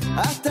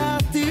 אתה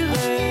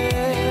תראה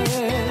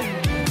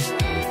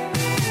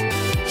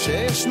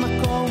שיש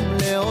מקום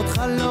לעוד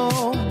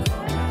חלום,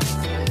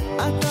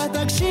 אתה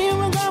תגשים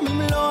גם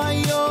אם לא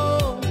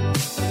היום,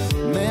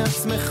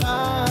 מעצמך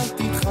אל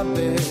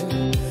תתחבר,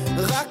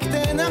 רק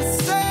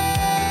תנסה.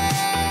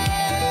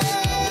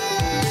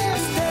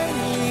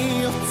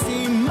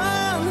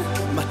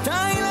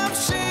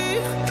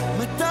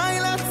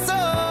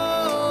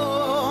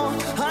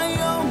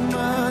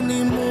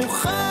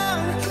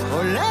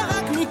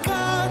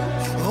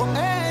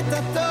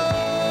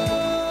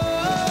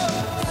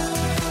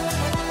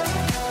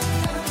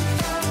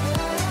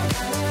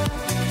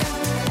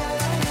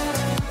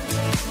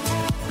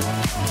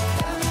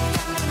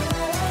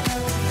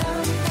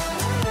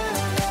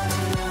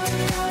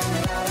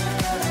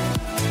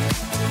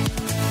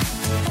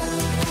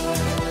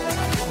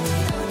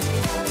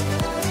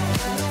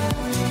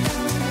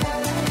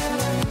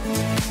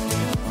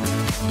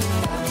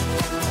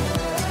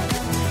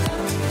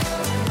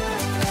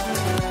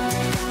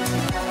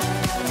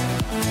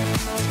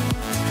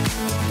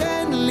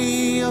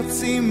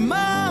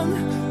 סימן,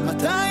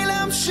 מתי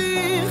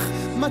להמשיך,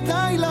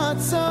 מתי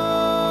לעצור.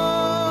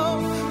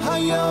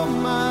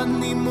 היום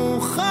אני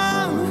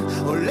מוכן,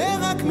 עולה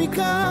רק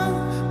מכאן,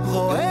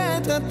 רואה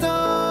את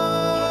הטוב.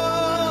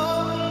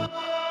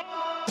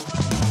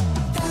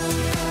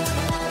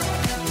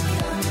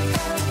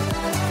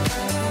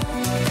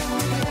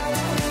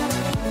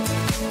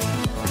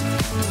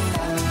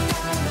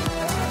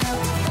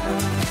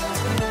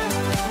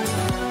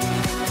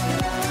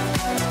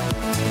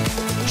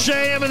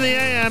 JM in the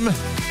AM.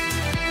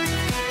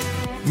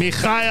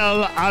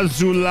 Michael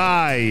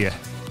Azulay.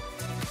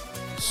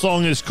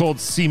 Song is called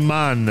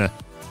Siman.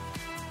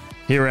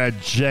 Here at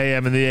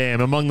JM in the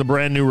AM. Among the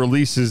brand new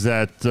releases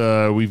that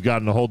we've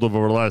gotten a hold of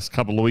over the last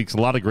couple of weeks,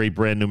 a lot of great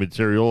brand new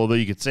material. Although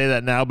you could say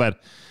that now about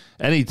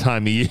any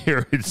time of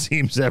year, it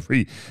seems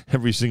every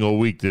single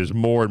week there's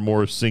more and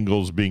more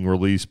singles being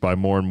released by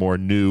more and more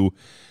new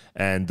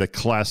and the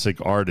classic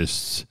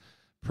artists.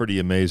 Pretty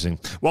amazing.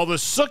 Well, the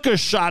Sukkah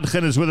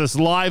Shadchan is with us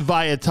live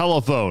via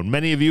telephone.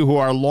 Many of you who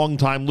are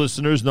longtime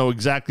listeners know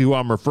exactly who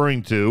I'm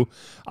referring to.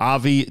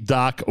 Avi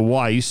Doc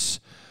Weiss,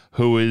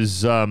 who is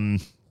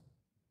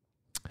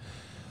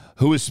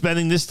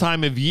spending this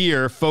time of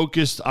year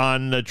focused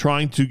on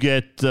trying to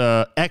get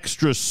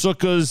extra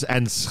sukkahs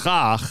and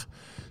schach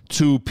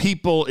to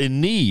people in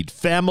need,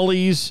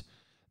 families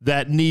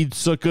that need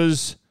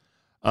sukkahs,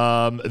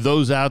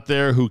 those out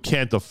there who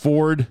can't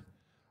afford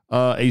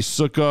a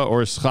sukkah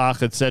or a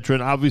schach, etc.,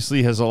 and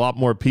obviously has a lot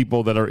more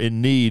people that are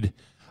in need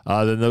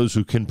than those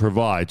who can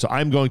provide. So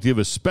I'm going to give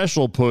a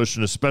special push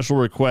and a special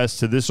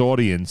request to this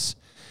audience.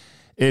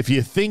 If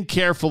you think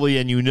carefully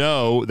and you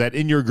know that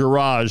in your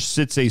garage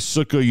sits a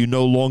sukkah you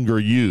no longer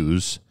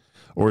use,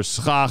 or a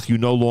schach you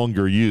no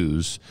longer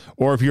use,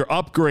 or if you're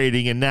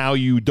upgrading and now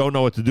you don't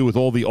know what to do with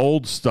all the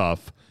old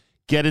stuff,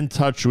 get in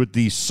touch with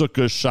the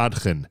Sukkah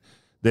Shadchan.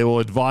 They will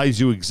advise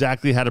you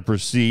exactly how to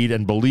proceed,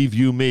 and believe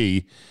you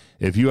me,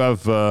 if you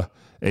have a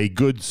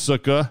good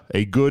sukkah,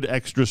 a good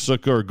extra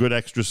sukkah, or good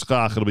extra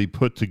schach, it'll be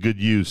put to good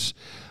use.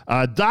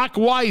 Doc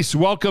Weiss,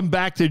 welcome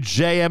back to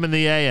JM in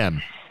the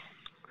AM.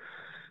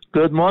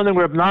 Good morning,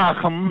 Reb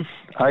Nachum.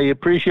 I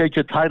appreciate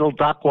your title,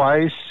 Doc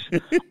Weiss.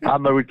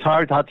 I'm a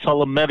retired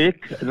Hatzalah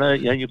medic,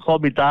 and you call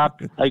me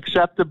Doc. I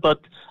accept it,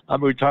 but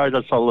I'm a retired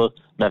Hatzalah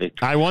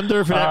Medic. I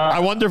wonder if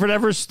it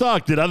ever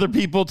stuck. Did other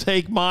people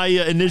take my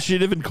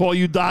initiative and call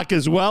you Doc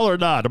as well, or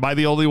not? Am I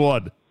the only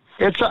one?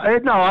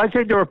 No, I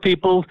think there are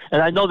people,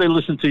 and I know they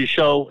listen to your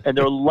show, and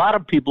there are a lot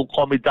of people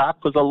call me Doc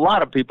because a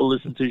lot of people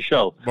listen to your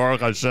show.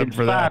 Baruch Hashem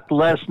for that. In fact,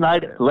 last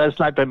night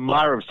by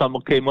Marav,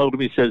 someone came over to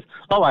me and says,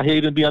 "Oh, I hear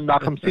you're going to be on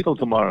Nachum Segal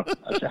tomorrow."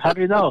 I said, "How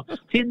do you know?"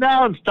 He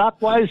announced Doc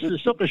Weiss, the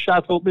Sukkah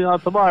shot will be on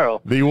tomorrow.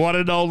 The one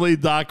and only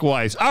Doc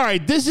Weiss. All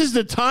right, this is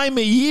the time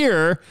of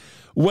year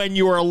when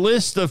your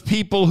list of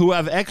people who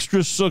have extra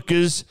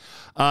sukkahs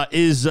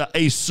is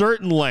a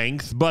certain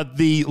length, but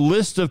the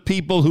list of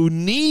people who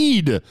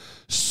need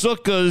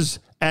sukkahs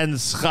and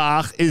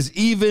schach is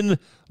even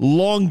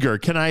longer.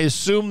 Can I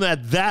assume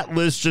that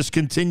list just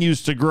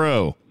continues to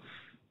grow?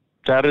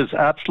 That is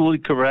absolutely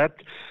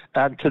correct.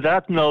 And to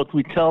that note,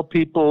 we tell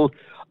people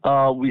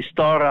we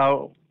start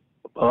our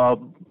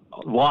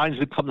wines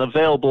become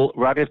available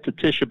right after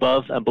Tisha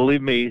B'Av, and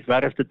believe me,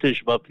 right after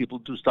Tisha B'Av, people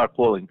do start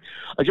calling.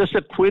 Just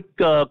a quick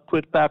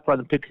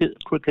background and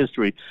quick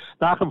history.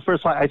 Nachum,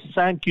 first of all, I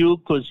thank you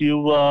because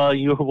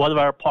you're one of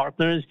our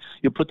partners.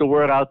 You put the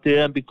word out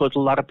there, and because a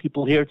lot of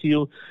people hear to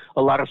you,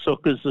 a lot of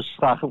sukkahs, the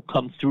schach have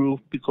come through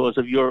because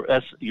of your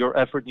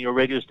effort and your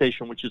radio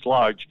station, which is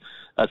large.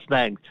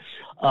 Thanks.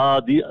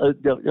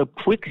 The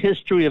quick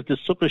history of the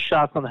sukkah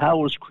shotgun, how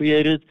it was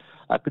created,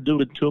 I could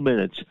do it in 2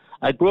 minutes.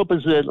 I grew up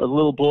as a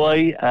little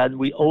boy, and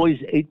we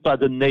always ate by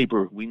the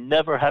neighbor. We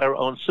never had our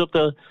own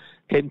sukkah.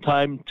 Came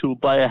time to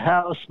buy a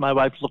house. My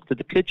wife looked at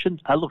the kitchen.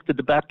 I looked at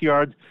the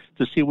backyard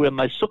to see where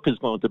my sukkah is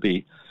going to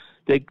be.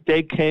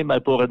 They came. I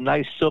bought a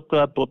nice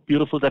sukkah, bought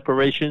beautiful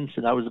decorations,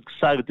 and I was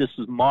excited. This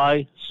is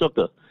my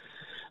sukkah.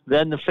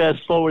 Then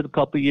fast forward a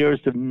couple of years,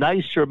 the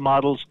nicer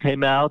models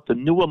came out, the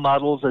newer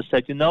models. I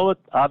said, you know what?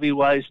 Avi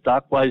Weiss,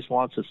 Doc Weiss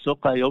wants a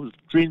sukkah. I always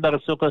dreamed about a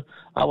sukkah.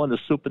 I want a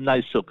super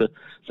nice sukkah.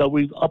 So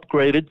we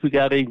upgraded. We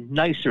got a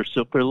nicer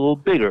sukkah, a little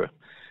bigger.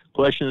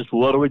 Question is,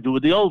 what do we do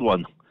with the old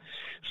one?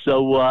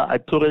 So I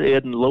put it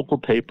in the local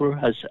paper.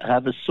 I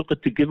have a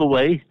sukkah to give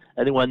away.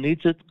 Anyone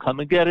needs it, come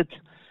and get it.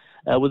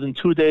 Within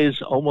 2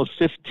 days, almost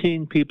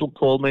 15 people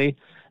called me.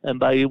 And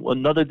by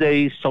another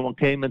day, someone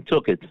came and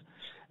took it.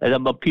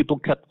 And then people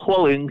kept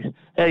calling,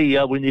 hey,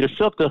 we need a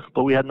sukkah,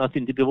 but we had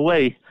nothing to give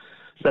away.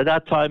 So at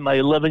that time, my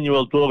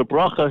 11-year-old daughter,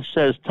 Bracha,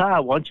 says, why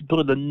don't you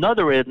put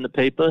another ad in the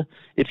paper?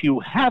 If you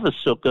have a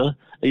sukkah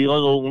and you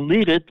don't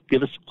need it,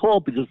 give us a call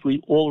because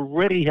we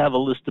already have a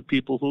list of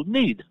people who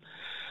need.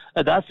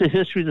 And that's the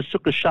history of the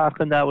sukkah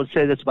shotgun. I would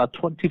say that's about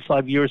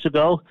 25 years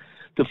ago.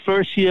 The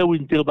first year, we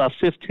did about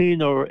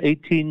 15 or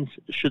 18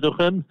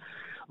 shidduchim.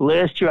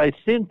 Last year, I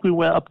think we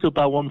went up to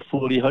about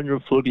 140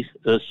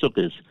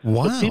 sukkahs.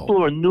 Wow. But people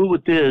who are new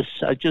with this,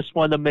 I just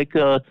want to make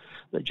a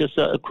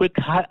quick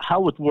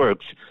how it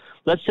works.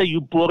 Let's say you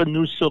bought a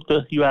new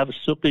sukkah, you have a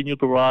sukkah in your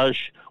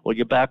garage or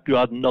your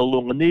backyard and no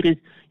longer need it.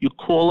 You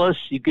call us,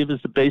 you give us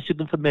the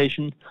basic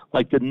information,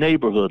 like the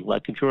neighborhood.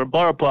 Like if you're in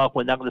Borough Park,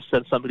 we're not going to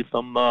send somebody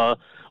from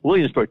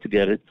Williamsburg to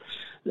get it.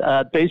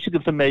 Basic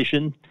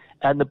information.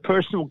 And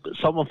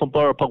someone from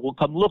Borough Park will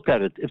come look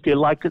at it. If they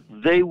like it,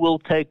 they will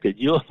take it.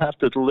 You don't have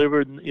to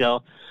deliver it.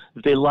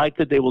 If they like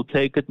it, they will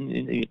take it and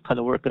you kind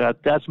of work it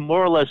out. That's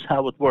more or less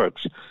how it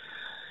works.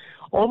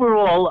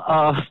 Overall,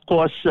 of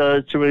course,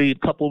 it's already a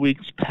couple of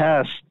weeks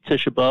past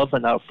Tisha B'Av,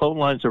 and our phone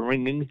lines are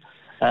ringing,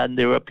 and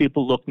there are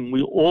people looking.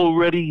 We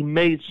already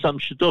made some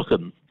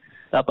shidduchim.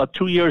 About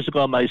 2 years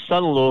ago, my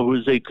son-in-law, who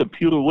is a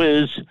computer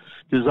whiz,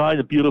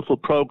 designed a beautiful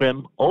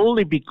program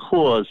only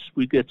because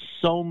we get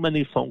so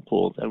many phone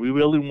calls, and we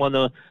really want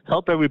to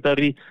help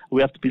everybody.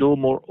 We have to be a little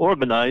more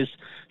organized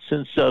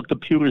since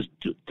computers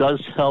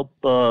does help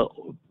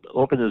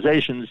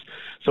organizations.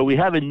 So we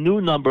have a new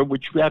number,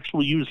 which we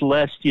actually used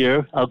last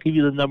year. I'll give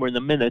you the number in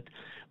a minute.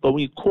 But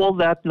when you call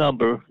that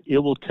number, it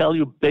will tell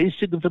you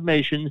basic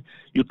information.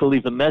 You can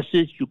leave a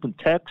message, you can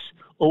text,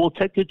 or we'll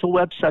take you to a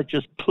website.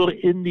 Just put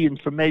in the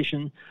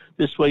information.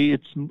 This way,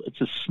 it's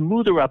a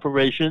smoother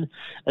operation,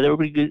 and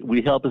everybody,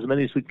 we help as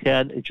many as we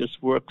can. It just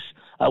works.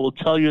 I will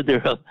tell you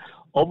there are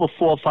over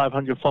 400 or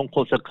 500 phone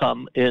calls that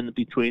come in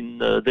between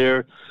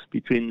Tisha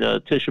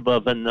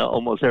B'Av and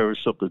almost Erev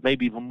Sukkot,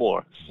 maybe even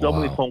more. So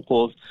many phone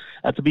calls,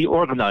 and to be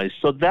organized.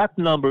 So that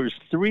number is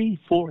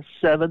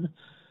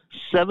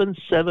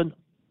 347-770.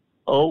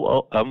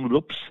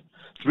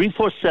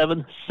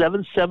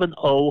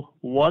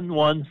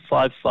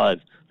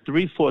 347-770-1155.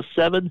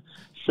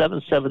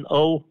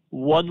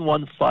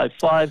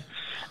 347-770-1155.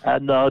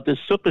 And the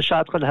Sukkah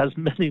Shotgun has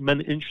many,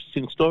 many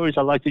interesting stories.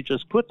 I'd like to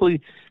just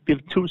quickly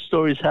give two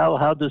stories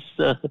how this...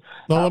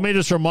 let me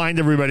just remind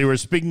everybody, we're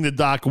speaking to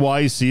Doc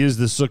Weiss. He is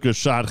the Sukkah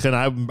Shotgun.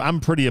 I'm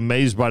pretty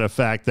amazed by the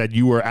fact that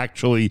you were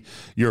actually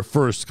your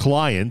first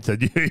client,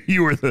 and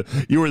you were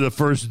the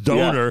first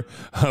donor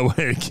when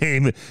it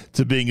came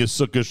to being a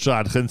Sukkah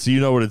Shotgun. So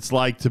you know what it's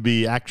like to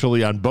be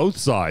actually on both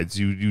sides.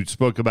 You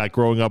spoke about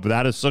growing up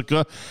without a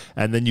Sukkah,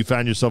 and then you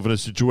found yourself in a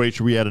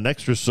situation where you had an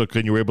extra Sukkah sukkah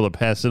and you were able to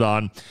pass it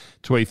on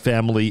to a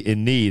family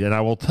in need. And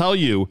I will tell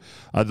you,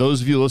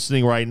 those of you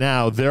listening right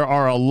now, there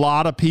are a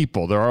lot of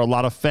people, there are a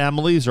lot of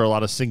families, there are a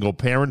lot of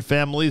single-parent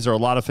families, there are a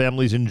lot of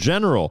families in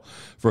general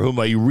for whom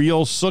a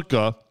real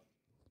sukkah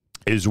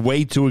is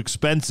way too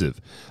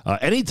expensive.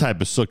 Any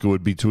type of sukkah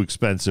would be too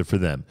expensive for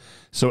them.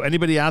 So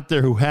anybody out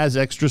there who has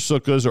extra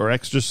sukkahs or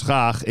extra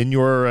schach in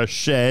your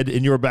shed,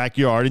 in your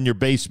backyard, in your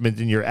basement,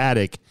 in your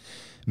attic,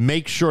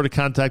 make sure to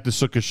contact the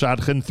Sukkah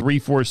Shadchan,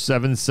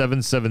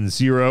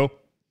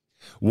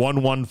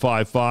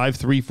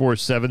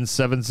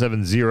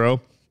 347-770-1155,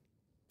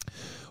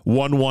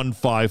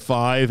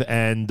 347-770-1155,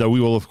 and we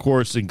will, of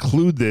course,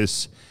 include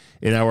this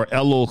in our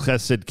Elul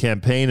Chesed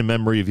campaign in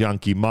memory of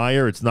Yanki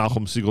Meyer. It's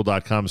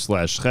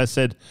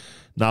NachumSiegel.com/Chesed,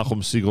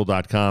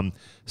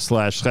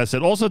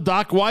 NachumSiegel.com/Chesed. Also,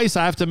 Doc Weiss,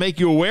 I have to make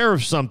you aware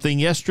of something.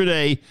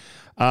 Yesterday,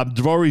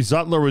 Dvorah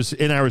Zutler was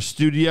in our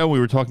studio. We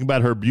were talking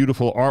about her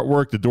beautiful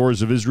artwork, the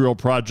Doors of Israel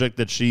project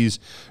that she's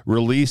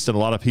released, and a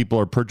lot of people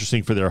are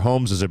purchasing for their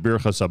homes as a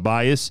Birchas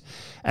Habayis.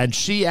 And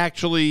she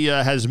actually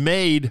has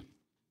made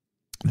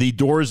the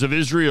Doors of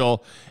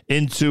Israel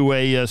into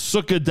a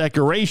sukkah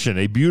decoration,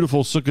 a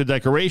beautiful sukkah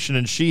decoration,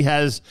 and she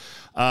has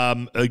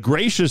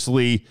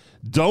graciously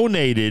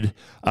donated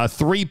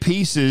 3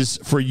 pieces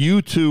for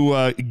you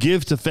to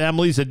give to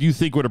families that you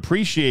think would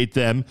appreciate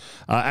them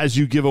as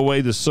you give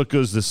away the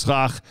sukkahs, the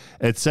schach,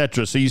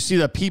 etc. So you see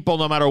that people,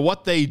 no matter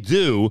what they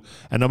do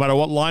and no matter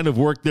what line of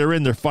work they're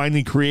in, they're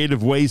finding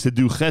creative ways to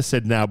do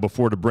chesed now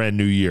before the brand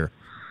new year.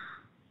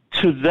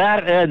 To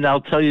that end, I'll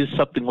tell you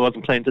something I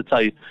wasn't planning to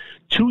tell you.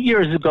 2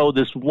 years ago,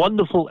 this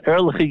wonderful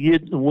Ehrlich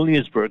Yid in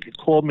Williamsburg, he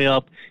called me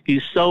up.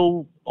 He's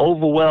so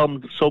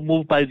overwhelmed, so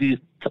moved by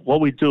what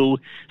we do.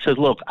 He says,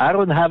 look, I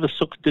don't have a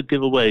sukkah to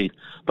give away,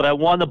 but I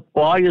want to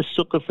buy a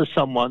sukkah for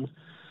someone.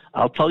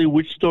 I'll tell you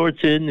which store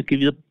it's in, give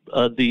you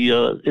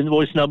the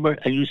invoice number,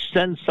 and you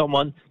send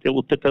someone, they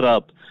will pick it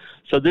up.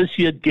 So this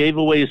year gave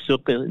away a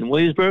sukkah in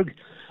Williamsburg.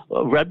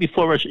 Right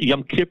before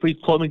Yom Kippur, he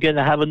called me again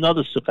to have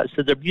another sukkah. I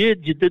said, Rabbi, you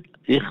did,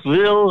 ich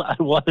will, I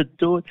want to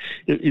do it.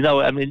 You know,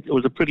 I mean, it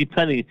was a pretty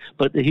penny,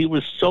 but he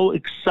was so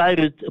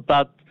excited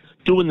about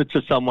doing it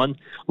to someone.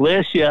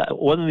 Last year,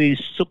 one of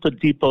these sukkah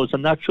depots,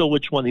 I'm not sure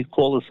which one, he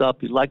called us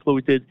up. He liked what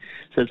we did.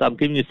 Says, I'm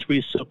giving you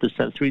 3 sukkahs,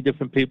 sent 3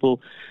 different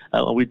people.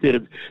 We did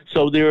it.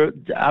 So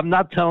I'm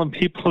not telling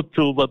people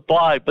to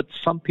buy, but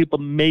some people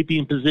may be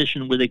in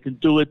position where they can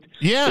do it.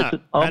 Yeah. It's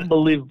an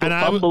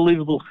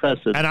unbelievable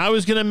chesed. And I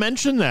was going to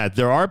mention that.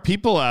 There are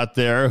people out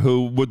there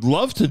who would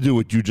love to do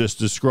what you just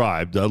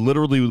described.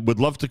 Literally would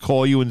love to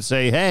call you and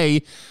say,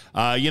 hey,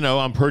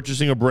 I'm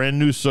purchasing a brand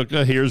new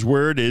sukkah. Here's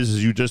where it is,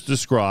 as you just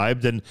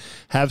described, and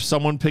have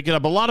someone pick it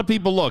up. A lot of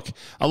people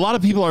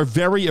are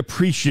very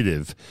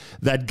appreciative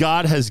that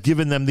God has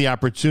given them the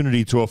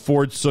opportunity to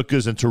afford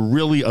sukkahs and to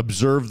really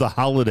observe the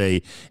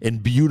holiday in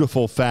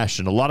beautiful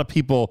fashion. A lot of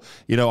people,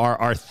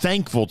 are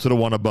thankful to the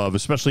one above,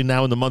 especially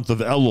now in the month of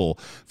Elul,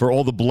 for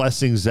all the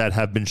blessings that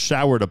have been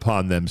showered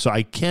upon them. So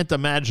I can't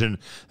imagine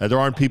that there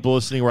aren't people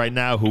listening right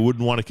now who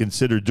wouldn't want to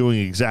consider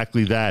doing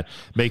exactly that,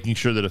 making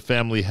sure that a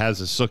family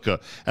has a sukkah.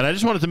 And I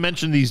just wanted to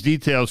mention these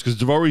details because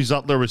Dvorah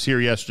Zutler was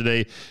here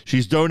yesterday.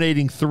 She's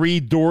donating 3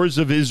 Doors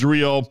of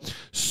Israel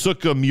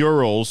sukkah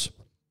murals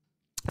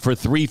for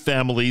 3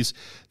 families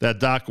that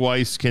Doc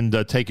Weiss can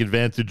take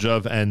advantage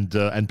of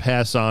and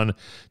pass on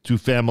to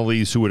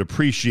families who would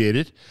appreciate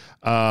it,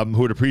 who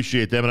would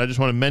appreciate them. And I just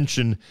want to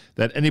mention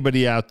that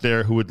anybody out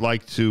there who would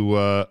like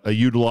to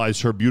utilize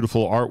her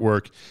beautiful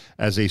artwork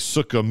as a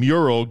sukkah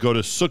mural, go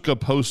to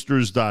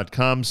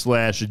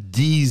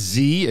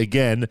sukkahposters.com/DZ.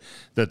 Again,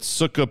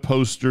 that's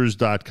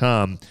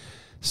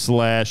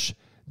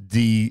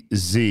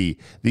sukkahposters.com/DZ.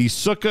 The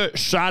Sukkah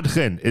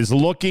Shadchan is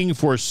looking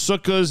for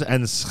sukkahs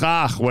and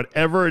schach,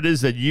 whatever it is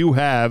that you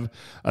have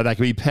that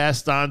can be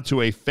passed on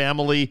to a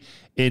family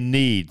in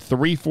need.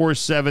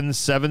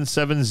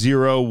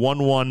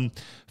 347-770-1155,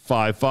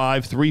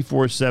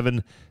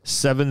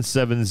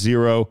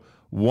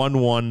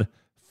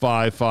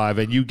 347-770-1155.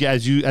 And you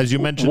guys, as you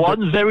mentioned,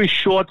 one very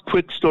short,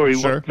 quick story.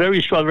 Sure.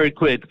 Very short, very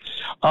quick.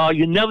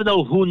 You never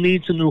know who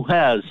needs and who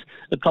has.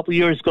 A couple of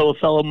years ago, a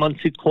fellow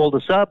Muncie called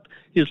us up.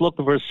 He was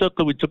looking for a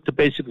sukkah. We took the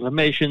basic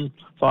information.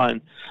 Fine.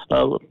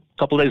 A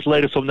couple of days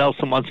later, someone else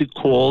from Muncie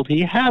called.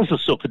 He has a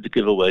sukkah to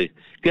give away.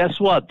 Guess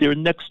what? They're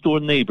next door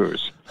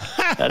neighbors.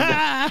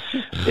 And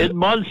in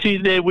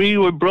Muncie, we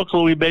were in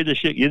Brooklyn. We made the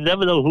shit. You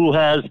never know who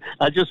has.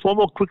 Just one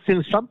more quick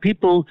thing. Some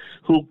people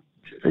who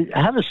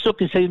have a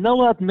sukkah say, you know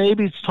what,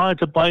 maybe it's time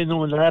to buy a new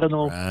one. I don't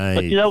know. Right.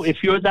 But,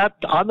 if you're not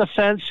on the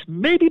fence,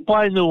 maybe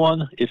buy a new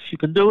one if you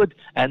can do it.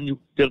 And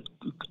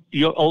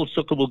your old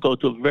sukkah will go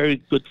to a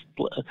very good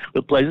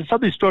place. And some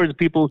of these stories of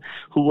people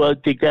who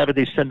together,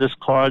 they send us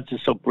cards. They're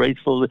so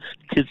grateful.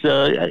 Kids,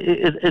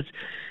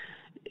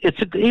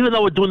 even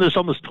though we're doing this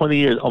almost 20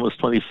 years, almost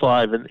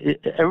 25, and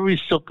every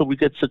sukkah we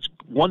get such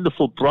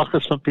wonderful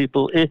brachas from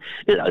people.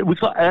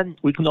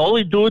 We can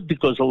only do it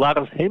because a lot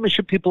of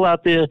Hamish people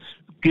out there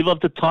give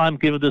up the time,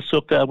 give it the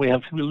sukkah. We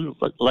have people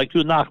like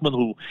you, Nachman,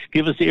 who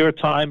give us the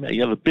airtime.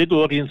 You have a big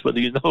audience, whether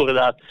you know it or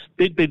not,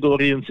 big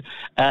audience.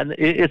 And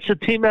it's a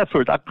team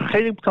effort.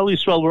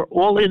 We're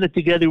all in it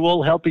together. We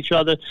all help each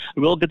other.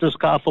 We all get the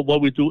scarf of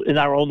what we do in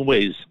our own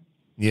ways.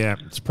 Yeah,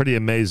 it's pretty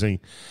amazing.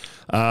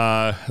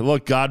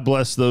 Look, God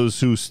bless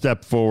those who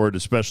step forward,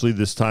 especially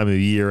this time of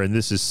year. And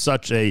this is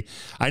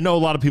I know a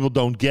lot of people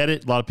don't get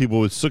it. A lot of people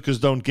with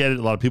sukkahs don't get it.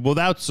 A lot of people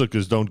without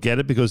sukkahs don't get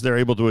it because they're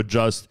able to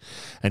adjust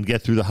and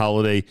get through the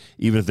holiday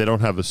even if they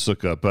don't have a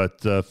sukkah.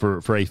 But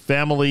for a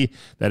family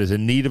that is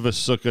in need of a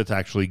sukkah to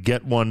actually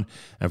get one,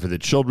 and for the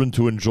children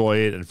to enjoy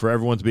it, and for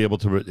everyone to be able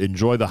to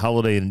enjoy the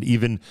holiday in an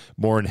even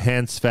more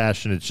enhanced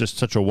fashion, it's just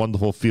such a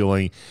wonderful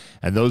feeling.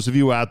 And those of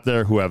you out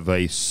there who have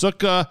a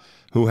sukkah,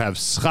 who have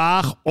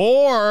schach,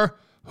 or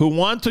who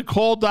want to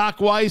call Doc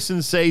Weiss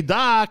and say,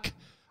 Doc,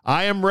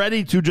 I am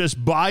ready to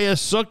just buy a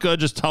sukkah.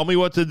 Just tell me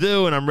what to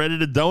do, and I'm ready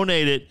to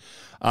donate it.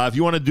 If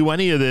you want to do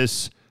any of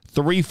this,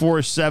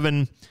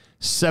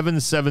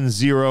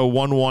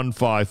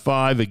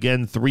 347-770-1155.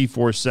 Again,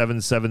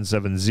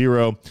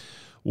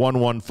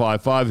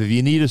 347-770-1155. If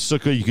you need a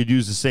sukkah, you could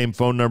use the same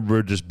phone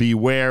number. Just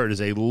beware. It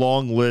is a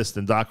long list,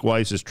 and Doc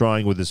Weiss is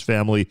trying with his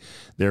family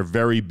their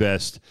very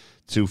best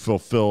to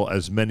fulfill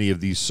as many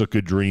of these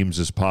sukkah dreams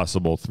as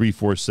possible.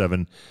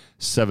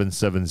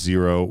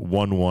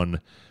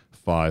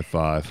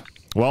 347-770-1155.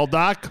 Well,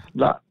 Doc?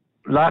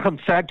 Nachum,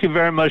 thank you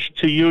very much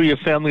to you, your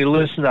family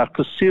listener.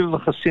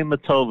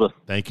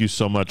 Thank you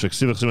so much.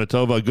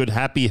 A good,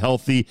 happy,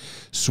 healthy,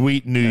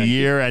 sweet new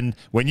year. And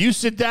when you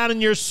sit down in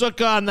your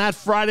sukkah on that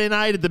Friday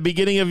night at the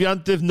beginning of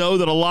Yontif, know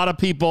that a lot of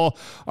people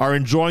are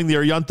enjoying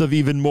their Yontif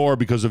even more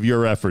because of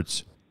your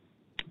efforts.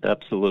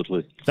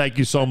 Absolutely. Thank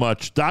you so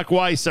much. Doc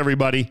Weiss,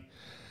 everybody.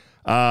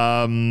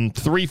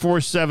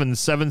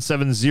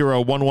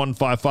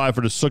 347-770-1155 for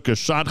the Sukkah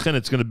Shadchan.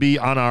 It's going to be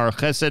on our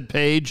Chesed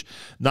page,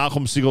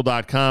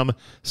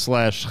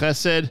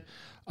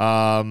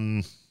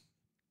 NachumSegal.com/Chesed.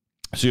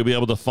 So you'll be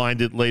able to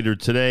find it later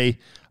today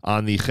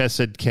on the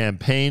Chesed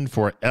campaign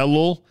for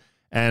Elul.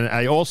 And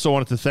I also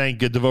wanted to thank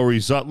Devori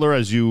Zutler,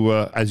 as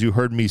you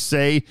heard me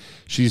say.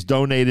 She's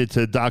donated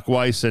to Doc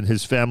Weiss and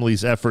his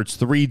family's efforts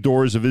 3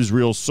 Doors of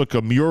Israel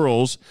Sukkah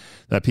murals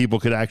that people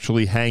could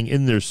actually hang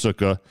in their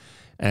sukkah.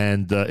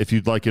 And if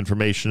you'd like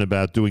information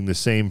about doing the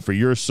same for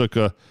your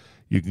sukkah,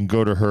 you can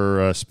go to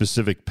her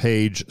specific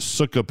page,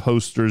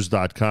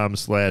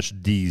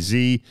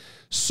 sukkahposters.com/DZ,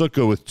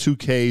 sukkah with 2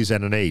 Ks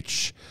and an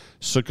H,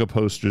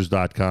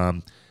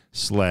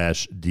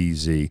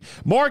 sukkahposters.com/DZ.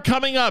 More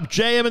coming up.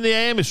 JM in the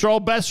AM.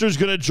 Yisroel Besser is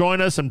going to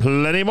join us, and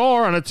plenty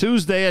more on a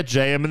Tuesday at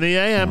JM in the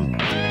AM.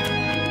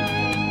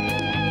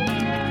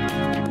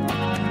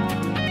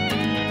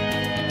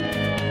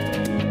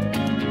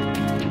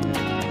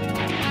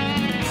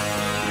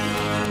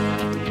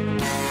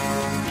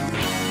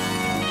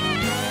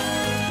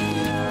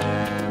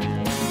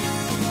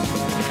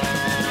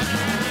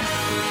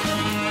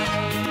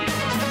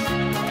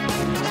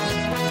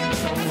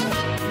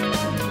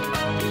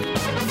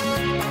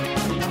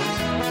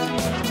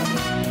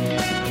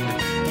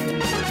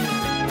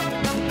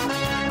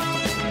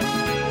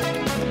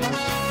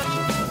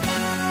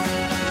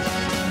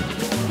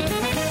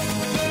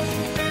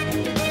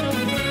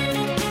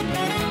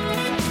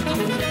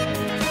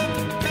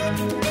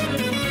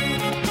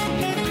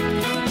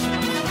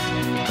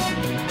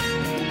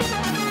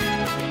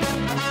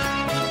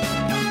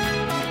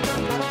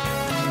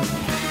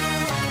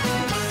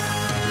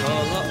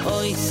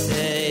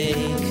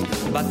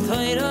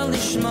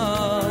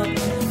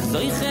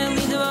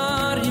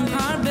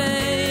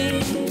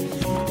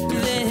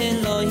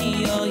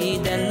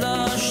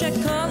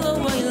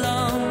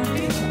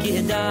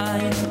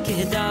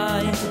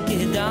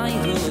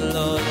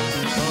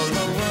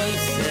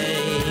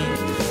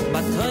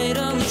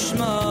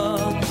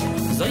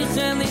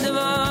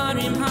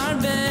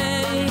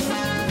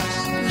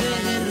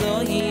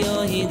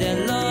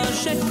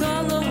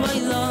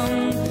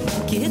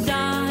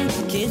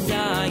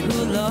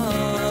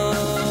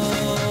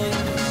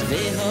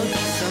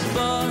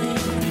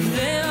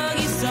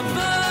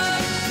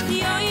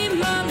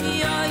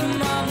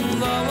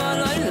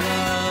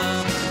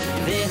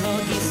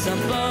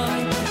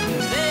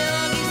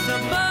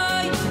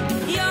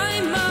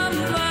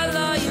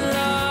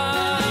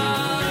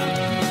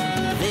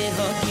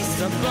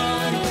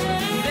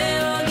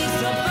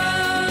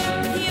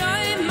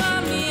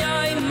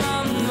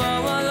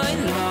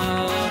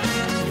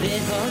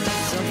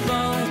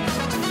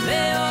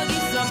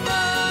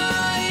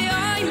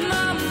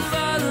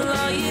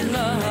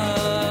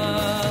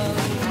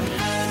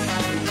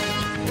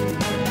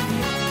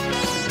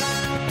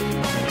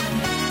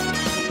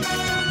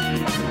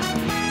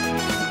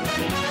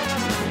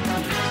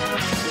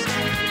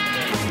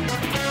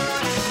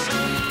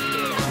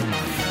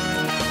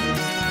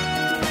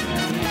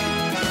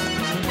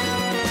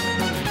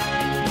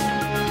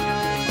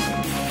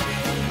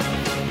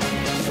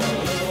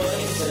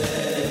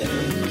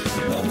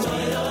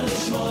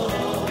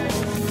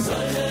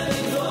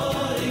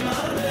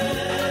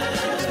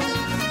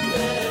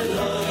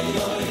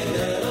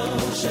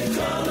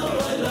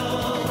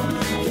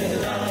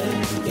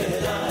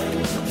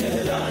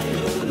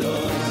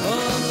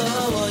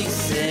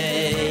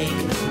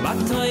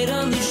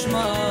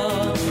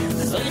 לשמו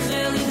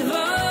זויכל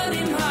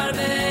לדברים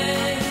הרבה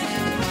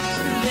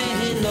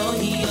ולא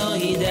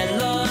יויד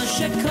אלו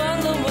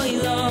שכל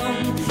העולם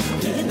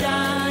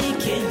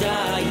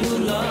כדאי הוא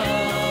לו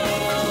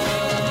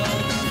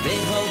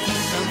והוגי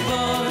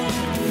סבוי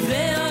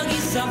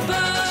והוגי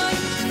סבוי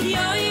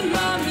יוי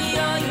ממ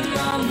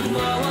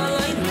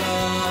ואולי לא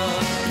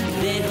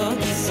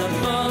והוגי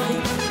סבוי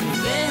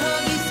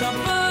והוגי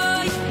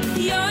סבוי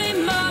יוי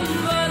ממ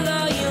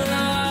ואולי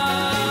לא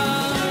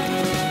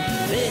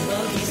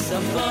והוגי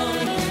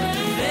סבוי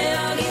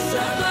והוגי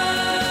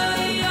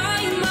סבוי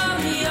יוי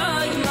ממ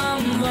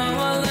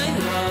ואולי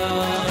לא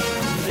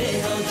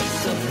והוגי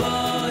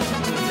סבוי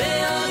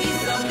והוגי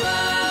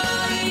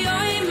סבוי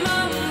יוי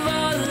ממ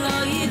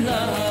ואולי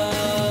לא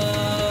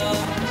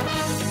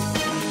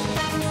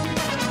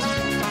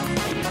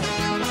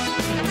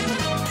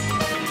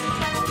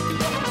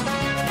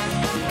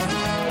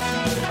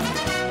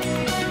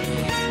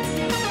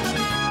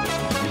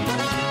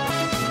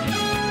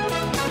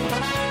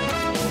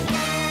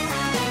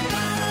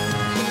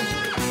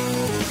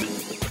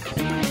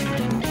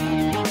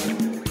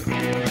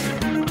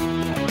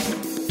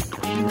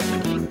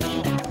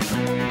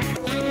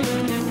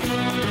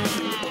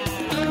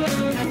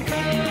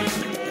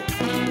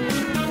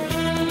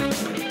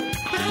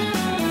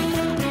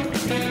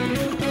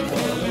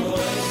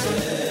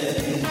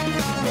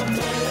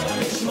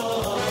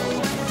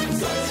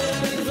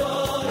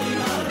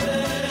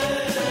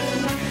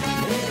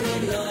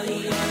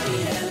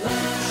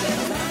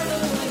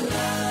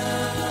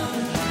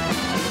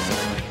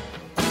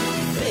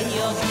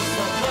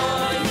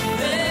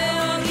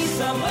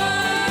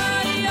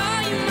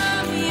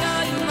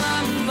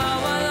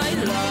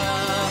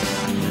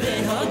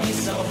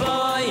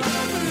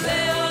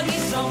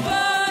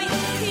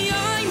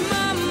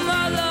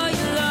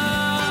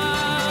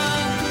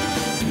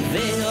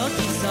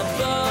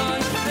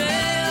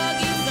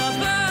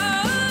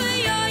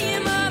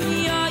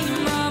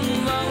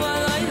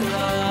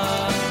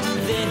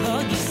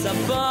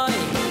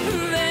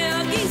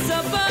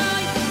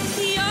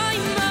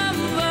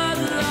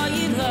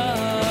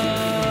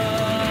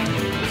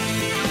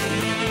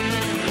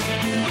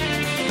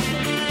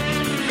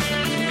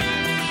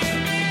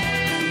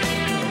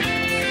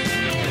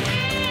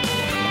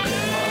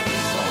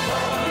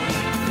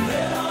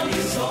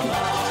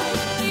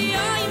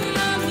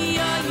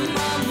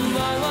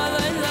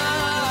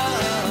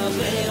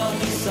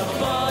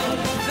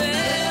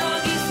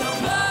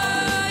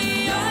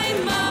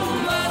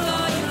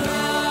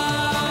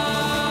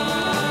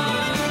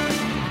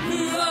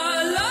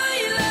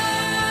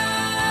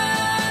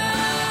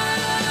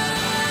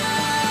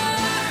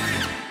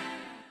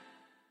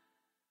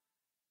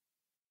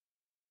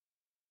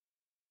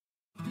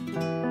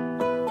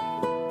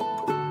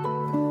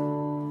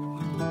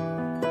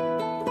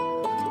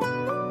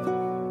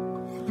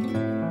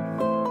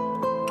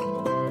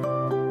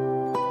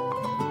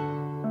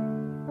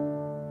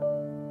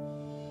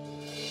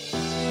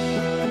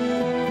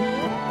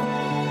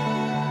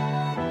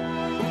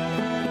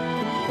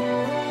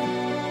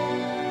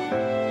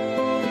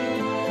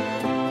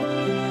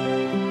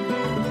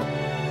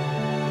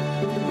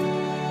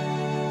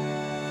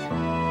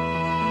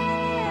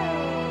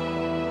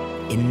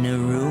In a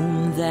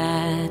room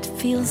that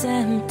feels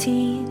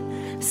empty,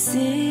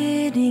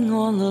 sitting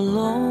all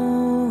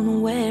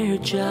alone, where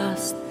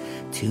just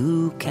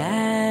two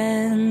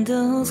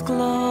candles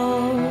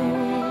glow.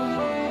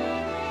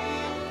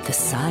 The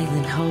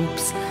silent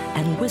hopes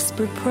and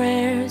whispered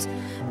prayers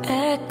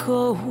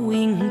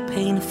echoing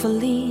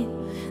painfully,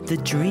 the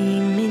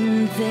dream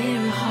in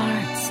their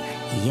hearts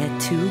yet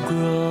to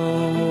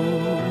grow.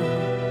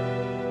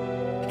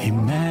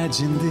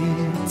 Imagined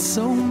it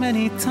so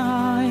many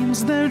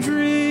times, their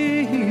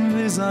dream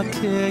is a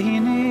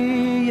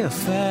Kaini, a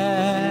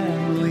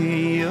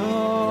family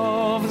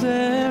of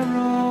their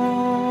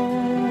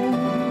own.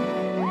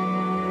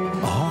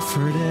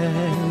 Offered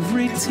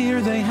every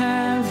tear they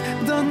have,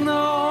 done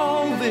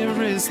all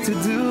there is to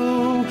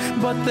do,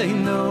 but they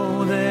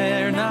know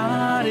they're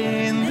not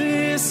in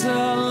this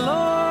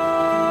alone.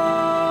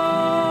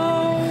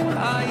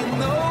 I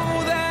know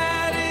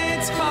that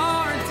it's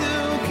hard to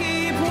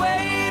keep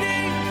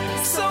waiting,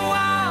 so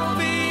I'll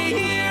be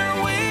here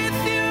with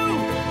you,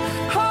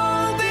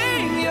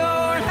 holding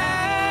your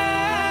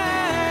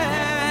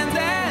hand,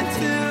 and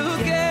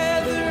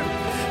together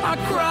our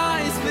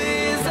cries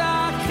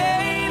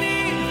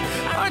vizakeni,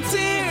 our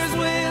tears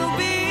will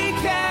be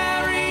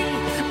carried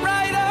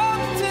right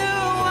up to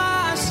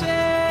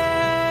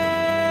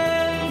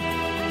Hashem.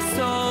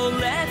 So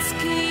let's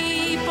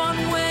keep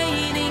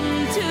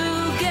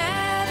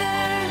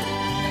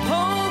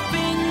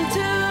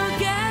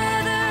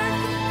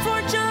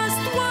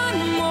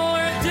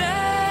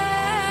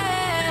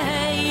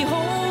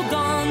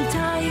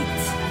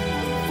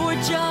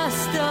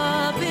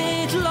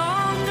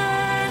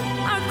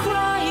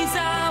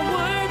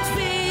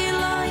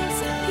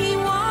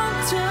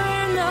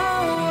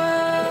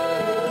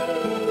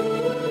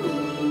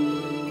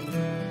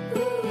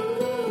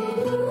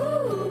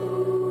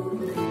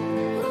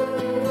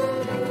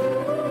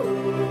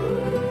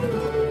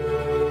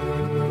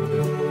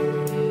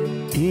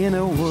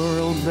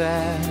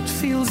that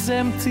feels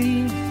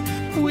empty.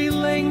 We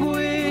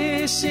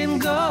languish in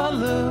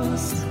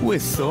galus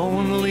with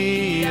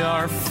only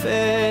our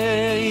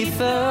faith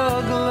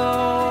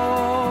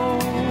aglow.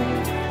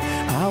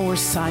 Our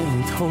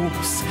silent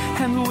hopes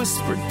and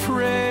whispered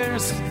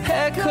prayers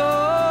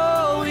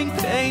echoing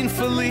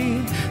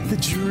painfully the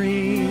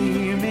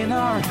dream in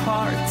our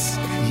hearts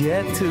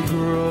yet to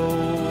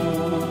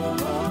grow.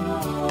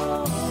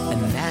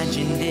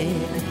 Imagined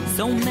it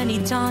so many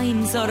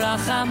times,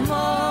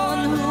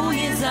 Arachamon, who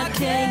is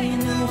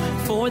Akeinu,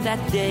 for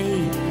that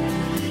day,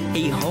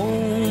 a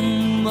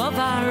home of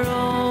our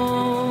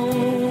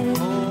own.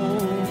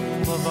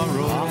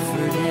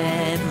 Offered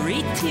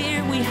every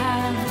tear we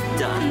have,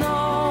 done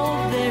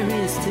all there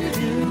is to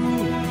do,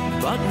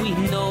 but we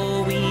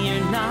know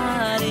we're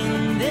not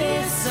in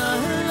this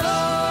alone.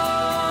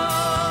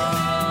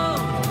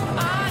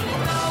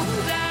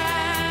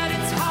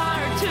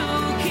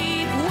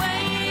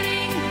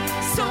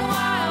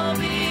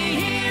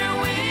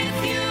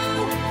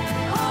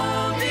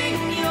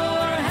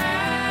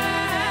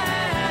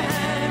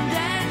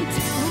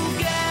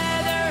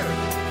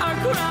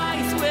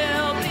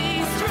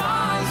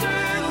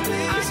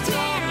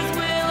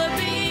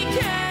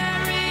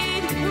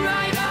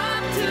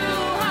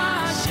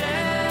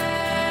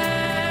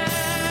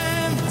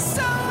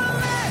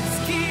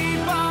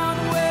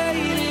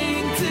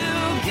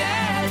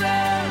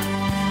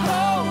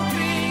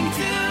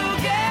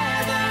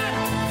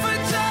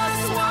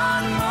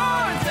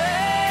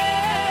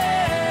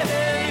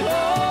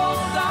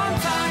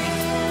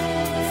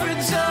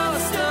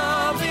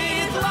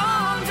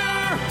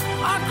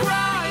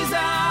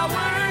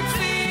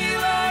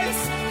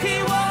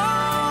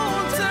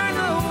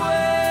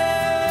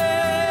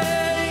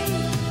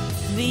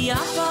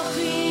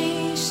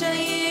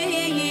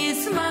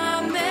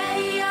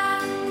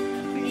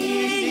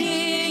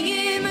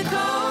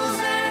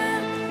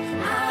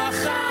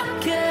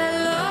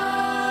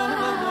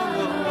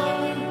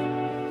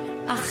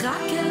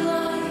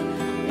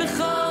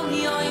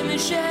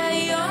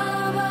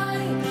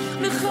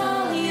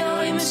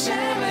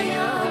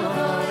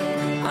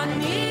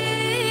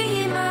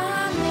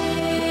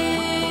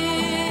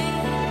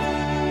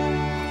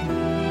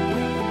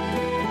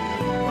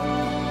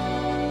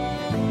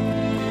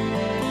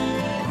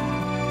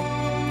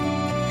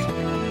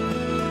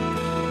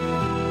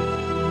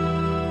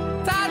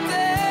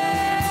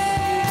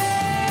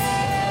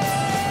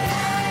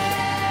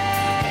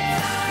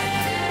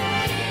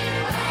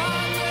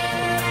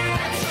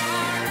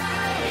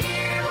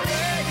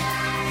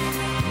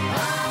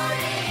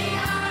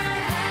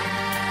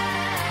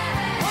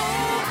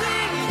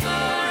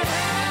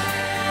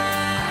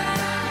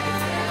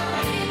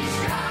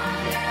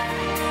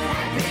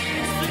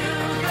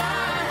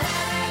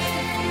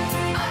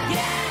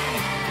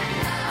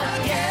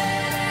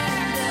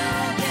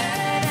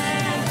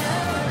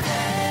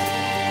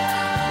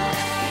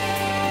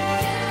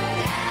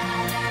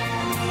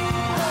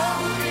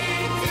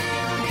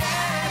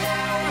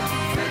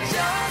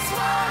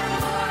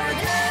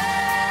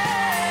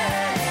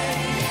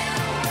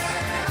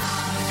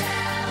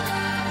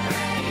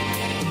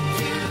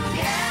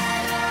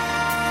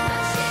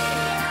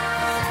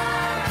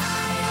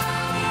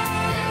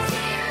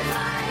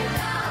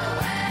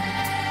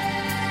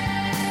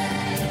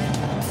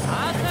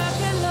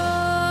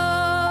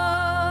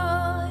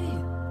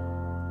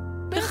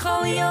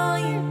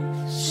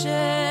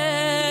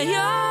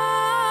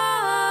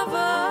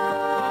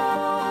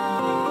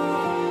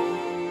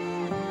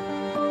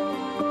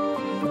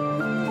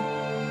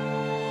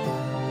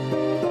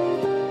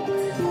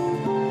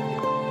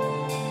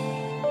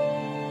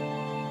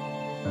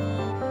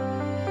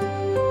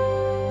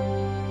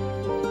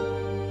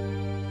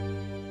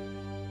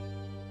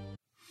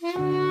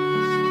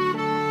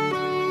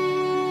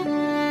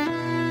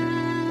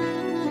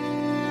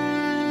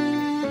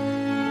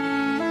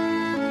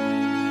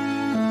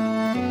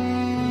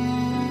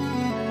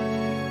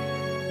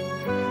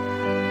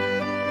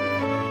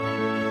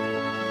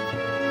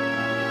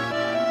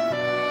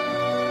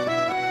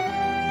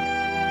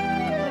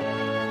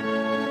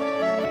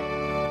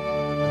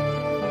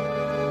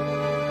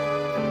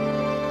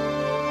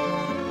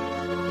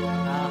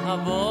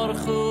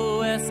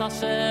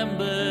 Hashem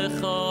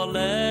b'choleis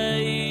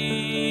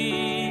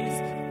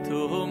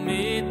tu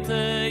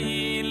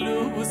miteilu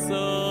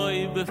soy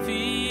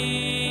b'fi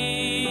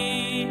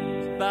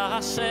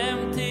b'Hashem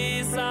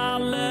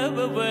tisalev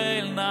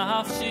b'vel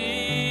nafshi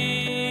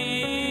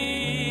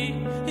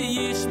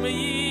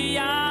yishmei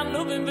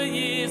yanubim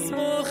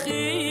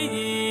v'yismochi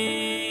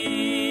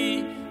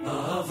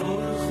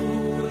avorchu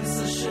es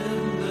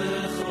Hashem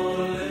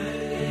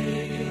b'choleis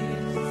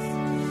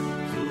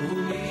tu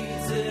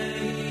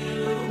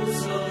miteilu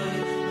soy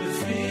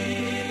b'fi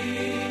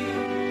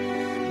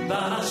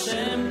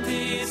b'Hashem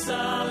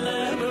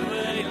tisalev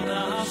b'vel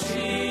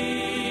nafshi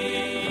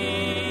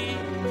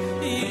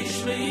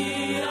yishmei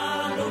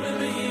yanubim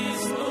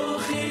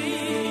v'yismochi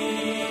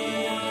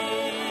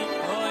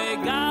oy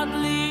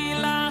gadli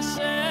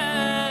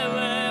lashem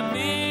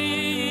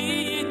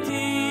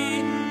miti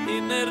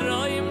in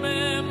roim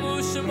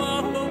mush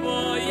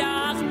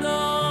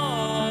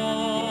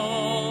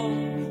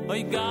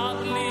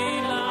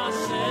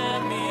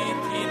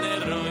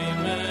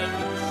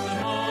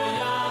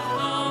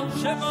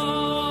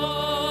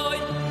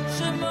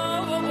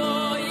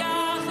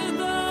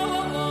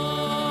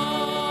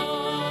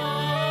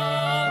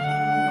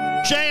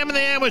JM in the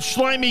AM with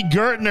Shlomi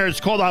Gertner.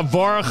 It's called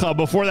Avarcha.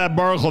 Before that,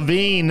 Baruch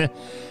Levine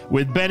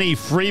with Benny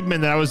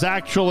Friedman. That was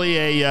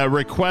actually a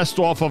request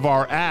off of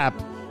our app.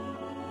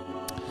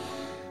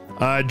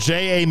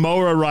 J.A.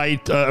 Mora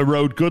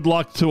wrote, good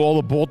luck to all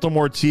the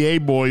Baltimore TA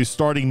boys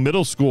starting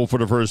middle school for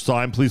the first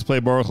time. Please play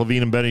Baruch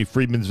Levine and Benny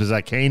Friedman's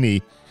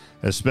Vizakani,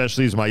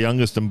 especially as my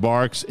youngest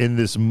embarks in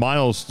this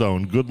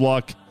milestone. Good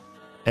luck,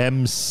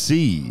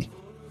 MC.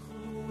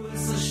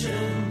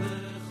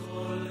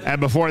 And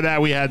before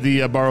that, we had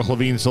the Baruch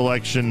Levine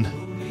selection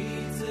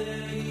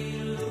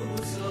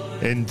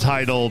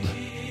entitled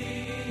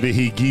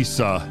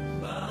Vihigisa.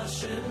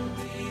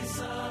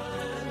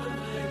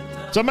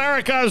 It's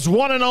America's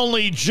one and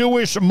only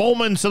Jewish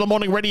Moments in the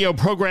Morning radio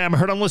program,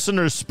 heard on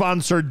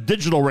listeners-sponsored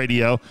digital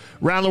radio,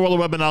 around the world, the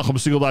web at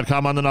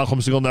NachumSegal.com, on the Nachum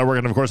Segal Network,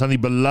 and, of course, on the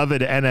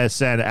beloved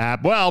NSN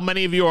app. Well,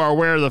 many of you are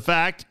aware of the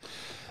fact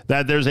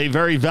that there's a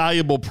very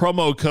valuable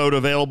promo code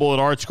available at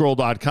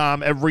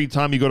artscroll.com. Every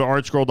time you go to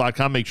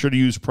artscroll.com, make sure to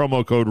use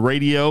promo code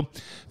radio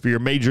for your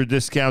major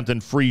discount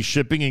and free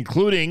shipping,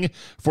 including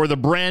for the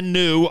brand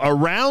new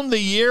Around the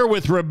Year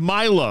with Reb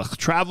Meilach,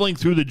 traveling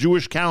through the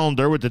Jewish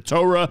calendar with the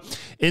Torah,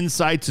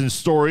 insights, and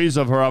stories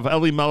of Rav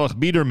Eli Melech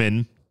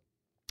Biederman.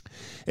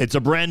 It's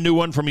a brand new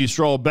one from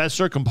Yisroel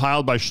Besser,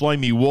 compiled by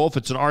Shlomi Wolf.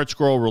 It's an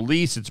ArtScroll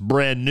release. It's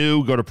brand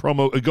new. Go to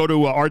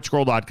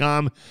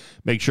artscroll.com.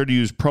 Make sure to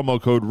use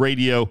promo code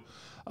radio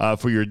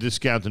for your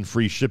discount and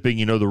free shipping.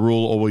 You know the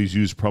rule. Always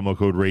use promo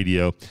code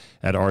radio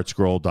at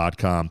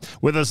artscroll.com.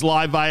 With us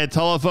live via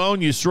telephone,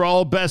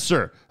 Yisroel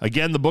Besser.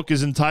 Again, the book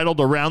is entitled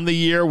Around the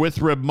Year with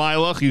Reb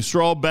Meilach.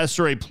 Yisroel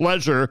Besser, a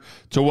pleasure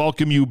to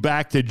welcome you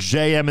back to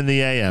JM in the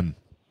AM.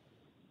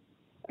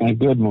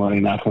 Good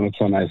morning, Nachum. It's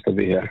so nice to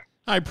be here.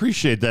 I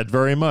appreciate that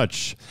very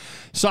much.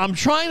 So I'm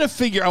trying to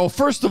figure out, well,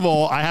 first of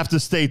all, I have to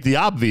state the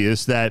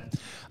obvious that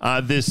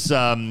this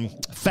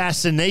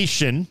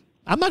fascination,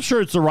 I'm not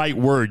sure it's the right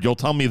word. You'll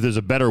tell me if there's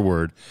a better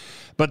word.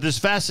 But this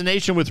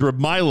fascination with Reb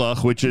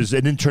Meilach, which is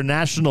an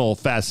international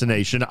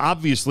fascination,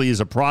 obviously is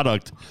a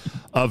product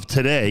of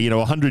today.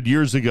 100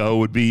 years ago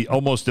would be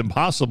almost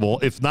impossible,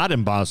 if not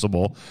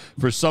impossible,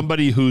 for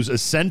somebody who's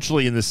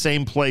essentially in the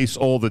same place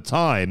all the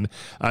time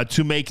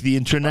to make the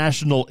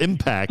international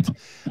impact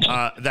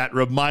that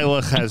Reb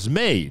Meilach has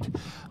made.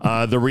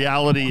 The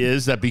reality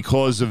is that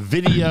because of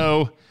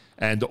video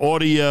and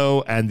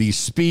audio and the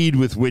speed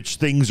with which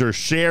things are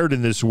shared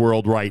in this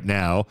world right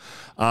now,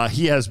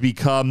 he has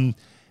become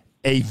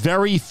a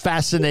very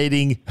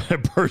fascinating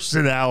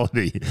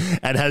personality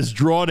and has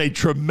drawn a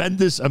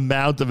tremendous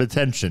amount of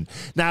attention.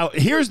 Now,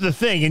 here's the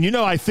thing, and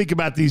I think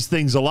about these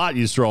things a lot,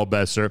 Yisroel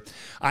Besser.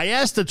 I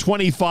asked a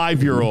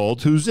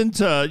 25-year-old who's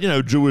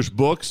into, Jewish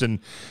books and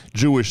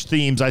Jewish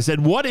themes, I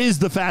said, what is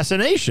the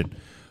fascination?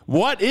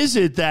 What is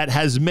it that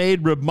has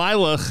made Reb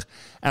Meilach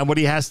and what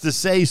he has to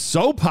say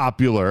so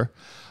popular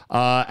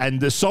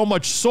and so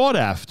much sought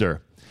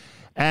after?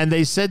 And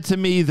they said to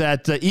me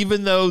that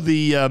even though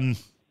the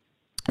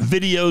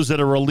videos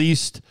that are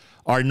released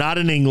are not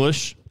in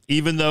English,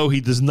 even though he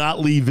does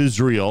not leave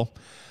Israel,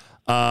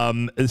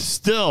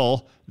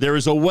 still there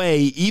is a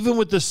way, even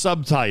with the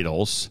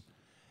subtitles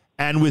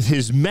and with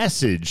his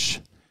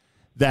message,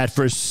 that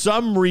for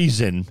some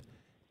reason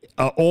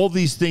all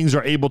these things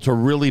are able to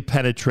really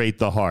penetrate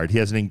the heart. He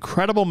has an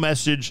incredible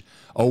message,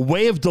 a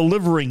way of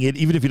delivering it,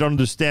 even if you don't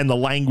understand the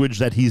language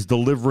that he's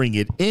delivering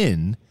it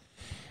in,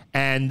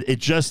 and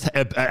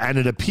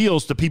it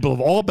appeals to people of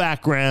all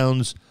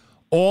backgrounds,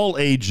 all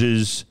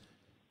ages,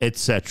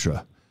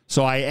 etc.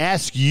 So I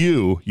ask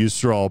you,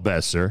 Yisroel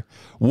Besser,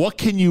 what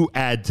can you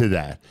add to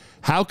that?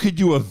 How could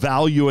you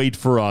evaluate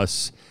for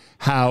us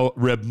how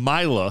Reb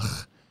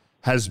Meilach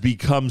has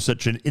become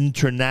such an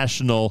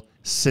international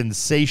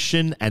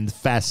sensation and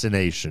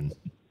fascination?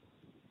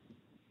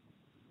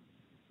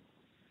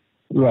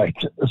 Right.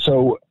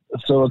 So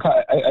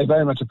I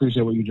very much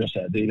appreciate what you just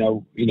said.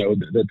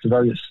 That's a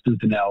very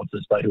astute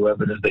analysis by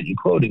whoever it is that you're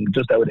quoting.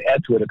 Just I would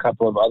add to it a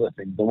couple of other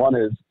things. The one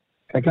is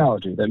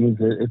technology. That means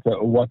it's a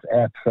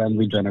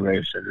WhatsApp-friendly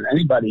generation. And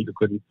anybody who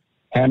could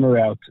hammer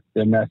out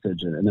their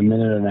message in a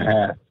minute and a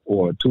half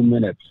or 2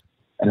 minutes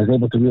and is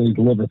able to really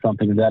deliver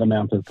something in that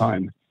amount of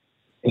time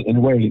in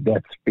a way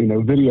that's,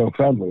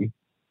 video-friendly,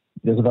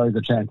 there's a very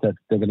good chance that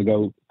they're going to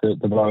go,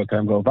 the blog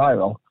term, go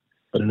viral,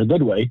 but in a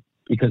good way,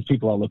 because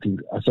people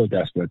are so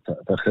desperate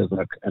for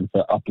chizuk and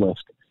for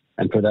uplift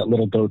and for that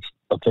little dose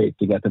of faith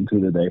to get them through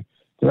the day.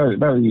 It's a very,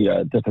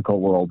 very difficult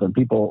world, and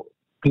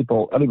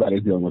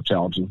everybody's dealing with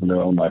challenges in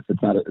their own life.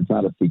 It's not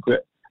a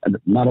secret, and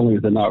not only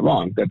is it not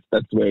wrong,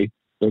 that's the way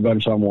the Rebbe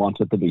Shalom wants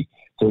it to be.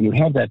 So when you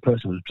have that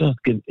person who's just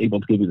able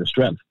to give you the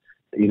strength,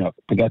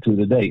 to get through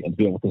the day and to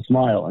be able to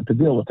smile and to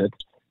deal with it,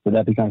 so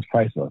that becomes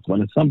priceless.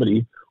 When it's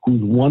somebody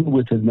who's one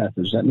with his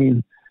message, that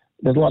means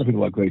there's a lot of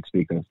people who are great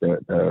speakers.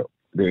 They're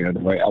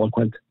very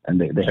eloquent and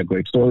they have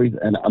great stories.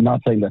 And I'm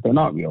not saying that they're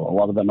not real. A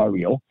lot of them are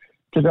real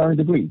to varying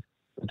degrees.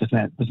 This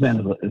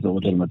man is a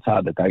legitimate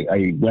tzaddik.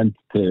 I went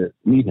to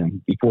meet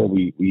him before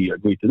we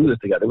agreed to do this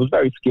together. It was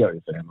very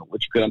scary for him,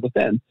 which you could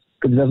understand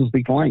because he doesn't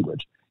speak the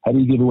language. How do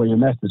you give away your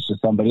message to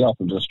somebody else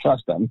and just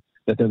trust them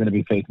that they're going to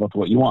be faithful to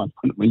what you want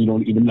when you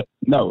don't even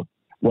know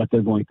what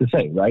they're going to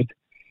say, right?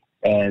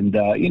 And,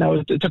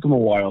 it took him a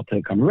while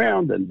to come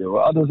around, and there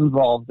were others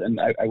involved, and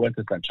I went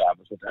to spend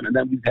Shabbos with him. And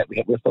then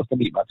we were supposed to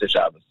meet Matzah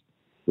Shabbos.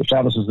 The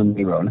Shabbos was in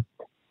Miron.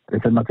 They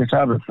said, Matzah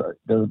Shabbos,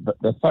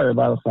 the fire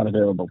battle is not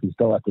available. He's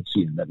still at the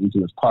Tzien. That means he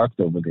was parked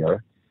over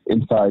there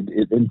inside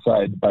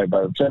by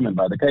Shem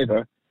by the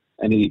Kever,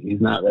 and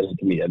he's not ready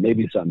to meet yet.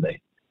 Maybe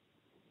Sunday.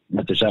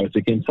 Matzah Shabbos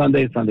became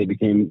Sunday. Sunday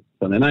became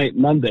Sunday night.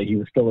 Monday, he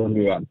was still in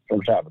Miron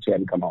from Shabbos. He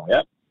hadn't come home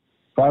yet.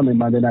 Finally,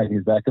 Monday night,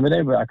 he's back in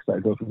Bnei Brak, so I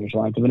go from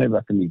Yerushalayim to Bnei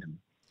Brak to meet him.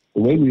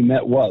 The way we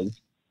met was,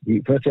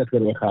 first he had to go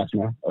to a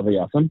chasna of a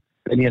yasam,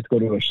 then he had to go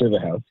to a shiva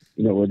house,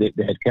 where they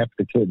had kept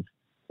the kids.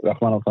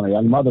 Rahman al-Sana, a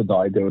young mother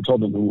died. They were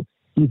told him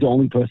he's the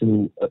only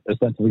person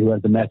who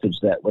has the message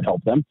that would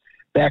help them.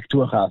 Back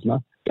to a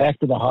chasna, back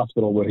to the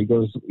hospital where he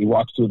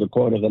walks through the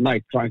corridors at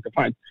night trying to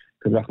find,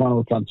 because Rahman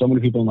al-Sana, so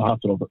many people in the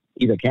hospital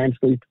either can't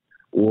sleep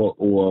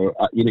or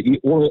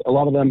a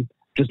lot of them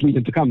just need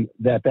him to come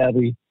that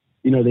badly.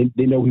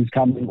 They know he's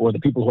coming, or the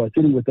people who are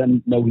sitting with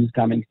them know he's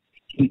coming.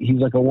 He's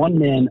like a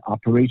one-man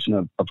operation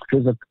of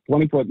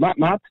 24. It's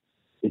not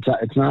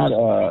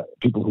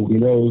people who he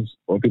knows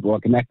or people who are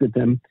connected to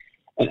him.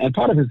 And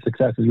part of his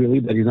success is really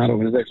that he's not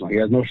organizational. He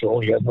has no shul,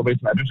 he has no base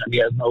medrash, and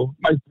he has no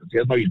meisters. He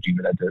has no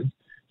yeshiva, that is.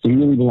 So he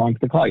really belongs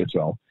to Klal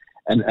Yisrael.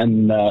 And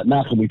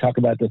Nachum, we talk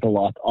about this a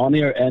lot on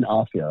air and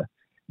off air.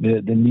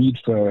 The need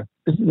for,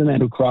 this is a man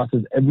who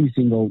crosses every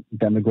single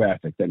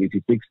demographic. That means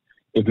he speaks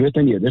Ivrit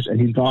and Yiddish, and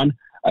he's gone.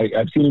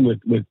 I've seen him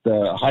with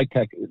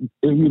high-tech,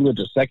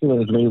 irreligious,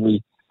 secular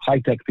Israeli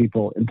high-tech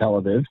people in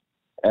Tel Aviv,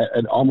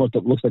 and almost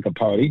it looks like a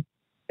party,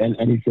 and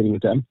he's sitting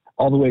with them,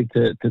 all the way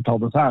to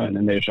Talbot Haran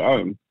and Meir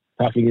Sha'arim,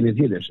 talking in his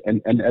Yiddish.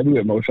 And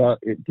everywhere,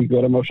 he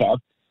go to Moshav,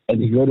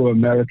 and he go to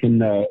American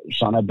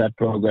Shana Bet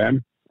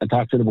program and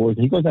talk to the boys,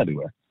 and he goes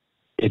everywhere.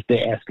 If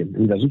they ask him,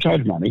 he doesn't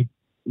charge money,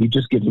 he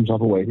just gives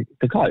himself away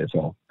to Klal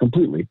Yisrael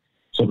completely.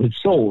 So his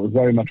soul is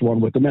very much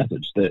one with the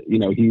message that,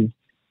 he's.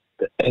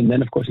 And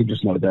then, of course, he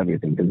just knows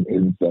everything.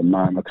 His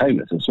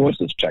Ma'amakaimis, his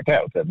sources check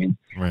out. I mean,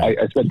 right.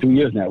 I spent 2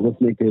 years now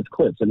listening to his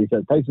clips, and he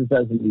says, places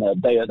says in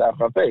Bayad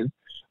Afrafez,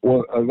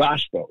 or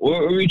Rashba,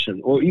 or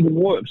Rishon, or even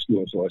more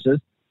obscure sources,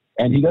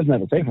 and he doesn't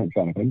have a safer in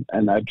front of him,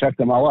 and I've checked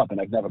them all up,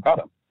 and I've never caught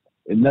him.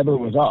 It never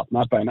was off,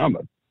 not by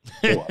number.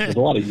 So there's a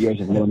lot of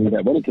years of learning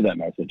that went into that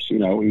message. He's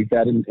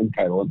had in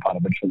Cairo and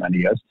Panovich for many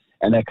years,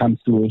 and that comes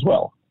through as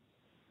well.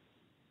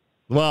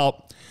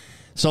 Well,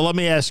 so let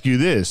me ask you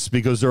this,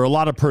 because there are a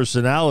lot of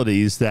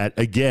personalities that,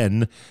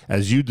 again,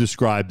 as you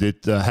described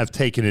it, have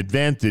taken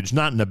advantage,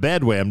 not in a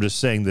bad way, I'm just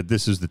saying that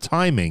this is the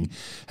timing,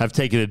 have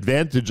taken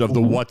advantage of the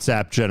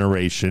WhatsApp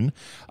generation,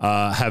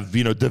 have,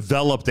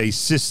 developed a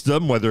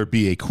system, whether it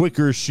be a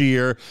quicker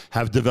shear,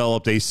 have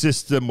developed a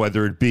system,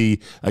 whether it be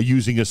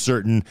using a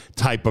certain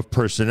type of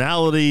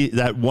personality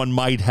that one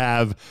might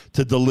have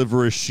to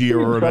deliver a shear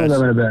or a message.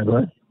 In a bad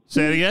way.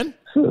 Say it again?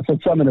 I said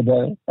some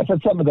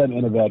of them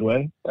in a bad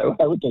way.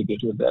 I would take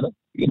issue with that.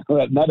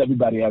 Not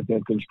everybody out there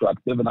is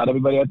constructive, and not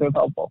everybody out there is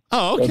helpful.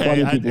 Oh,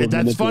 okay.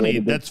 That's funny.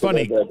 That's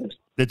funny.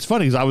 It's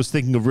funny because I was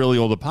thinking of really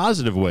all the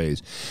positive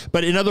ways.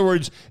 But in other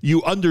words,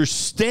 you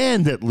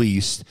understand at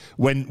least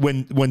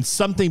when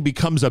something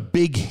becomes a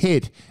big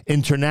hit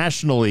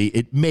internationally,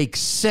 it makes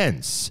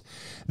sense.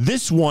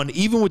 This one,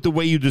 even with the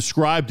way you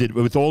described it,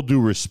 with all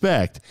due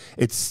respect,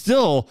 it's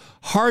still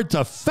hard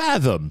to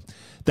fathom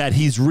that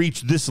he's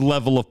reached this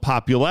level of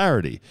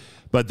popularity.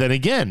 But then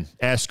again,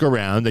 ask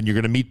around, and you're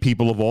going to meet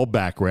people of all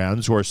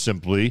backgrounds who are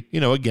simply,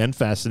 again,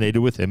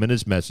 fascinated with him and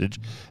his message,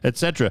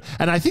 etc.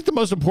 And I think the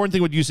most important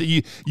thing, what you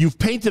say, you've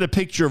painted a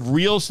picture of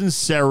real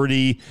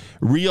sincerity,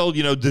 real,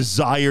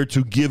 desire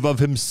to give of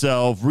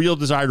himself, real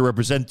desire to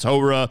represent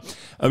Torah,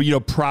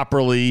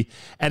 properly.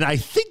 And I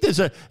think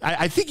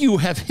I think you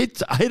have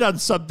hit on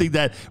something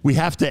that we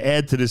have to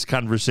add to this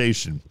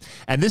conversation.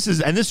 And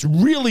this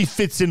really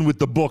fits in with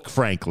the book,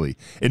 frankly,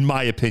 in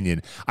my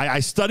opinion. I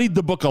studied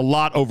the book a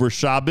lot over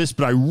Shabbos,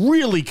 but I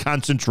really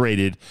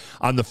concentrated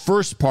on the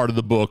first part of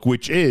the book,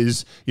 which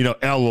is,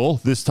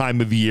 Elul, this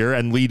time of year,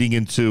 and leading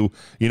into,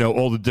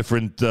 all the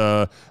different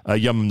Yom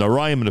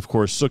Narayim and, of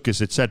course, Sukkah,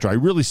 etc. I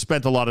really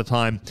spent a lot of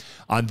time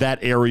on that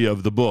area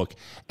of the book.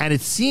 And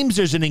it seems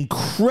there's an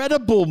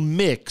incredible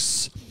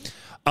mix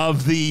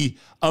of the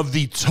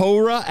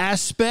Torah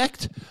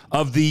aspect,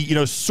 of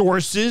the,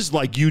 sources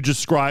like you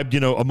described,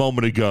 a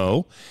moment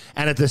ago.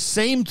 And at the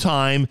same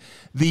time,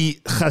 the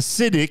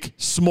Hasidic,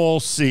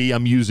 small c,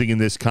 I'm using in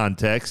this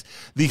context,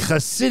 the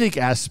Hasidic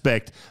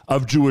aspect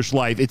of Jewish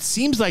life. It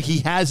seems like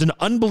he has an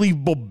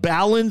unbelievable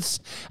balance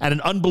and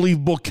an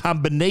unbelievable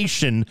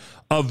combination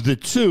of the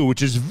two,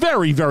 which is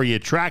very, very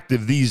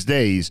attractive these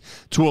days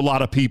to a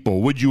lot of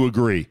people. Would you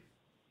agree?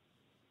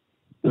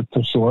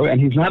 For sure,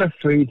 and he's not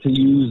afraid to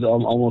use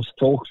almost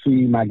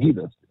folksy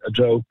magidas, a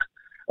joke,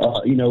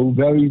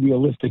 very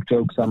realistic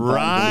jokes sometimes.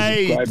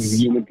 Right. Describing the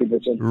human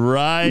condition.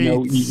 Right.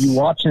 You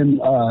watch him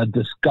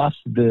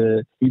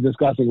he's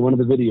discussing one of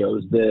the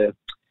videos,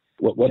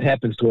 what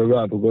happens to a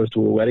Rav who goes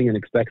to a wedding and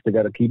expects to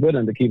get a kibbutz,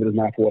 and the kibbutz is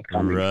not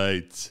forthcoming.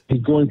 Right.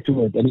 He's going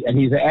through it, and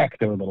he's an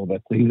actor a little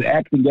bit. So he's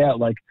acting out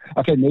like,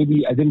 okay,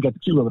 maybe I didn't get the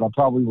kibbutz, but I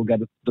probably will get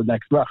the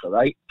next bracha,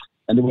 right?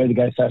 And the way the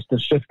guy starts to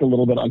shift a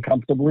little bit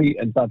uncomfortably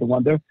and start to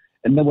wonder.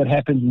 And then what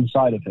happens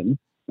inside of him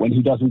when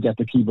he doesn't get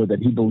the kibbutz that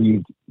he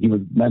believed he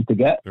was meant to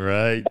get.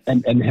 Right.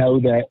 And how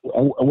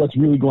what's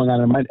really going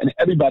on in his mind. And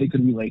everybody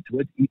could relate to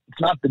it. It's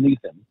not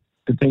beneath him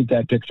to paint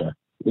that picture.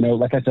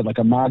 Like I said, like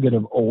a maggid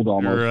of old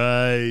almost.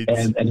 Right.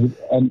 And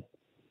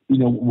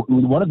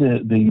one of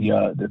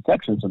the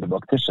sections of the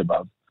book, Tisha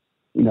B'Av,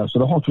 so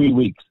the whole 3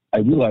 weeks, I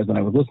realized when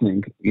I was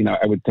listening,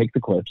 I would take the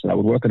clips and I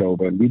would work it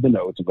over and read the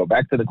notes and go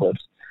back to the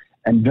clips.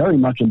 And very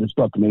much in this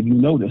book, maybe you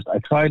noticed, I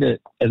try to,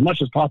 as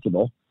much as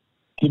possible,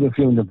 keep a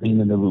feeling of being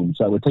in the room.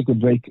 So I would take a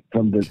break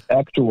from the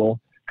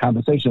actual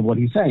conversation of what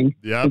he's saying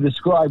to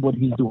describe what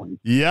he's doing.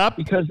 Yep.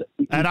 Because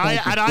I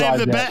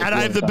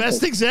have the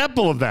best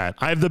example of that.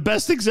 I have the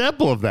best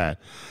example of that.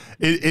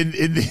 In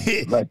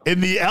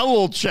the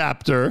Elul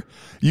chapter,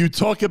 you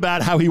talk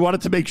about how he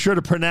wanted to make sure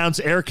to pronounce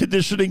air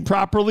conditioning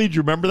properly. Do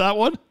you remember that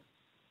one?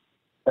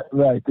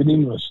 Right, in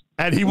English.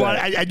 And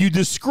and you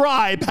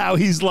describe how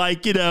he's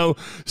like,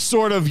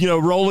 sort of,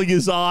 rolling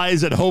his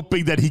eyes and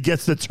hoping that he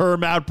gets the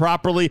term out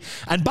properly.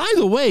 And by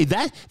the way,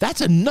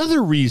 that's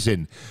another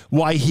reason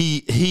why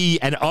he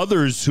and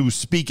others who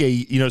speak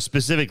a,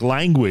 specific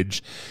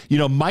language,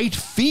 might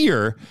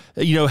fear,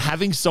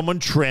 having someone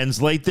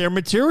translate their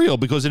material,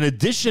 because in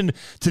addition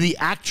to the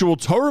actual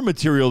Torah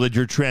material that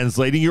you're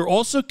translating, you're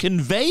also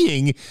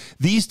conveying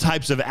these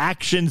types of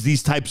actions,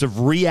 these types of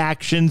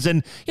reactions.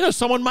 And,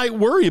 someone might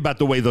worry about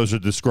the way those are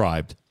described.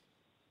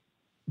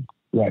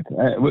 Right.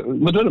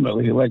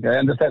 Legitimately, I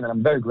understand that.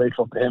 I'm very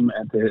grateful to him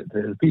and to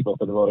his people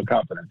for the vote of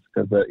confidence,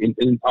 because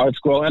in Art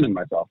Scroll and in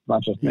myself,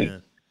 not just me.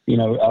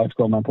 Art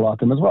Scroll meant a lot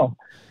to him as well.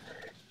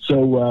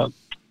 So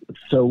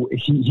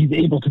he's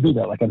able to do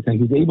that. Like I'm saying,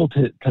 he's able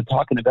to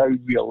talk in a very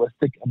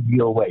realistic and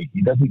real way.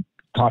 He doesn't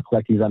talk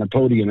like he's on a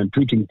podium and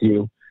preaching to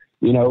you,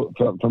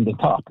 from the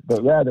top,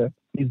 but rather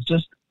he's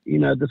just,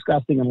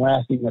 discussing and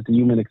laughing at the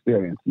human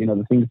experience,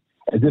 the things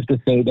as if to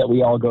say that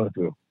we all go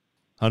through.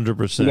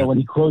 100%. When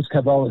he quotes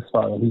Kabbalah's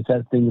file, he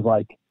says things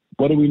like,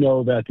 what do we know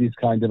about these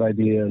kinds of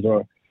ideas?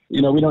 Or, we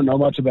don't know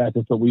much about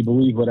this, but we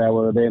believe what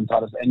our Rebbeim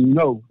taught us. And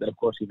that, of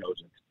course, he knows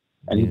it.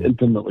 And he's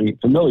intimately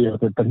familiar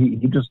with it, but he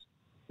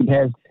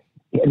has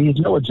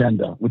no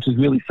agenda, which is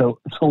really so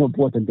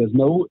important. There's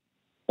no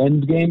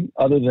end game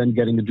other than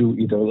getting to do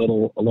either a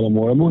little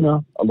more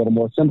emunah, a little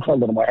more simcha, a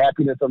little more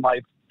happiness in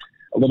life,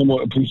 a little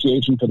more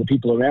appreciation for the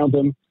people around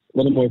him, a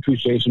little more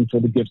appreciation for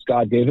the gifts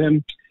God gave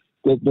him.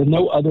 There's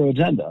no other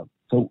agenda.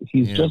 So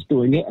he's just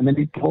doing it, and then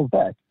he pulls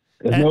back.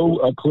 There's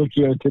no click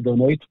here to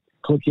donate,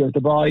 click here to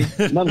buy,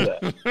 none of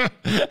that.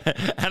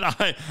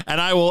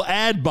 and I will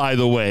add, by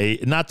the way,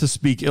 not to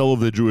speak ill of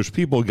the Jewish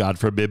people, God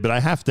forbid, but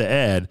I have to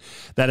add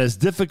that as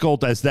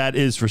difficult as that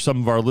is for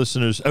some of our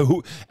listeners,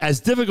 as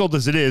difficult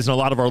as it is, and a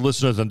lot of our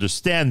listeners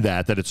understand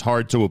that it's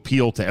hard to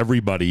appeal to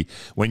everybody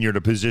when you're in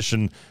a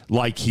position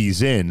like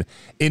he's in.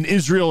 In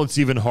Israel, it's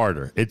even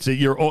harder. It's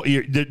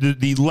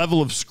the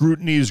level of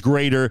scrutiny is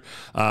greater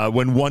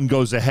when one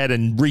goes ahead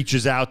and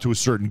reaches out to a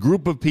certain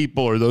group of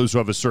people or those who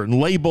have a certain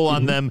label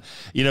on them.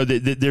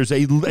 There's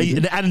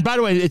and by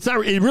the way,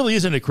 it really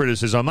isn't a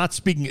criticism. I'm not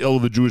speaking ill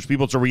of the Jewish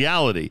people. It's a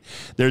reality.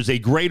 There's a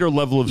greater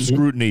level of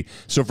scrutiny.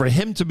 So for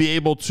him to be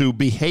able to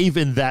behave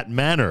in that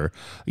manner,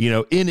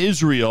 in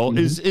Israel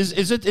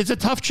it's a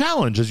tough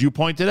challenge, as you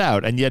pointed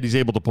out, and yet he's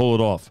able to pull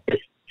it off.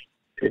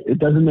 It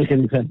doesn't make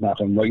any sense,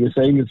 Malcolm. What you're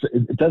saying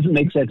it doesn't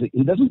make sense.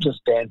 He doesn't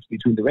just dance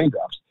between the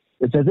raindrops.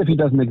 It's as if he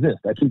doesn't exist.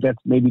 I think that's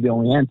maybe the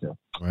only answer.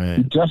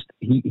 Right.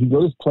 He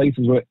goes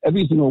places where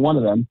every single one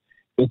of them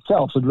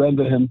itself would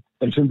render him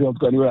that he shouldn't be able to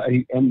go anywhere.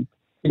 And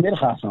he made a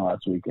chasna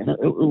last week, and it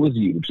was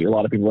huge. A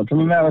lot of people went from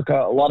America.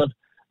 A lot of,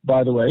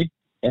 by the way,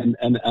 and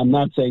I'm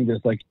not saying this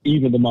like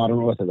even the modern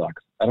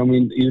Orthodox. I don't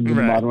mean even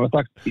the modern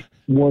Orthodox,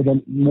 more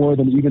than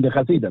even the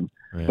Hasidim.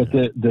 Right. But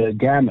the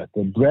gamut,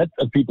 the breadth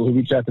of people who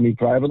reach out to me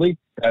privately,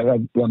 Rabbi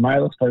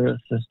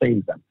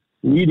sustains them.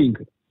 Reading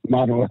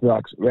modern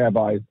Orthodox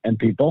rabbis and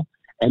people,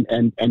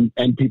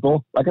 and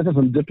people, like I said,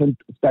 from different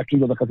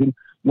spectrums of the Chassidim.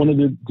 One of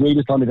the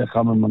greatest Talmidei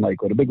Chachamim in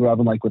Lakewood, a big Rav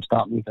in Lakewood,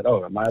 stopped me and said,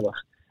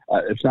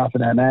 if not for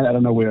that man, I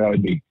don't know where I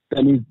would be.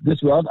 I mean,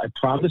 this Rav, I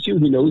promise you,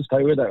 he knows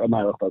Torah that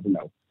Rav doesn't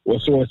know, or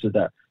sources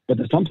that. But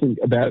there's something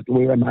about the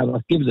way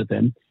Rav gives it to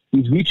him.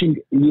 He's reaching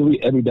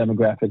really every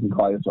demographic in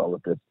Klal Yisrael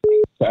with this.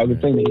 So I was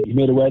saying that he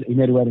made a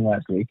wedding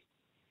last week,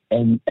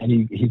 and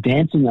he's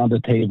dancing on the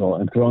table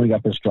and throwing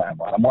up his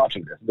tripod. I'm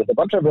watching this. There's a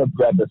bunch of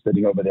Rebbe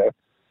sitting over there.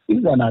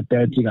 These are not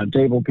dancing on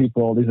table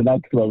people. These are not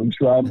throwing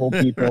tribal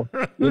people.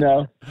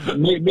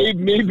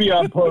 Maybe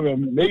on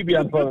Purim,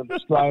 the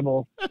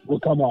tribal will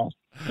come off.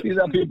 These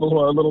are people who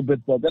are a little bit,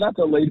 they're not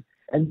so late,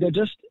 and they're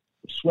just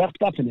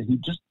swept up in it. He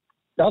just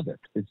does it.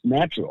 It's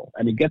natural,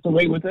 and he gets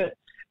away with it.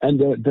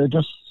 and they're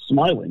just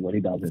smiling when he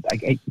does it.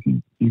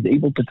 He's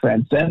able to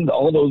transcend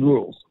all those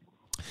rules.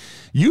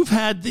 You've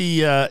had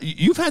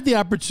the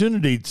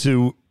opportunity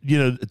to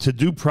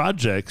do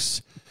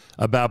projects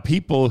about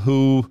people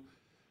who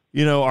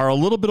are a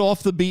little bit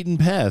off the beaten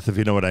path, if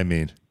you know what I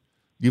mean.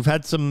 You've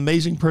had some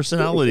amazing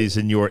personalities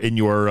in your if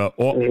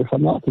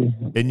I'm lucky.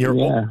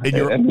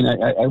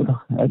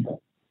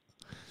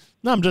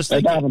 No, I'm just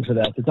thinking. I dive into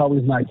that. It's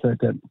always nice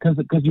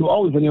because you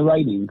always, when you're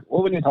writing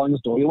or when you're telling a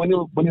story, when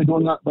you're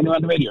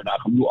on the radio,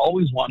 you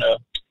always want to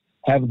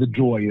have the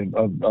joy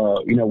of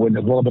when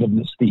there's a little bit of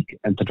mystique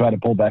and to try to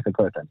pull back a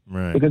curtain.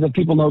 Right. Because if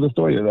people know the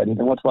story already,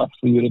 then what's left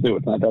for you to do?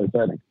 It's not that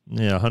exciting.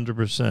 Yeah,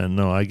 100%.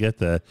 No, I get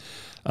that.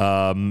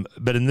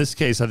 But in this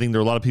case, I think there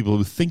are a lot of people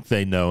who think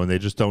they know, and they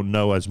just don't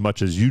know as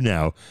much as you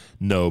now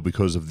know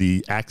because of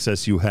the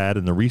access you had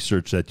and the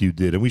research that you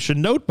did. And we should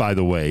note, by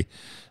the way,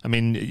 I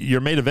mean,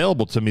 you're made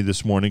available to me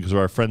this morning because of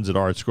our friends at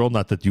Art Scroll.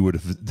 Not that you would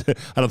have,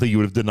 I don't think you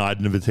would have denied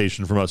an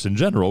invitation from us in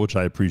general, which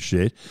I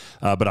appreciate.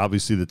 But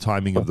obviously, the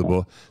timing of the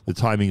book,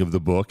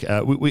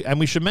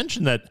 we should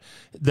mention that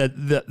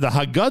the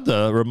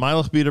Haggadah, Reb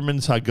Meilech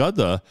Biederman's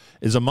Haggadah,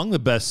 is among the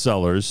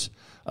bestsellers.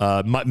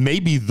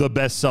 Maybe the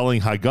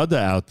best-selling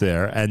Haggadah out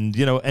there, and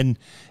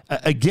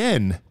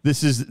again,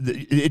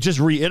 it just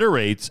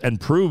reiterates and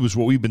proves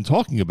what we've been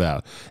talking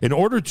about. In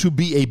order to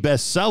be a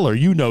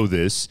bestseller,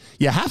 this,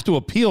 you have to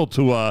appeal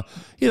to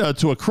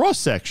a cross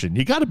section.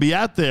 You got to be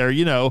out there,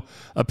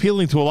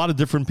 appealing to a lot of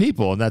different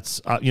people, and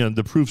that's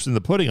the proof's in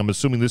the pudding. I'm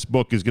assuming this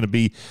book is going to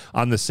be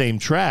on the same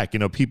track.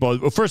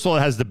 People. First of all,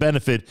 it has the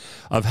benefit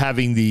of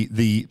having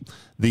the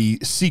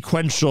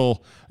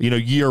sequential,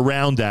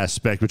 year-round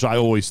aspect, which I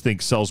always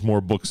think sells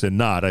more books than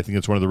not. I think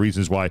it's one of the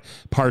reasons why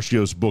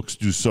Parshios books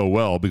do so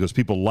well, because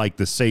people like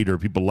the Seder,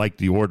 people like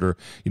the order,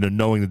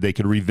 knowing that they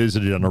can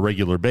revisit it on a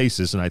regular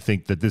basis. And I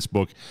think that this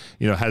book,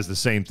 has the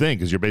same thing,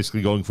 because you're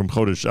basically going from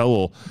Chodesh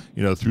Elul,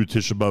 through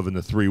Tisha B'Av in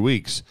the 3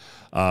 weeks.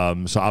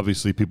 So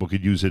obviously people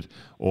could use it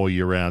all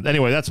year round.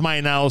 Anyway, that's my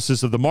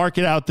analysis of the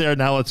market out there.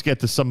 Now let's get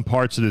to some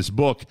parts of this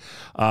book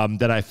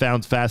that I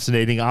found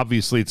fascinating.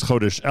 Obviously, it's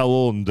Chodesh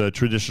Elul, and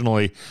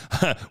traditionally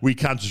we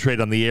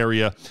concentrate on the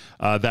area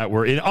that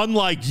we're in.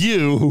 Unlike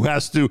you, who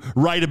has to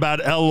write about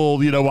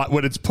Elul,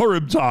 when it's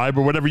Purim time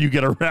or whenever you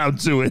get around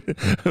to it,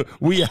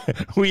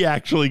 we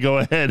actually go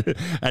ahead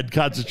and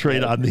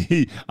concentrate on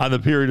the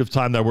period of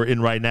time that we're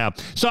in right now.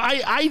 So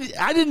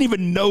I didn't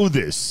even know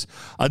this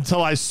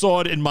until I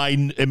saw it in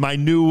my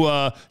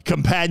new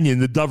companion,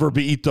 the Dover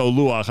Be'ito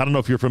Luach. I don't know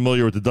if you're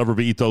familiar with the Dover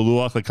Be'ito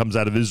Luach that comes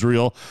out of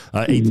Israel,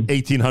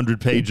 1,800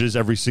 pages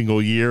every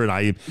single year,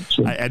 and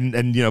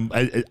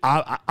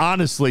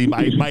honestly,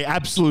 my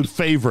absolute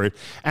favorite.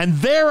 And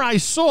there I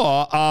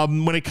saw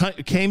when it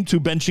came to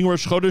benching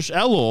Rosh Chodesh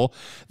Elul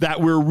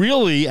that we're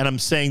really, and I'm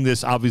saying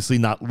this obviously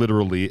not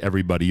literally,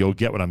 everybody, you'll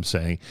get what I'm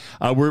saying.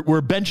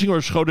 We're benching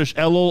Rosh Chodesh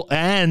Elul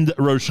and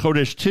Rosh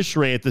Chodesh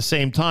Tishrei at the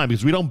same time,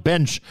 because we don't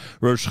bench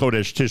Rosh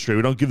Chodesh Tishrei.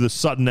 We don't give the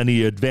Sutton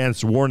any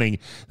advance warning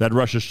that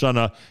Rosh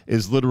Hashanah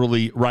is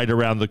literally right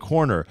around the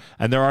corner.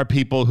 And there are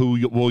people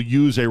who will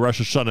use a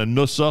Rosh Hashanah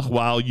nusach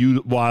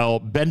while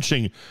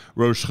benching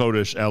Rosh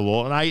Chodesh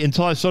Elul. And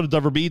until I saw the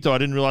Dover Be'ito, I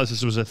didn't realize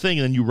this was a thing.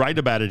 And then you write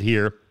about it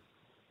here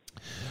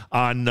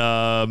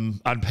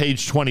on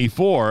page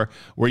 24,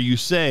 where you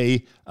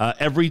say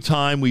every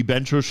time we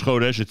bench Rosh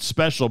Chodesh, it's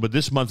special, but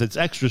this month it's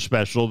extra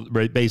special.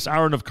 Beis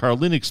Aaron of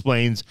Karlin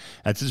explains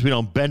that since we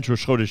don't bench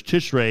Rosh Chodesh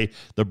Tishrei,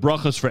 the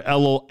brachas for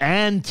Elul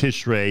and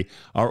Tishrei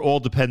are all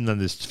dependent on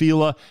this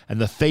tefillah, and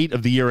the fate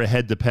of the year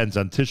ahead depends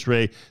on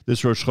Tishrei.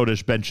 This Rosh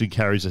Chodesh benching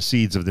carries the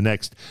seeds of the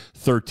next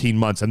 13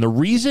 months. And the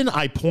reason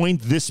I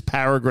point this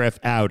paragraph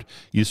out,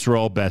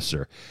 Yisroel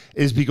Besser,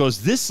 is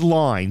because this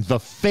line, the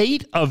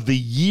fate of the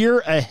year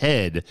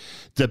ahead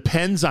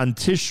depends on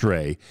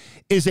Tishrei,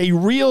 is a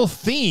real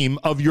theme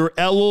of your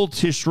Elul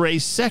Tishrei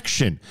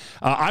section.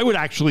 I would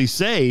actually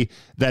say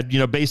that,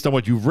 based on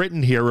what you've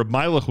written here, Reb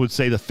Meilech would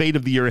say the fate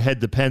of the year ahead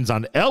depends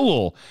on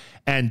Elul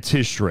and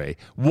Tishrei.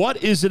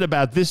 What is it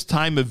about this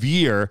time of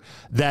year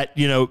that,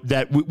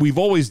 that we've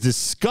always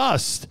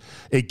discussed?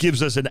 It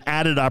gives us an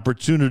added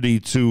opportunity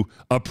to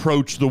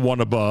approach the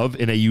one above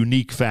in a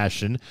unique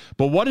fashion.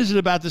 But what is it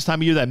about this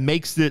time of year that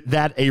makes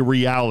that a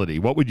reality?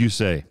 What would you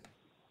say?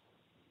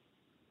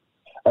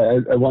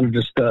 I want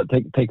to just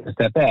take a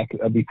step back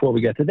before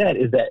we get to that,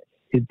 is that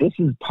this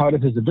is part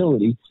of his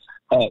ability.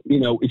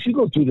 If you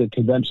go through the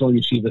conventional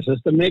yeshiva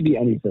system, maybe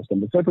any system,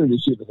 but certainly the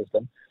yeshiva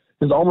system,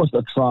 there's almost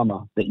a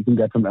trauma that you can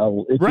get from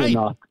Elul if you're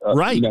not,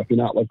 if you're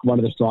not like one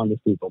of the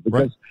strongest people,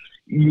 because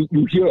you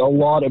hear a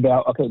lot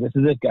about, okay, this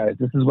is it, guys.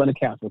 This is when it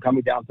counts. We're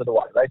coming down to the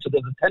wire, right? So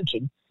there's a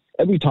tension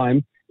every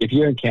time. If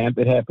you're in camp,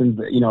 it happens,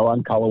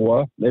 on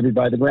Kalawar, maybe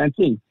by the Grand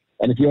Sea.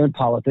 And if you're in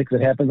politics, it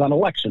happens on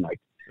election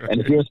night. And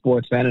if you're a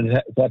sports fan,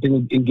 it's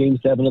happening in Game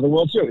 7 of the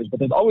World Series. But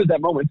there's always that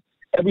moment.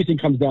 Everything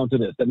comes down to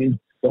this. I mean,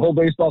 the whole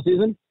baseball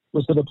season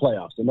was for the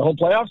playoffs. And the whole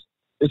playoffs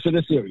is for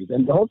the series.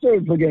 And the whole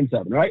series for Game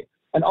 7, right?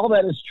 And all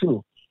that is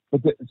true.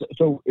 But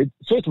so it's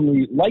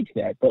certainly like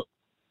that. But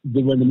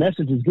when the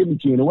message is given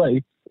to you in a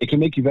way, it can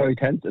make you very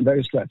tense and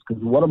very stressed,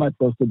 because what am I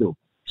supposed to do?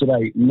 Should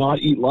I not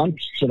eat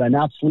lunch? Should I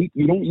not sleep?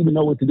 You don't even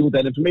know what to do with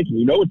that information.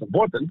 You know it's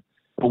important,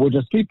 but we're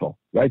just people,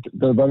 right?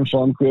 The Baruch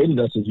Shalom created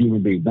us as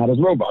human beings, not as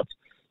robots.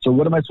 So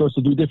what am I supposed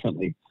to do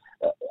differently?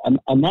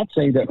 I'm not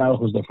saying that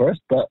Malach was the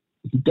first, but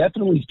he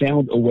definitely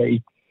found a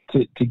way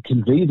to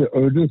convey the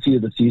urgency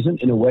of the season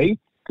in a way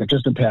that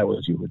just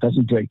empowers you. It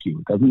doesn't break you.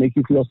 It doesn't make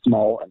you feel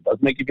small. It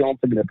doesn't make you feel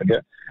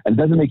insignificant. And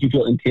it doesn't make you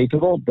feel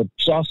incapable, but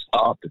just the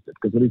opposite.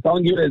 Because what he's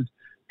telling you is,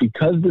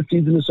 because the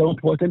season is so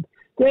important,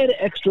 say an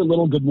extra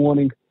little good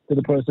morning to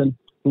the person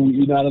who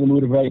you're not in the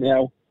mood of right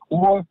now,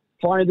 or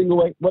finding a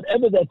way,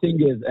 whatever that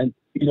thing is. And,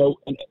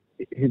 and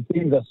his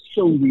things are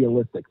so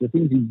realistic. The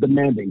things he's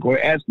demanding or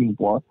asking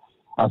for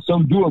are so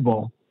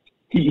doable.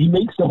 He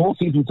makes the whole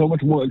season so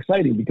much more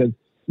exciting because,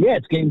 yeah,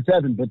 it's Game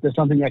 7, but there's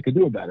something I could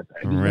do about it.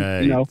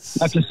 Right. Not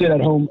just sit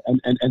at home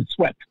and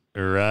sweat.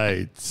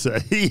 Right. So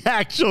he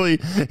actually,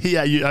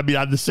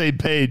 on the same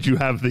page, you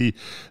have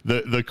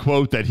the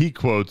quote that he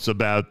quotes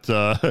about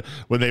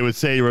when they would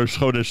say Rosh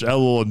Chodesh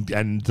Elul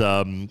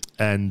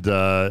and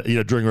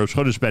during Rosh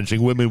Chodesh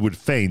benching, women would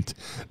faint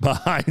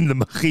behind the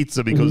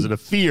mechitza because of the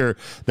fear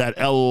that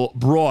Elul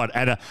brought.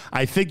 And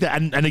I think that,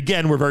 and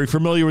again, we're very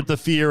familiar with the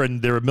fear,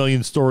 and there are a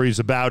million stories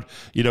about,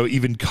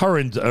 even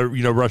current,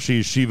 Rosh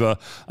Yeshiva,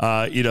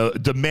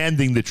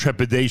 demanding the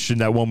trepidation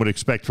that one would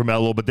expect from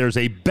Elul. But there's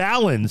a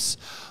balance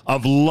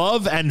of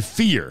love and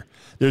fear.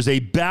 There's a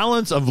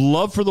balance of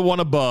love for the one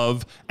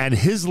above and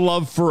his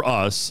love for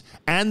us,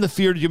 and the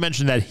fear that you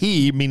mentioned that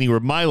he, meaning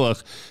Reb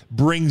Malach,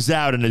 brings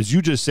out, and as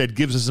you just said,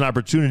 gives us an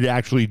opportunity to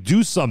actually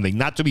do something,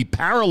 not to be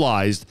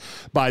paralyzed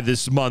by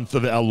this month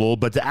of Elul,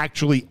 but to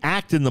actually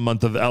act in the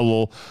month of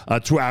Elul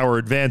to our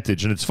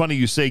advantage. And it's funny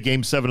you say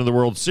Game 7 of the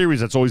World Series,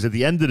 that's always at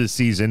the end of the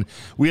season.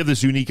 We have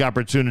this unique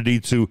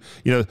opportunity to,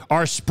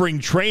 our spring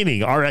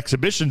training, our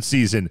exhibition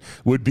season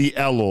would be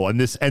Elul, and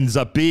this ends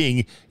up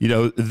being,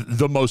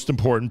 the most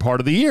important part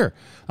of the year.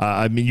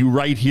 You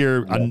write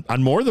here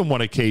on more than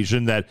one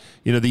occasion that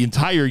the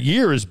entire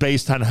year is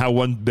based on how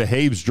one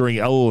behaves during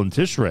Elul and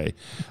Tishrei.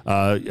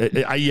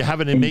 You have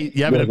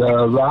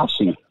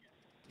Rashi.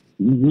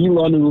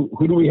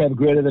 Who do we have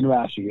greater than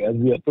Rashi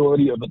as the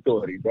authority of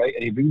authorities, right?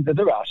 And he brings it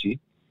to Rashi.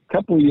 A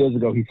couple of years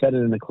ago, he said it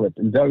in a clip.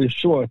 And very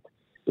short,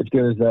 if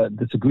there's a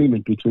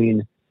disagreement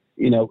between,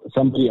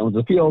 somebody owns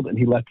a field and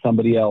he lets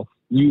somebody else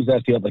use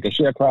that field like a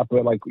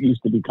sharecropper, like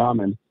used to be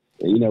common,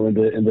 in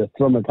the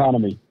slum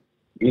economy.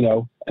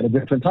 At a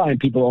different time,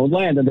 people own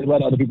land and they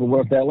let other people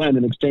work that land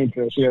in exchange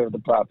for a share of the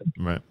profit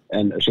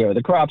and a share of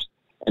the crops.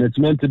 And it's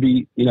meant to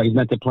be, he's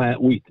meant to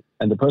plant wheat.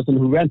 And the person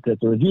who rents it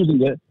or is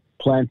using it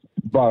plants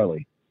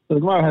barley. So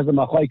the Gemara has a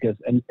machlokes,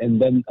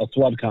 and then a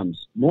flood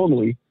comes.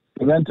 Normally,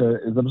 the renter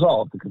is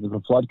absolved because if a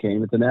flood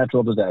came, it's a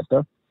natural disaster.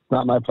 It's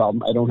not my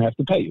problem. I don't have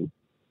to pay you.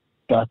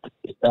 But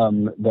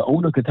the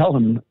owner could tell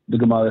him, the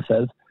Gemara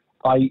says,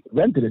 I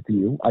rented it to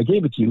you. I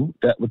gave it to you.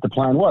 That what the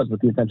plan was,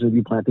 with the intention of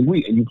you planting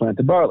wheat, and you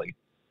planted barley.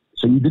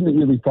 So you didn't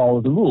really follow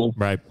the rules.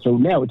 Right. So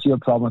now it's your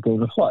problem if there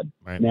was a flood.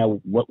 Right.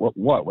 Now, what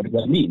does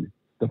that mean?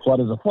 The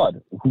flood is a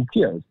flood. Who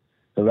cares?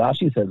 So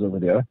Rashi says over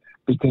there,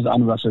 because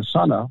on Rosh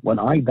Hashanah, when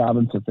I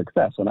davened to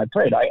success, when I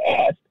prayed, I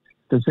asked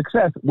to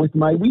success with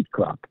my wheat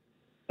crop.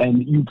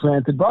 And you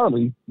planted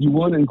barley, you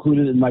weren't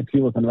included in my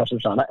tefillah on Rosh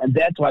Hashanah, and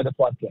that's why the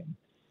flood came.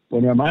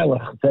 When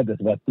Ramayla said this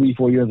about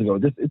 3-4 years ago,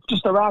 it's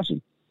just a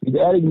Rashi. He's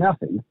adding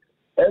nothing.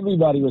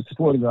 Everybody was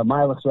supporting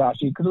Ramayla's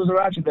Rashi, because it was a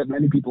Rashi that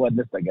many people had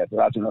missed, I guess,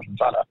 Rashi and Rosh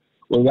Hashanah.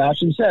 Well,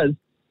 Rashi says,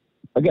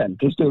 again,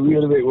 just to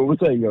reiterate what we're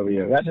saying over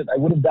here, Rashi, I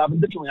would have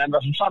davened differently on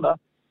Rosh Hashanah,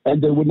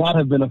 and there would not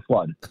have been a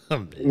flood.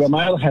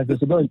 Ramayla has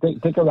this ability.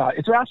 Take a Rashi.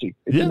 It's Rashi.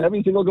 It's in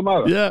every single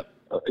Gemara. Yeah.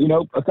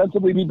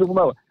 Ostensibly,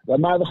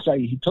 Ramayla,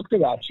 he took the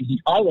Rashi,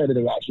 he highlighted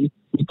the Rashi,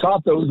 he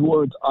taught those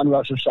words on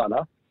Rosh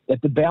Hashanah,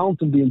 that the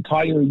balance of the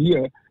entire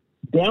year,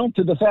 down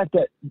to the fact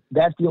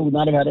that field would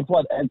not have had a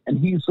flood, and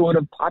he sort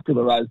of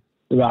popularized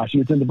the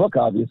Rashi. It's in the book,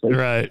 obviously.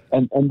 Right.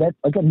 And that,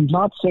 again, he's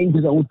not saying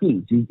his own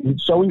things.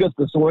 He's showing us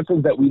the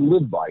sources that we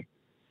live by.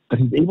 But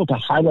he's able to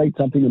highlight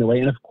something in a way,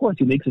 and of course,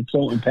 he makes it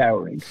so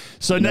empowering.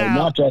 So now,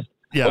 not just,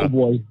 oh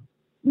boy.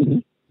 Mm-hmm.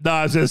 No,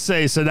 I was going to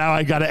say, so now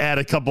I got to add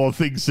a couple of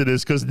things to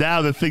this, because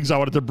now the things I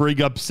wanted to bring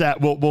up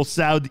will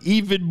sound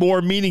even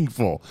more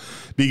meaningful.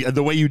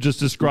 The way you just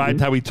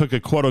described how he took a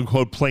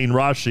quote-unquote plain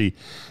Rashi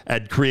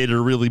and created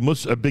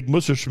a big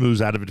Musar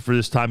shmooze out of it for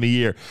this time of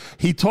year.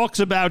 He talks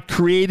about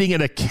creating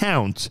an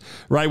account,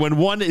 right? When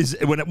one is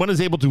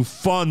able to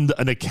fund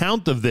an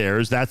account of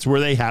theirs, that's where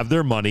they have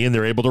their money, and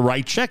they're able to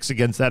write checks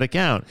against that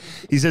account.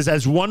 He says,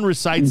 as one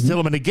recites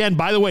Tehillim, and again,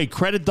 by the way,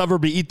 credit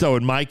Davar Be'ito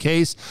in my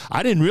case,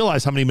 I didn't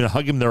realize how many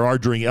Menhagim there are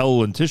during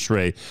Elul and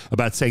Tishrei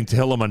about saying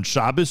Tehillim on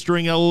Shabbos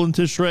during Elul and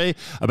Tishrei,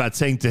 about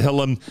saying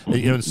Tehillim,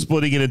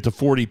 splitting it into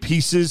 40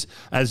 pieces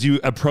as you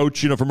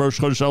approach, from Rosh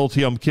Chodesh Elul to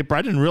Yom Kippur.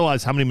 I didn't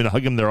realize how many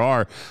minhagim there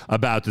are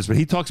about this, but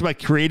he talks about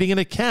creating an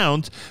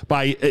account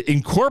by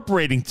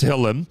incorporating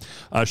Tehillim.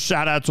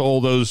 Shout out to all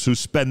those who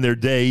spend their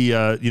day,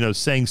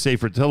 saying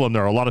Sefer Tehillim.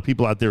 There are a lot of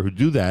people out there who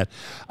do that,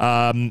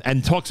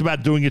 and talks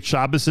about doing it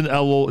Shabbos and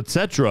Elul,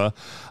 etc.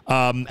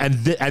 And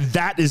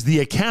that is the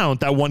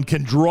account that one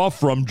can draw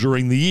from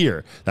during the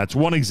year. That's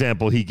one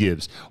example he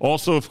gives.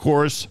 Also, of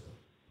course,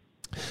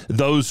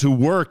 those who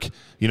work,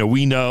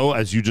 we know,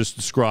 as you just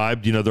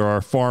described, there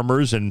are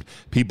farmers and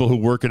people who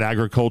work in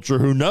agriculture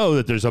who know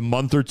that there's a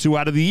month or two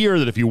out of the year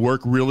that if you work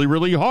really,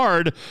 really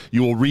hard,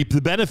 you will reap the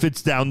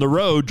benefits down the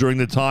road during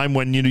the time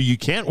when, you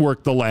can't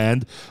work the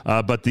land,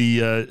 but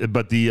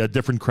the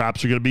different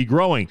crops are going to be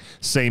growing.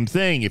 Same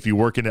thing. If you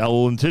work in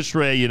Elul and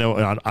Tishrei,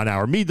 on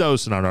our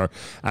midos and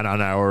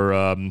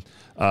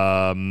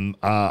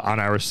on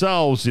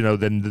ourselves,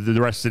 then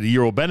the rest of the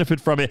year will benefit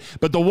from it.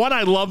 But the one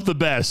I love the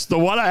best, the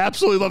one I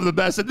absolutely love the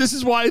best, and this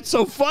is why it's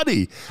so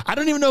funny. I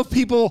don't even know if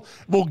people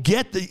will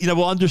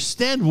will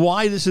understand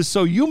why this is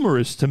so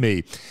humorous to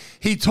me.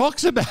 He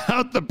talks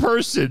about the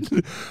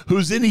person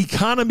who's in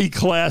economy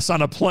class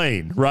on a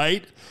plane,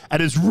 right?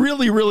 And is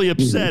really, really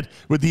upset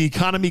with the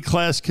economy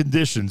class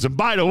conditions. And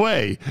by the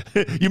way,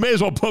 you may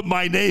as well put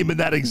my name in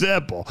that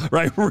example,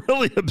 right?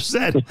 Really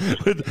upset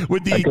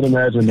with the... I can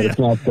imagine that it's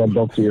not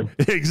built for you.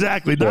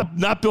 Exactly. Yeah.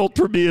 Not built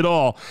for me at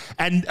all.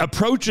 And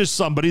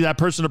that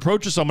person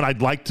approaches someone,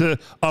 I'd like to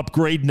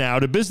upgrade now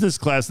to business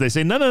class. They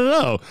say,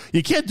 no.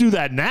 You can't do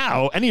that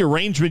now. Any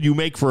arrangement you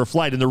make for a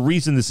flight, and the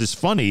reason this is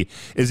funny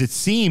is it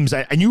seems,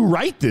 and you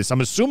write this,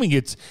 I'm assuming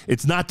it's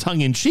not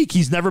tongue-in-cheek.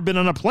 He's never been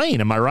on a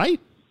plane. Am I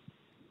right?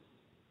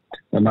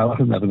 No,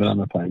 he's never been on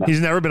a plane. No. He's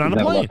never been on a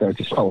plane.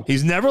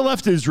 He's never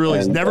left Israel.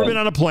 He's never been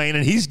on a plane.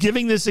 And he's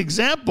giving this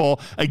example,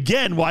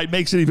 again, why it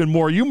makes it even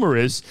more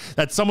humorous,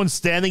 that someone's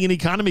standing in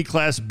economy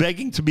class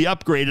begging to be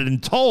upgraded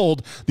and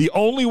told the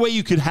only way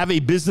you could have a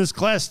business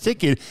class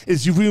ticket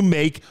is if you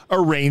make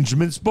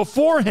arrangements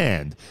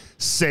beforehand.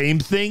 Same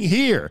thing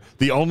here.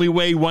 The only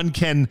way one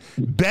can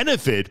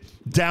benefit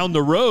down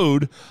the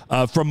road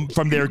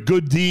from their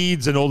good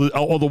deeds and all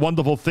the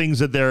wonderful things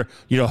that they're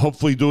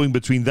hopefully doing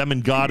between them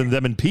and God and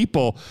them and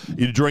people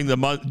during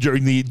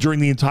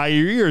the entire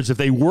year is if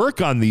they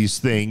work on these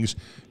things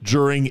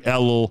during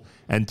Elul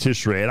and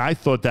Tishrei. And I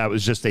thought that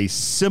was just a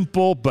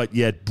simple but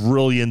yet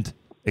brilliant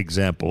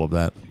example of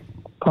that.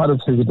 Part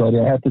of his ability,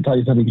 I have to tell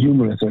you something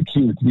humorous or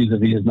cute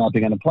vis-a-vis his not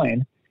being on a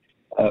plane.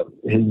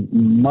 His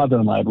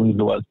mother-in-law, I believe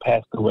it was,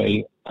 passed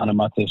away on a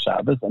Matzah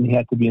Shabbos, and he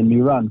had to be in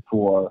Miran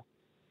for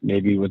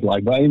maybe it was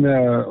Lag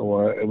Baimer,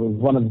 or it was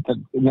one of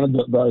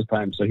the other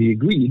times. So he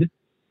agreed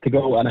to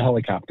go on a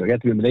helicopter. He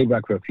had to be in Bnei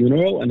Brak for a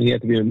funeral, and he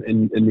had to be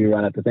in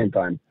Miran at the same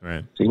time.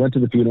 Right. So he went to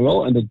the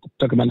funeral, and they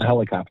took him on a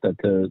helicopter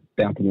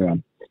down to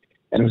Miran.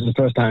 And it was his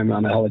first time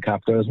on a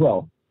helicopter as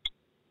well.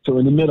 So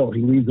in the middle,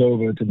 he leads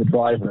over to the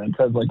driver and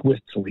says,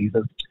 wistfully, he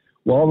says,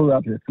 while we're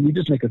up here, can we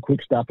just make a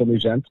quick stop in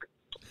Lizhensk?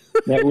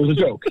 That was a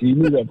joke. He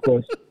knew that, of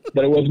course,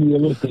 that it wasn't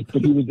realistic,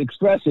 but he was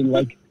expressing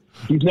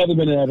he's never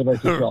been out of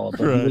Yisroel, but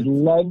he would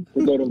love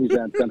to go to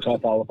Lizhensk and Chaf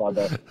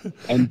Alafada.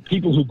 And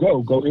people who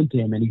go into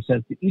him, and he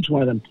says to each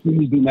one of them,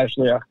 please be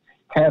Meshliach,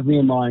 have me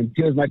in mind,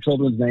 here's my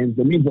children's names,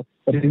 but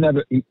he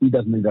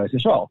doesn't mean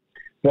Yisroel.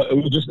 But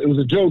it was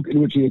a joke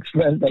in which he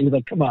expressed that he was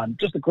like, come on,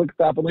 just a quick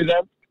stop in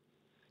Lizhensk.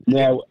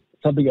 Now,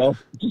 something else,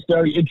 just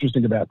very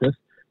interesting about this,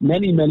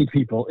 many, many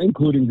people,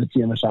 including the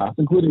Tziyam Shas,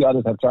 including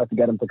others, have tried to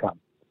get him to come.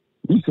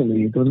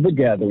 Recently, there was a big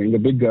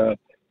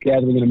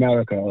gathering in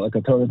America, like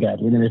a Torah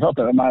gathering, and they felt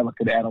that Amalek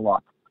could add a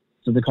lot.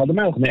 So they called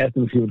Amalek and they asked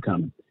him if he would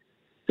come.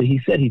 So he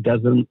said he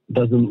doesn't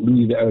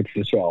leave Eretz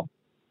Yisrael.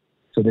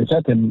 So they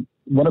said to him,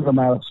 one of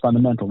Amalek's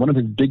fundamental, one of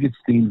his biggest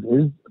themes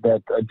is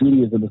that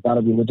Judaism is not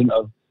a religion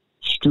of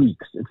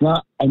streaks. It's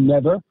not I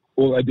never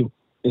or I do.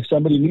 If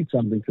somebody needs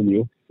something from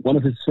you, one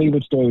of his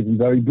favorite stories, and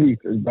very brief,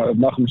 is about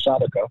Nachum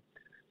Shadchan,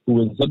 who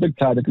was a big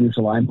tzaddik in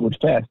Yerushalayim, who would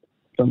fast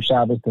from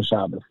Shabbos to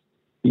Shabbos.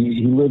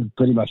 He lived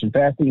pretty much in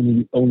fasting, and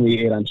he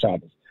only ate on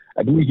Shabbos.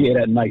 I believe he ate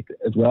at night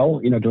as well,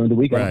 during the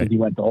week. I don't think he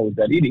went to always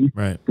that eating.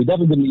 Right. He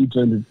definitely didn't eat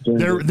during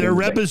There are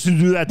Rebbes who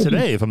do that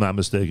today, if I'm not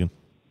mistaken.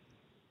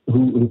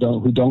 Who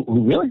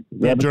really?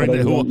 Yeah,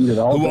 who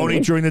won't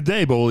eat during the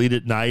day, but will eat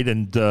at night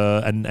and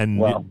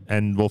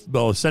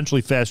will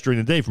essentially fast during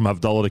the day from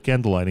Havdalah to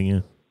candlelighting.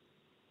 Yeah.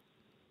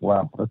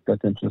 Wow,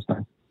 that's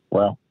interesting.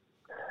 Wow,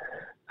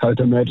 hard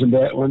to imagine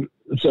that one.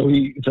 So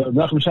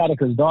Nachum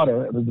Shadchan's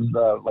daughter, it was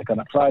on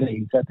a Friday,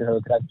 he said to her,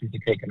 "Could I have a piece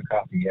of cake and a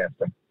coffee?" He asked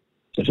her.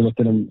 So she looked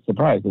at him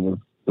surprised. It was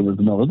the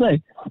middle of the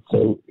day.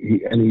 So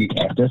he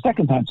after a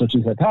second time, so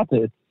she said,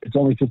 "Tata, it's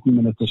only 15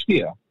 minutes to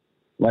shkia.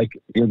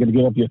 You're going to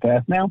give up your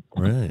fast now?"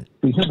 Right.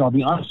 So he says, "I'll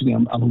be honest with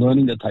you, I'm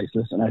learning the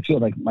Taisus, and I feel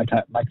like my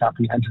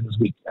comprehension is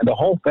weak. And the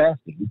whole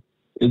fasting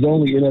is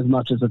only in as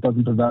much as it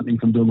doesn't prevent me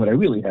from doing what I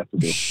really have to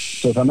do.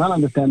 So if I'm not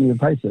understanding the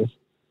Taisus,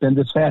 then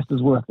this fast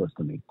is worthless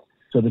to me."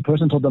 So the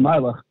person told the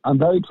Malach, "I'm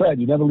very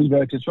glad you never leave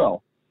Eretz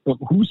Yisrael. But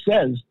who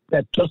says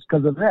that just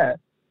because of that,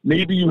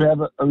 maybe you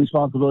have a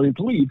responsibility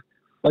to leave?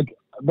 Like,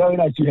 very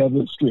nice you have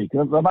this streak.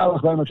 Rabbi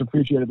very much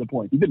appreciated the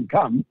point. He didn't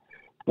come,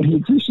 but he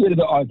appreciated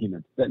the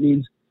argument. That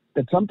means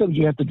that sometimes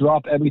you have to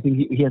drop everything.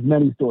 He has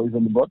many stories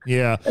in the book.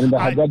 Yeah. And in the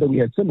Haggadah, we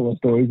had similar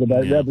stories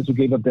about rabbis who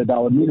gave up their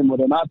dollar minimum with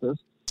their matzahs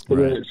to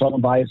the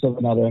shalom bias of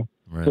another.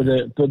 Right.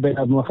 To Ben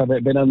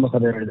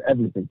Ad-Muchaber is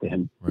everything to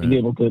him. Being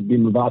able to be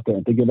Mavata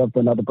and to give up to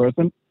another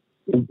person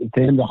is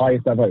to him the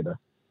highest avodah.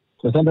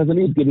 So sometimes it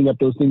means giving up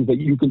those things that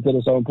you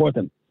consider so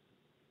important.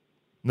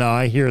 No,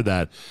 I hear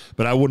that,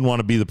 but I wouldn't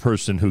want to be the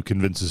person who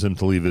convinces him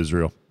to leave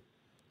Israel.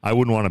 I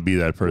wouldn't want to be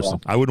that person.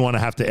 I wouldn't want to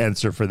have to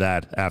answer for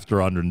that after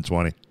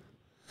 120.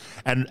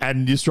 And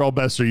Yisroel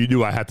Besser, you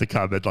knew I had to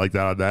comment like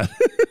that on that.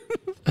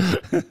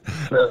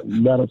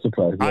 Not a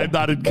surprise. Yeah.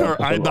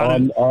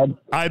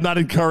 I'm not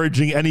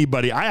encouraging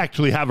anybody. I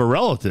actually have a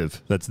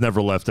relative that's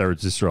never left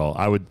Eretz Yisrael.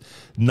 I would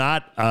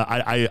not.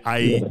 I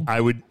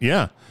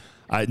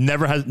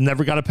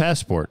never got a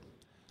passport.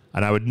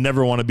 And I would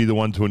never want to be the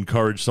one to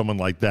encourage someone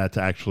like that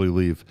to actually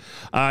leave.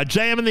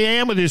 JM in the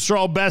AM with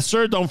Yisroel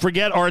Besser. Don't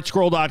forget,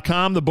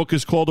 artscroll.com. The book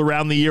is called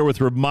Around the Year with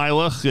Reb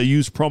Meilach.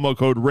 Use promo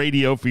code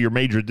RADIO for your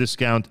major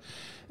discount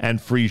and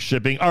free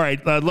shipping. All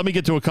right, let me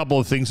get to a couple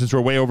of things since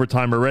we're way over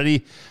time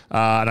already.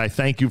 And I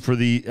thank you for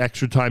the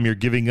extra time you're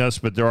giving us.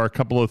 But there are a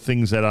couple of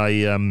things that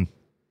I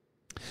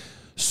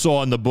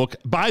saw in the book.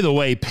 By the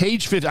way,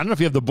 page 50, I don't know if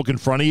you have the book in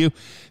front of you.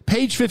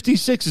 Page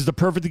 56 is the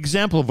perfect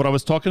example of what I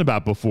was talking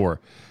about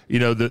before. You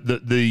know, the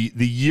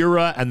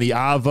yira and the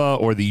ava,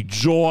 or the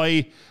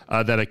joy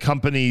that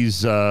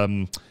accompanies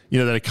that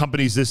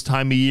accompanies this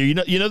time of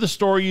year. You know the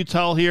story you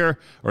tell here,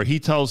 or he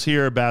tells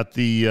here, about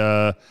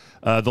the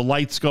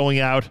lights going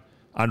out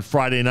on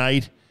Friday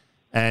night.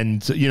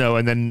 And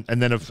and then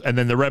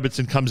the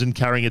Rebbitzin comes in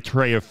carrying a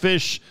tray of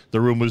fish.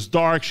 The room was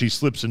dark. She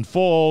slips and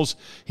falls.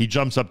 He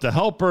jumps up to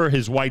help her.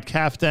 His white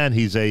kaftan,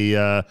 he's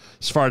a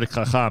Sephardic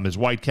Chacham. His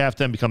white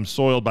kaftan becomes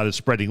soiled by the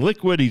spreading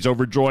liquid. He's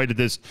overjoyed at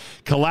this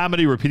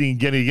calamity, repeating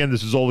again and again,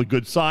 this is all a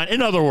good sign.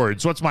 In other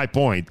words, what's my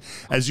point?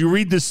 As you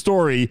read this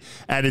story,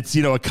 and it's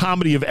a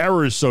comedy of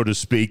errors, so to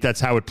speak,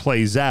 that's how it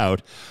plays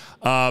out.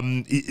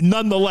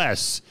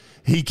 Nonetheless,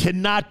 he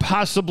cannot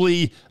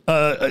possibly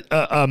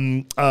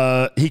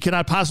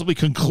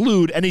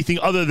conclude anything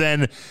other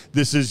than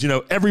this is,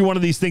 every one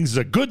of these things is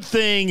a good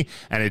thing,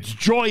 and it's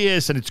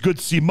joyous, and it's good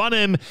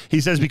simanim.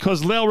 He says,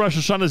 because Leil Rosh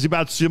Hashanah is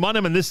about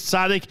simanim, and this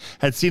tzaddik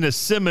had seen a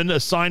simon,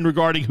 a sign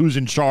regarding who's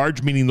in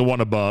charge, meaning the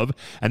one above,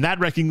 and that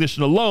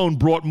recognition alone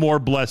brought more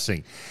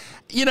blessing.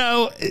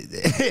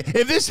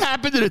 If this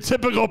happened in a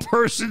typical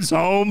person's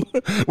home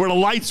where the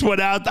lights went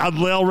out on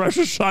Leil Rosh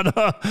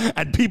Hashanah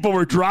and people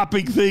were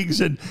dropping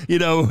things and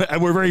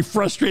were very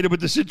frustrated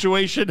with the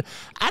situation,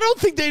 I don't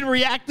think they'd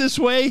react this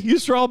way.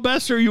 Yisroel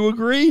Besser, you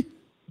agree?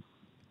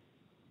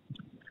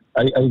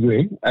 I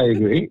agree.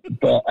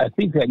 But I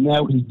think that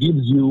now he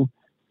gives you,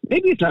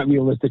 maybe it's not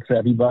realistic for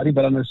everybody,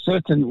 but on a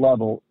certain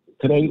level,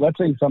 today, let's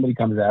say somebody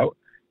comes out,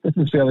 this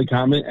is fairly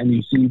common, and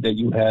you see that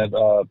you have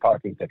a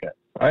parking ticket,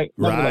 right?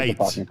 Right.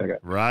 Parking ticket.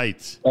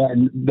 Right.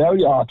 And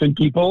very often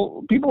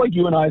people like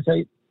you and I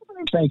say,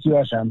 thank you,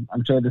 Hashem.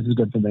 I'm sure this is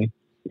good for me.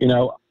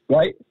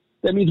 Right?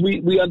 That means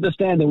we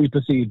understand and we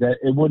perceive that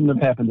it wouldn't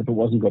have happened if it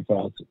wasn't good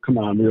for us. Come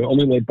on, we were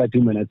only late by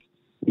 2 minutes.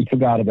 We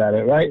forgot about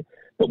it, right?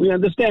 But we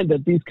understand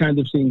that these kinds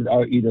of things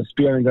are either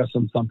sparing us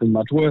from something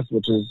much worse,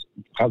 which is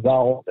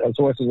Chazal,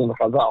 sources in the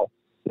Chazal,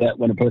 that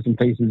when a person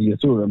faces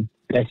Yisurim,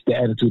 that's the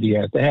attitude he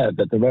has to have,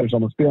 that the Rebbe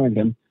Shalom is sparing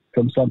him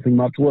from something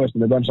much worse,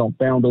 and the Rebbe Shalom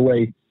found a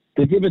way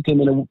to give it to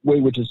him in a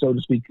way which is, so to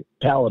speak,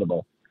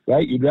 palatable,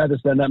 right? You'd rather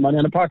spend that money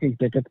on a parking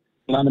ticket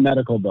than on a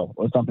medical bill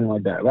or something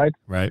like that, right?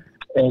 Right.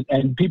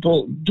 And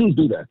people do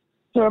that.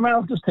 So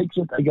Ramal just takes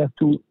it, I guess,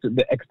 to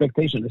the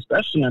expectation,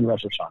 especially on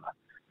Rosh Hashanah,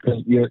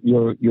 because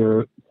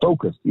you're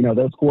focused.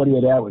 Those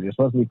 48 hours, you're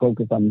supposed to be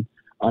focused on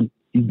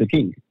he's the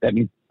king. That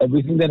means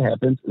everything that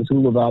happens is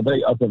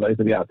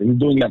he's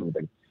doing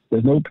everything.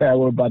 There's no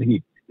power but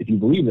he. If you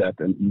believe that,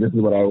 and this is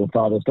what our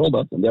fathers told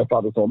us, and their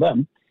fathers told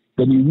them,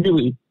 then you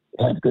really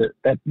have to,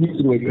 that's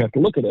really the way you have to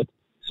look at it.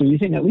 So you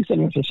think, at least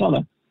in Rosh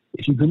Hashanah,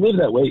 if you can live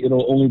that way,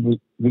 it'll only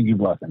bring you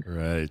blessing.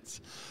 Right.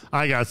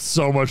 I got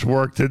so much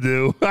work to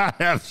do. I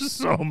have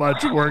so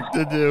much work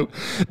to do.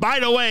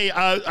 By the way,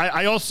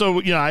 I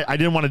also, I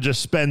didn't want to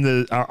just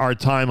spend our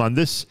time on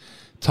this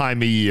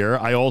time of year.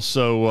 I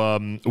also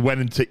went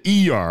into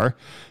ER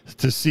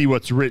to see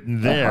what's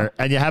written there.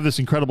 And you have this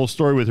incredible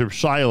story with Reb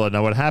Shaila.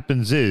 Now, what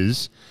happens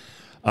is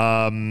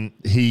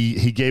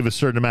he gave a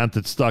certain amount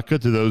of tzedakah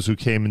to those who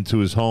came into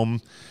his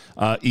home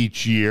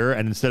each year,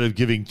 and instead of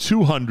giving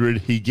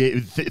 200, he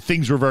gave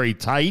things were very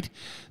tight.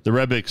 The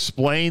Rebbe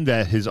explained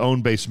that his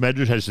own base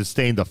medrash had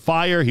sustained a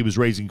fire. He was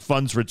raising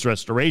funds for its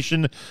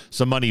restoration.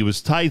 Some money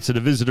was tight, so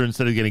the visitor,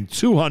 instead of getting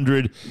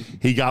 200,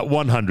 he got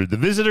 100. The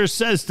visitor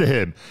says to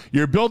him,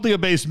 "You're building a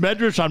base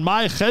medrash on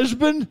my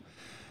cheshbon?"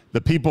 The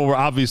people were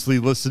obviously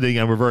listening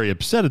and were very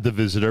upset at the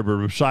visitor, but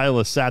Reb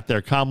Shaila sat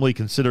there calmly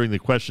considering the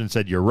question and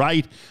said, "You're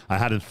right. I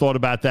hadn't thought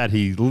about that."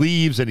 He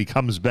leaves and he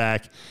comes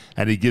back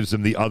and he gives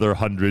him the other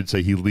 100, so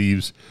he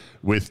leaves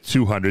with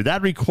 200.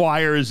 That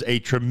requires a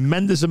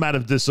tremendous amount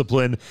of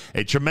discipline,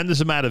 a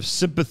tremendous amount of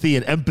sympathy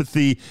and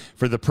empathy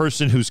for the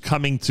person who's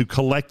coming to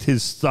collect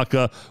his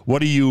sukkah. What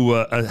do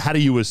you? How do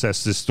you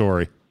assess this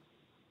story?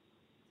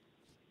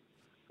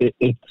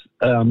 It's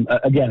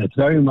again, it's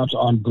very much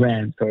on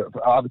brand for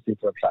obviously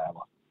for a child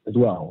as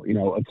well. You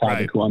know, a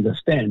child who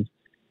understands,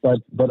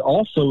 but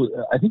also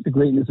I think the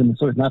greatness in the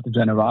story is not the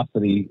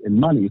generosity in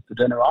money; it's the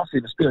generosity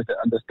of the spirit, the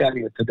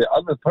understanding it to the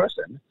other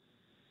person.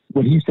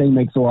 What he's saying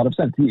makes a lot of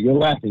sense. You're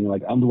laughing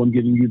like I'm the one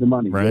giving you the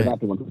money. Right. You're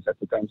not the one who sets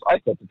the terms. I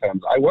set the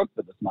terms. I work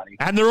for this money.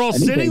 And they're all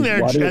sitting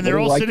there, and they're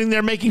all sitting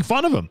there making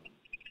fun of him.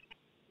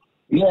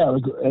 Yeah,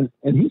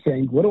 and he's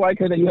saying, "What do I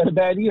care that you had a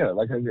bad year?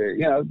 Like,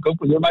 go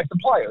for you're my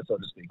supplier, so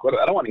to speak.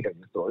 I don't want to hear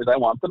your stories. I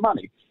want the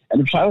money." And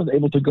the child was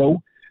able to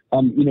go,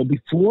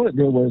 before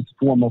there was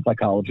formal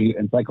psychology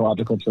and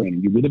psychological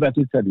training. You read about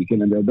the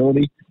tzaddikim and their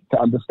ability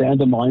to understand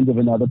the mind of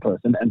another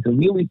person and to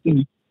really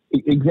see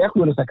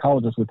exactly what a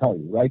psychologist would tell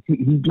you. Right?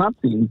 He's not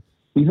seeing.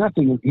 He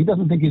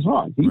doesn't think he's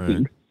wrong. He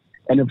thinks,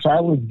 and the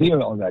child was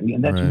there already,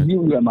 and that's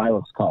really a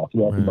Milok's call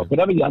throughout the book.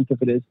 Whatever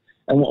yontif it is.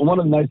 And one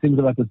of the nice things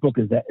about this book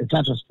is that it's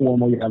not just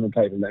formal, you haven't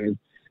typed. That means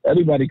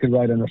everybody could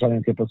write on Rosh Hashanah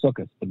and Kippur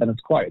Sukkot, but then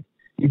it's quiet.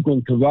 He's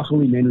going to Rachel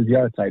Imenu's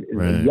Yartzeit. It's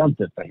a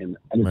yontif for him.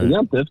 And it's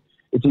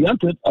a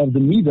yontif of the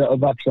midah of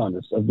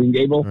Akshanis, of being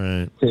able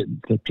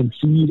to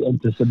concede and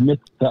to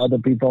submit to other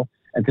people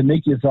and to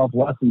make yourself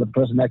less than the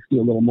person next to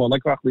you a little more.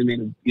 Like Rachel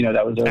Imenu,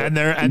 that was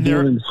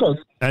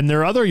and there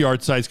are other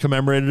Yartzeits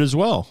commemorated as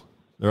well.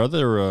 There are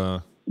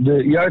other...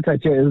 The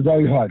Yartzeit is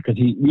very hard because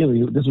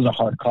this was a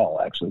hard call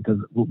actually, because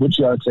which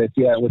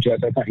Yartzeit, which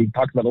Yartzeit not. He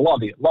talked about a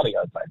lot of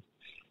Yartzeits.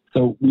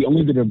 So we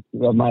only did a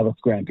Milok's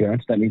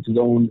grandparents. That means his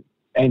own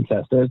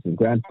ancestors, his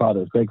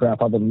grandfather, his great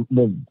grandfather,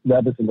 the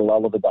Rebbe in the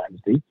Lal of the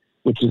dynasty,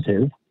 which is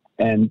his,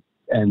 and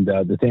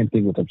the same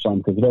thing with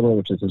Shadchan,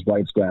 which is his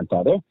wife's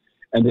grandfather.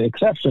 And the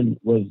exception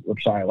was Reb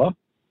Shaila,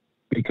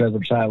 because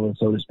Reb Shaila,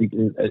 so to speak,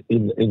 is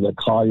a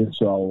Klal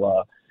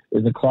Yisrael.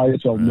 Is a Klal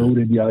Yisrael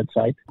noted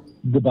Yartzeit,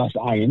 the Bas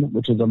Ayin,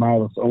 which is a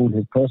Milok's own,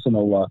 his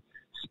personal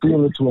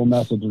spiritual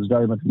message is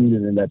very much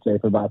needed in that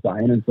Sefer Bas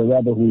Ayin. And it's a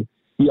Rebbe who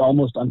he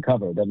almost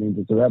uncovered. That means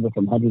it's a Rebbe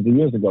from hundreds of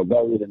years ago,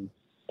 buried in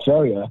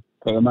Syria,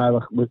 but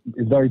Milok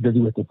is very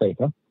busy with the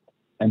Sefer.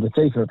 And the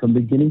Sefer, from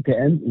beginning to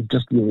end, is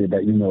just really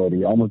about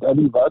humility. Almost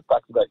every verse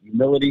talks about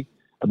humility,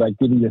 about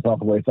giving yourself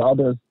away to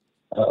others,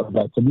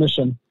 about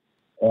submission.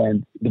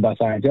 And the Bas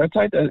Ayin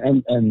Yartzeit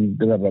and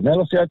the Rabbi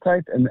Mel's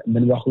Yartzeit and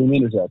then Rachel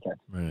Imenu's Yartzeit.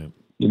 Right.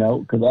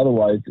 Because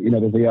otherwise, there's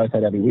a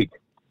Yartzeit every week.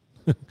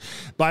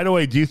 By the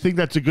way, do you think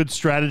that's a good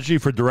strategy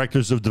for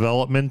directors of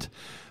development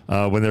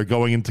when they're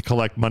going in to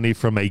collect money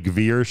from a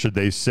gvir? Should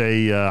they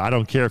say, "I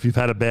don't care if you've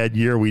had a bad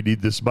year, we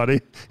need this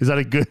money"? Is that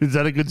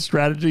a good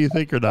strategy? You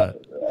think or not?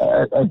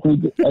 I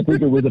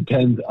think it would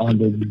depend on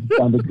the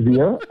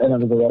gvir and on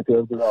the director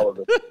of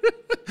development.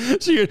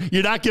 So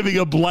you're not giving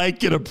a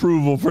blanket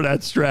approval for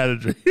that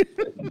strategy.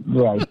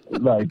 Right.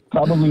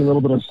 Probably a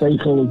little bit of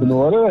seichel is in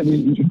order, and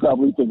you should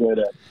probably figure it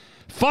out.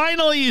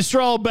 Finally,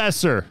 Yisroel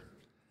Besser.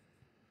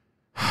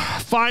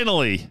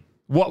 Finally,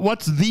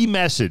 what's the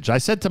message? I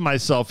said to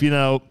myself,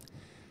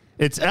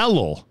 it's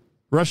Elul.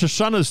 Rosh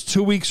Hashanah is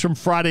 2 weeks from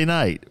Friday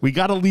night. We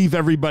got to leave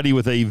everybody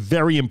with a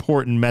very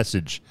important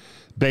message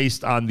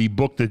based on the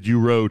book that you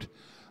wrote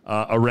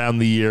around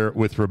the year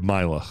with Reb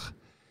Milok.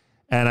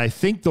 And I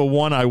think the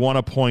one I want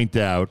to point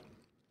out,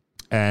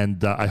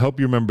 and I hope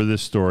you remember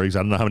this story because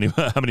I don't know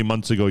how many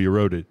months ago you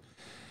wrote it,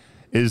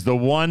 is the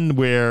one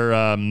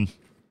where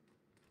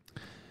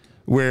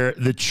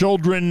the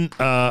children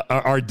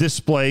are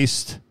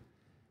displaced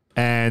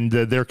and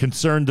they're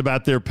concerned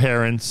about their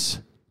parents.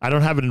 I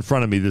don't have it in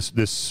front of me, this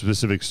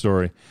specific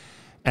story.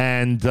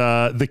 And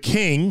the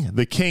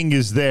king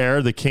is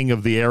there. The king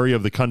of the area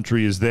of the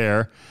country is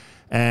there.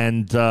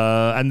 And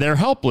they're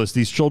helpless.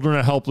 These children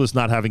are helpless,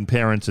 not having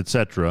parents,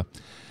 etc.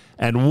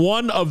 And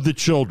one of the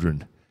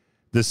children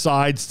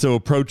decides to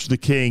approach the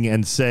king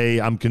and say,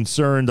 "I'm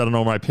concerned. I don't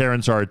know where my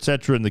parents are,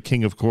 etc." And the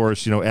king, of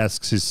course,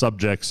 asks his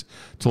subjects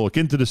to look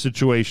into the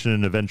situation.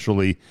 And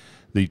eventually,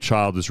 the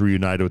child is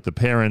reunited with the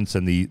parents.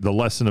 And the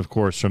lesson, of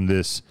course, from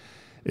this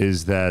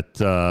is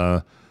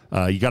that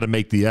you got to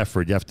make the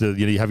effort. You have to.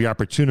 You have your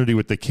opportunity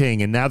with the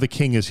king. And now the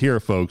king is here,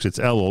 folks. It's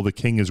Elul. The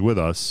king is with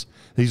us.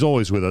 He's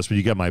always with us, but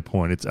you get my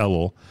point. It's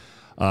Elul.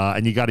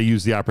 And you got to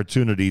use the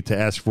opportunity to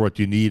ask for what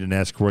you need and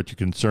ask for what you're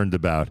concerned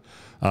about.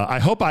 I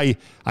hope I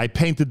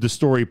painted the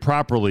story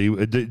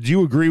properly. Do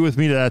you agree with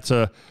me that that's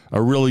a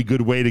really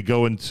good way to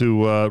go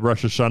into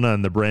Rosh Hashanah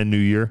and the brand new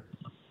year?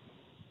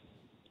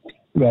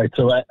 Right.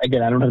 So,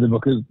 again, I don't have the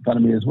book in front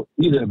of me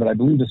either, but I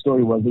believe the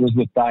story was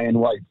with Diane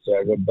Weiss,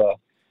 the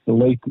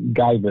late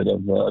Gaivid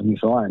of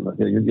Yisroel.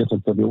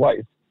 Yisroel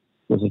Weiss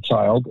was a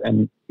child,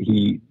 and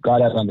he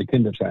got out on the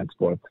kinder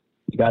transport.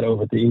 He got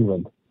over to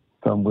England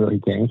from where he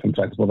came, from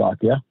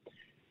Czechoslovakia,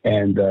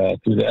 And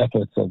through the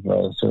efforts of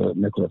Sir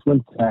Nicholas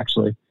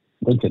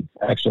Lincoln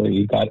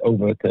actually got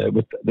over there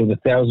were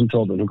 1,000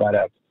 children who got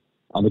out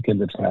on the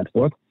kinder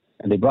transport,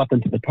 and they brought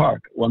them to the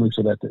park, one week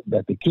so that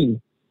the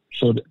king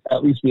should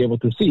at least be able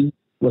to see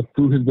what,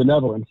 through his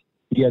benevolence,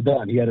 he had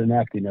done. He had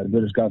enacted. The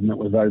British government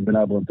was very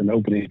benevolent and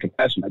open and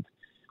compassionate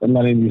in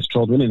letting these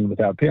children in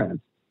without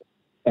parents.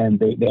 And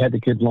they had the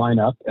kids line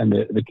up, and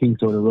the king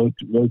sort of rode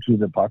through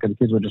the park, and the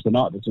kids were just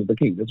this was the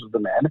king, this was the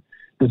man,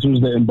 this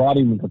was the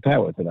embodiment of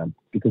power to them,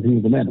 because he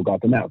was the man who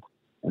got them out,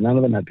 and none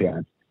of them had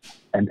parents.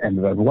 And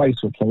Rabbi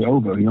Weiss would say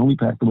over, he only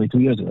passed away 2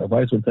 years ago, Rabbi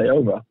Weiss would say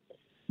over,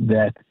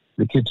 that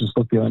the kids just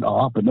looked there in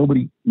awe, but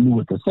nobody knew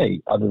what to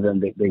say, other than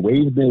they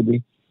waved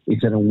maybe. He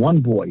said, and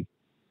one boy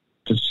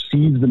just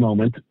seized the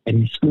moment, and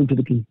he screamed to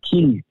the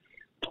king,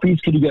 please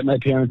could you get my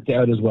parents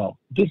out as well?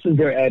 This is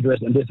their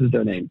address, and this is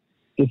their name.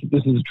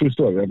 This is a true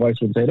story. Rabbi Weiss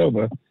would say it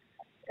over,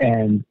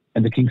 and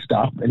the king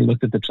stopped, and he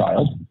looked at the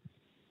child,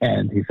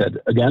 and he said,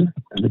 again,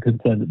 and the kid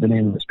said the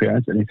name of his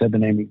parents, and he said the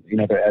name,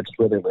 their address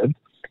where they lived.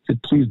 He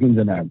said, please bring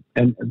them out.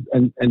 And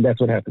that's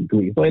what happened. 2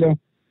 weeks later,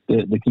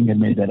 the king had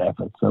made that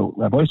effort. So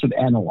Rabbi Weiss would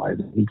analyze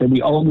it. He said,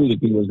 we all knew the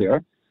king was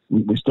there.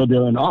 We stood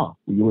there in awe.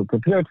 We were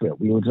prepared for it.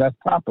 We were dressed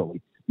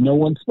properly. No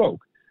one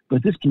spoke.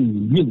 But this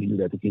king really knew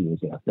that the king was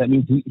there. That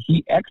means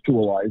he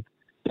actualized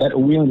that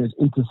awareness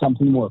into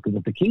something more, because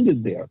if the king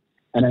is there,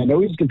 and I know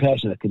he's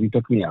compassionate because he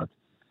took me out,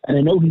 and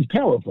I know he's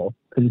powerful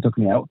because he took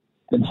me out,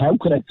 then how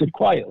could I sit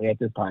quietly at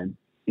this time?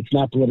 It's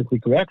not politically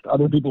correct.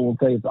 Other people will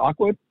say it's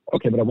awkward.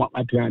 Okay, but I want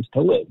my parents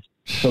to live.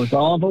 So it's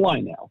all on the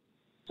line now.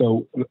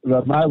 So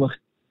Rav Malach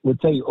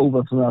would say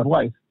over from Rav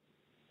Weiss,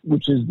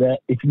 which is that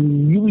if you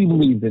really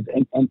believe this,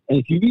 and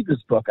if you read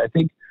this book, I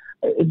think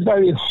it's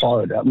very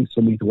hard, at least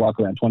for me, to walk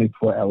around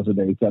 24 hours a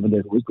day, 7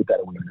 days a week with that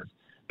awareness.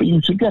 But you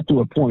should get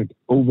to a point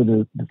over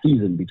the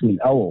season between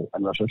Elul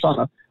and Rosh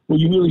Hashanah where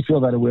you really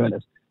feel that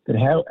awareness, that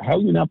how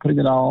you're not putting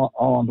it all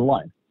on the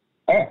line.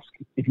 Ask.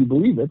 If you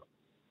believe it,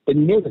 then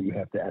you know that you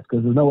have to ask,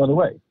 because there's no other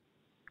way.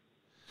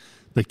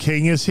 The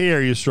king is here,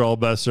 Yisroel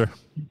Besser.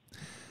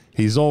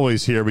 He's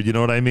always here, but you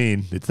know what I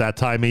mean. It's that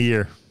time of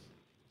year.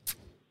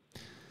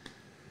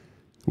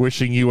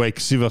 Wishing you a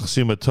Ksivach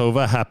Sima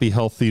Tova, happy,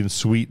 healthy, and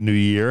sweet New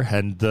Year,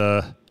 and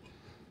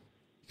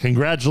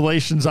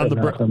congratulations on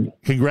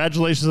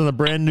the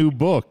brand new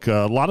book.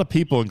 A lot of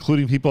people,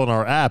 including people in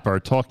our app, are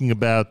talking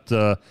about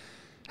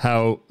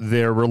how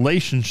their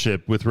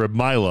relationship with Reb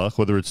Malach,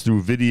 whether it's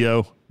through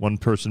video, one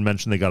person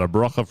mentioned they got a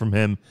bracha from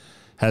him,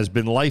 has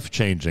been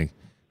life-changing.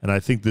 And I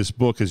think this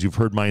book, as you've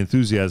heard my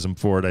enthusiasm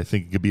for it, I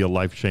think it could be a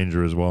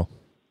life-changer as well.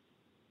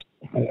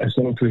 I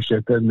so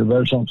appreciate that. And the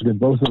very to get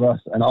both of us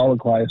and all the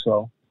Klal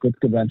Yisrael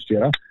good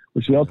convention,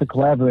 we should also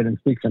collaborate and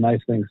speak for nice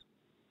things.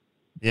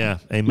 Yeah,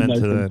 amen nice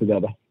to that.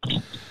 Together.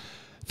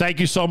 Thank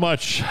you so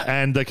much,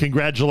 and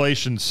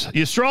congratulations.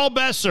 Yisroel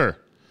Besser,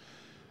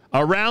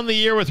 Around the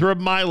Year with Reb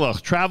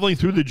Malach, traveling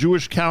through the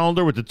Jewish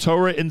calendar with the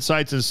Torah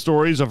insights and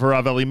stories of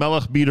Rav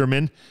Elimelech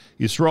Biederman.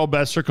 Yisroel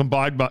Besser,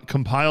 compiled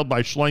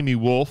by Shlomi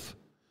Wolf.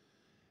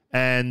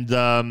 And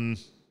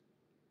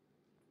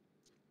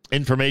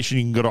information,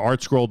 you can go to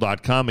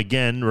artscroll.com.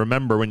 Again,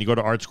 remember, when you go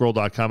to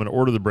artscroll.com and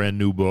order the brand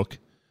new book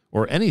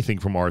or anything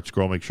from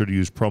Artscroll, make sure to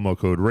use promo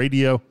code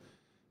RADIO.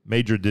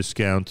 Major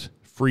discount,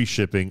 free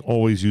shipping.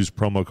 Always use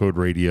promo code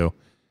RADIO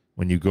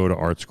when you go to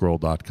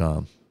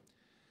artscroll.com.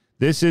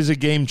 This is a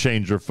game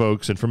changer,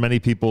 folks, and for many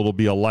people, it'll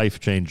be a life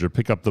changer.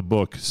 Pick up the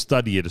book,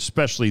 study it,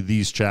 especially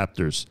these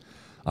chapters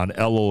on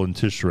Elul and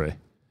Tishrei.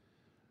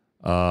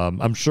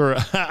 I'm sure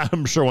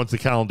once the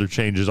calendar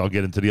changes, I'll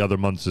get into the other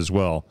months as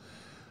well.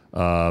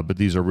 But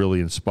these are really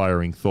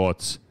inspiring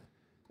thoughts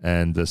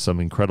and some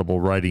incredible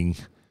writing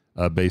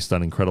based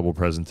on incredible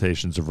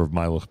presentations of Rav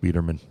Malach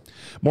Biederman.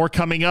 More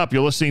coming up.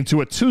 You're listening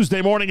to a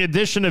Tuesday morning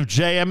edition of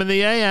JM and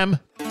the AM.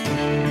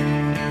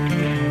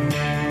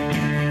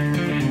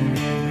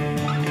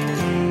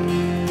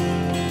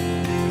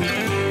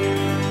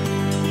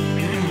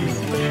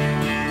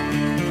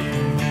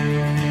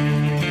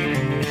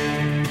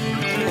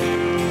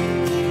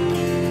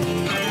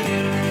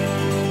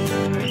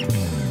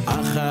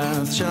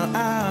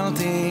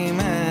 שאלתי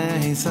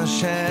מייס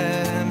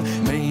השם,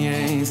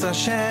 מייס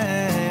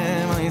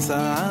השם, מייס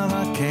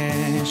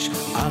אבקש.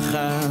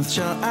 אחת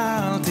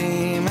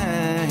שאלתי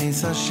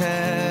מייס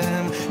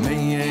השם,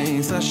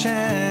 מייס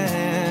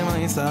השם,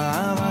 מייס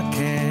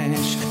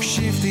אבקש.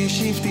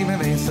 שבתי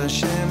בבייס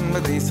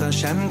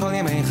השם כל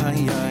ימי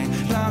חיי.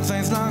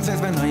 לחזיז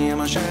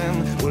בנויים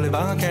השם,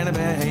 ולבקר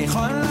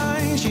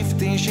בהיכולי.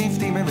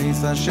 שבתי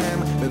בבייס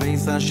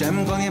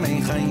השם כל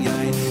ימי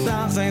חיי.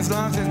 לחזיז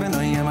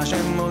בנויים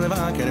השם,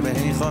 ולבקר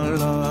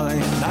בהיכולי.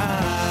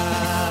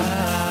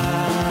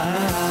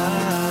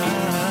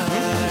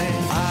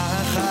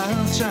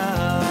 אחת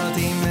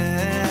שאלתי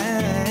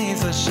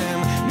מייס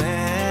השם,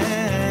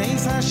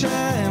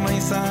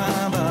 מייס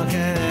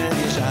אבקש.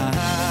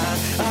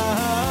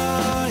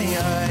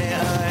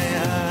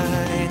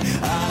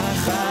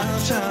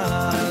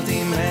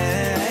 שאלתי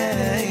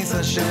מייס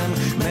השם,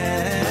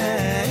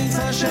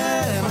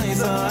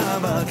 מייס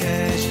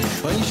אבקש.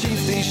 אוי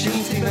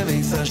שבתי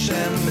בבייס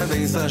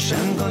בביס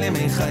השם כל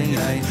ימי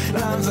חיי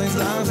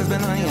לעזוז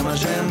בניים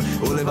השם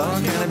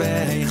ולבקר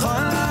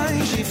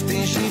בהיכלי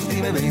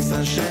שבתי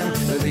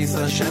בביס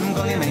השם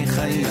כל ימי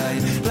חיי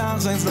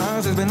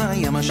לעזוז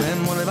בניים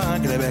השם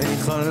ולבקר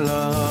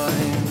בהיכלי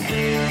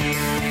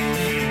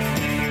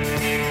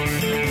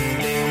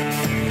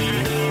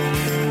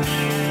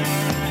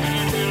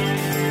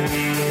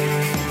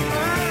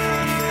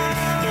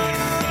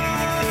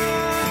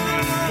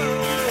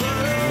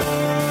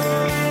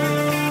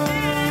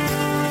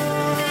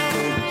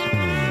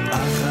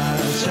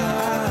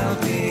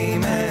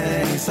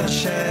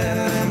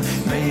Hashem,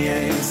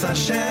 meyes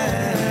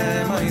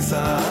Hashem,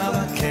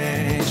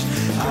 oisabakesh.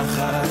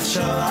 Achat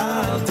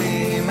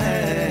shalti,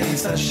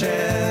 meyes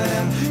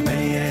Hashem,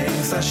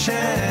 meyes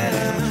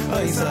Hashem,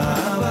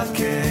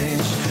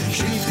 oisabakesh.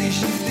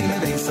 Shifti,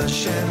 meyes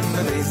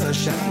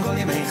Hashem, kol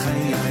yemei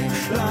chayai.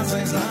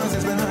 Lazes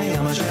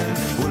benayam Hashem,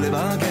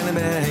 ulebaken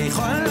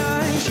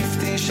beicholai.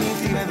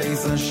 Shifti,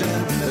 meyes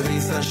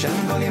Hashem,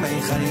 kol yemei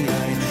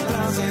chayai.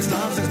 Lazes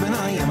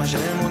benayam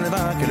Hashem,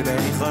 ulebaken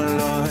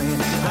beicholai.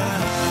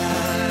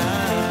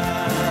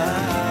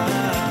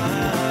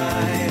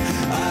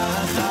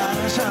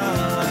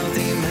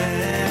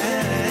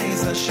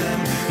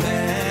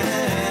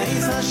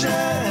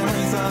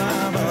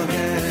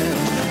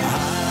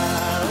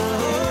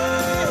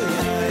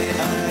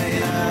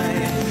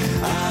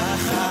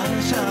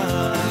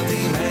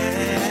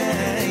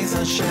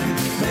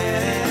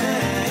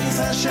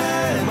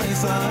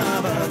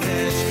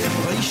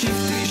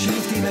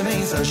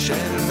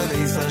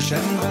 בביס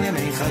השם כל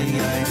ימי חיי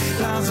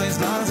לעזוז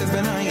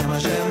בניים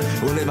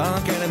השם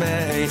ולבקר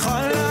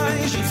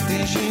בהיכלי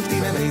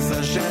שבתי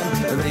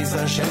בביס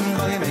השם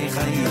כל ימי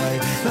חיי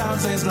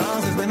לעזוז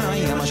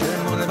בניים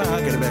השם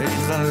ולבקר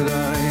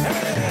בהיכלי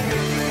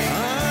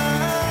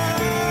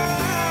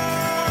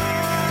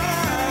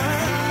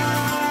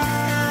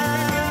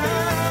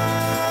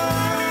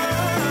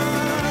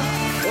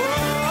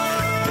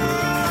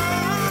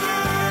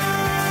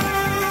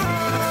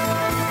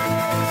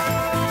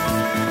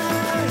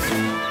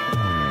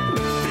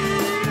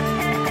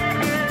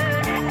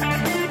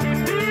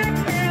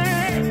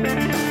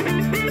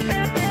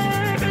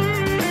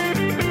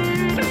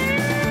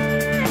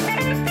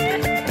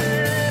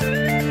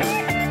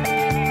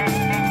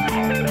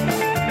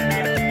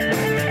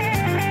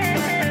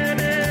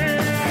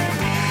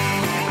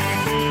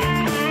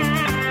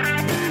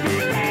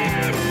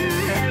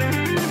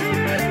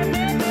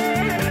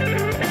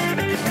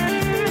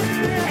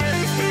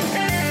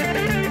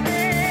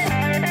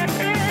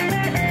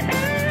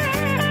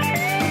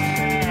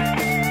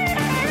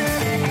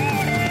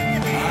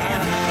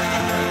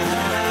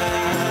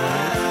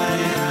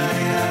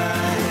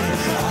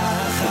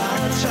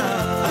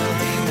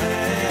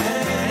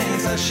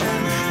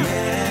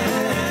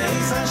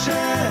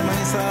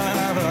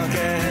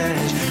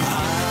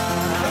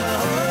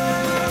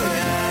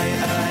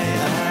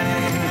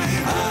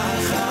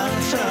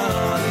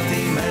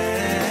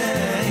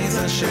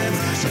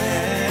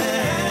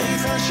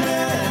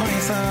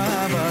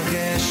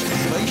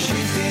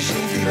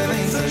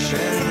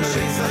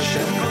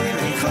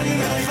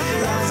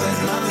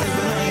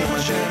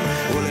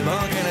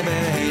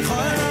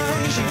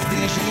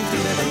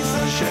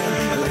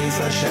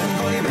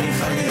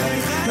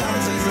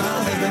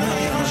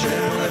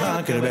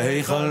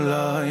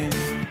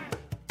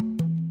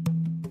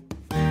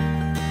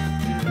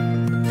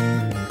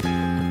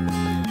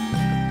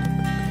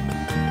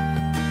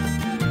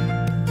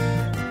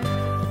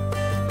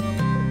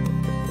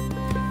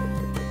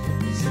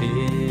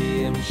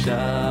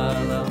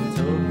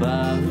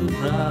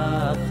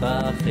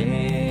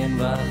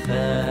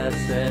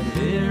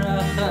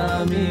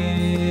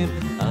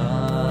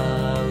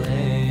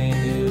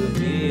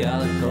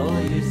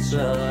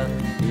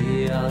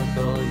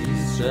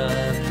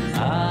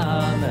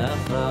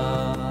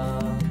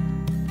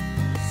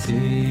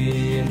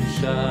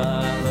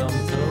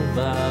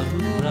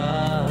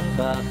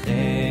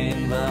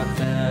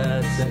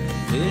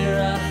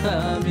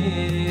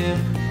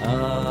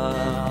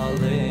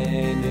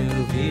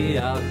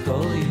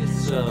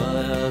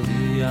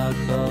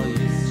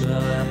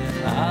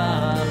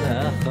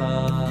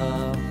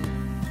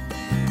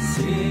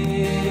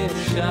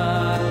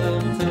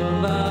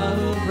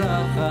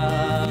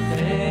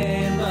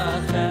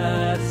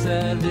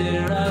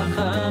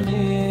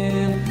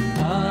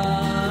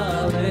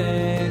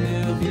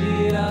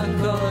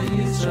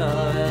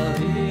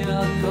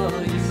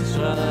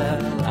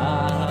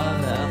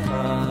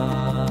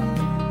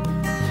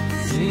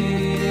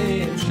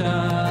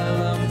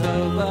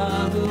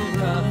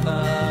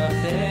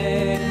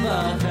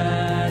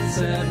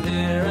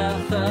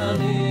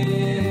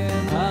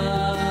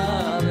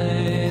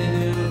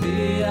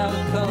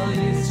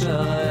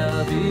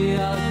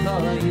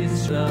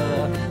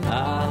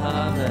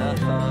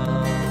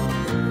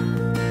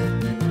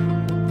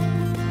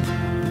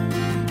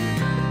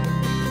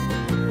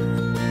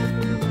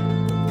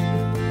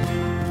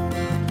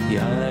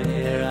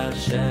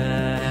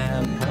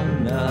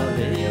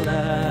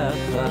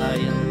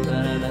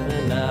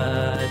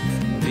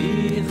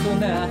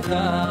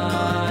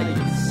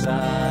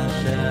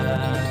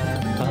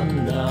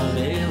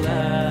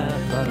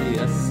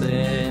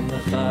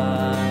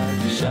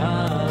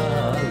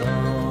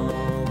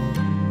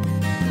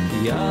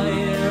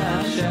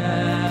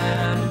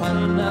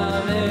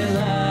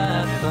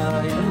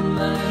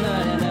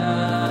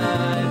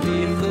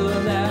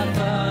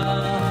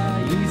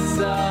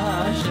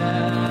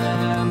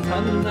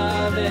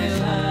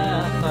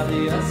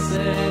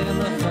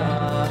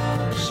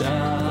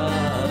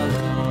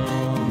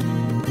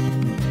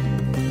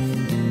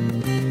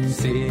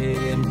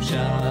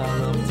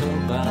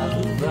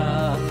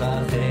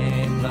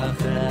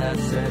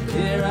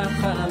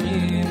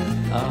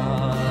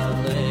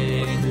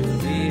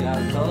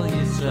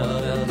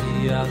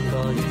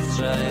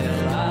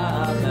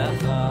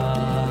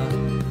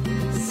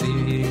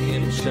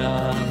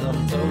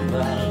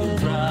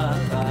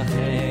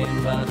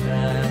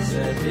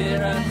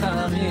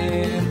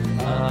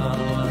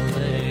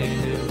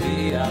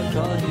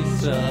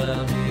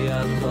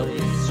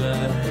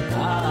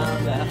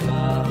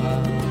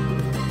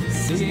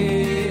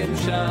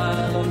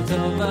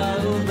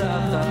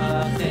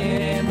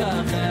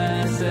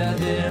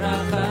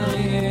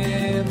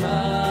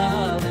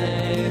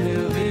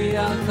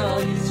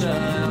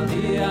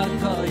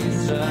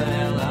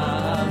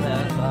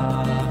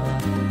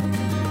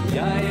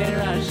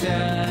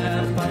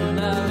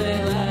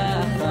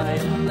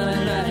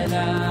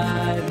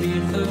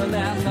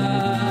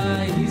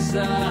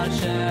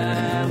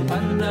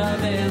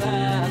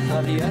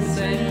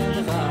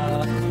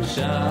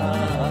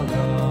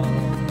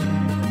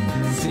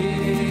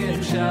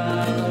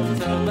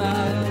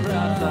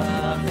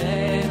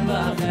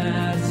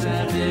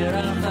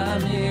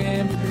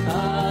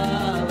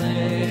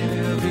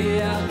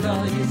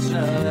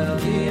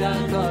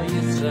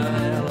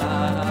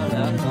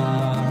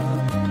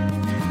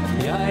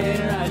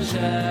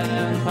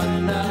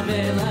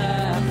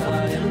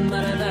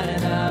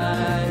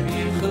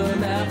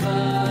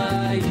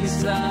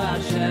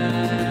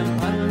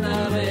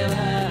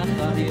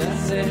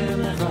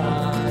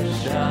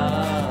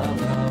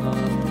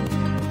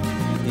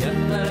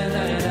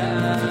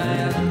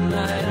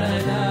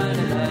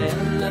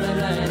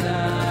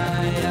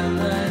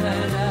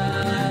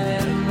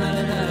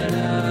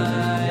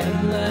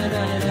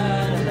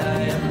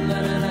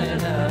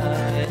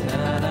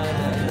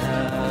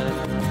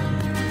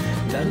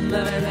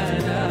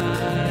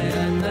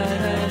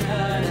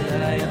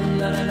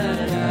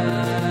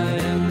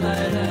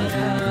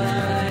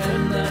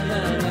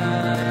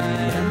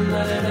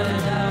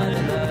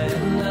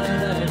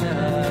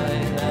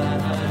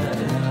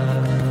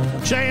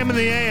JM in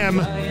the AM.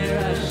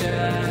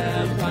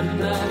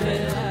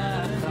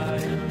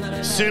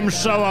 Sim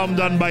Shalom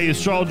done by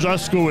Yisroel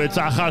Juskowitz.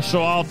 Acha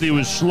Shoalti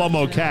with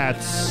Shlomo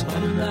Katz.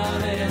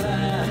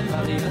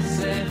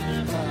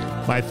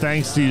 My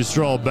thanks to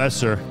Yisroel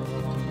Besser.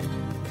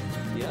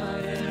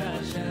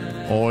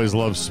 Always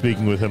love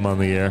speaking with him on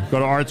the air. Go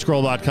to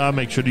artscroll.com.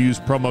 Make sure to use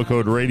promo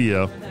code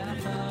radio.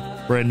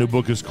 Brand new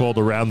book is called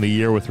Around the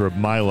Year with Reb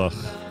Meilach.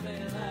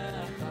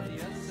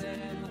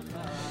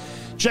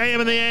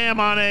 JM in the AM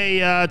on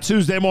a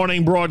Tuesday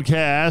morning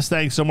broadcast.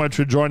 Thanks so much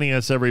for joining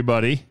us,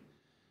 everybody.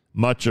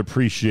 Much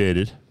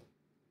appreciated.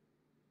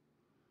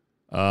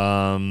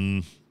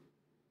 Let's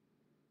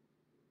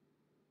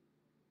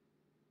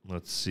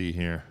see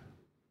here.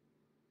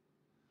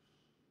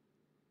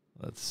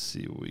 Let's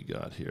see what we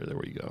got here. There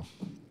we go.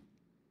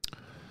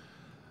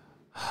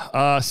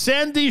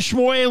 Sandy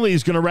Shmueli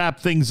is going to wrap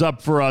things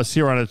up for us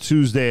here on a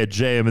Tuesday at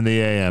JM in the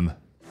AM.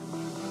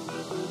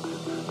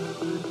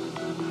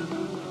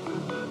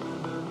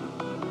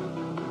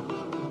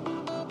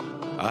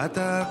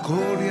 אתה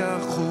הכל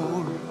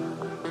יכול,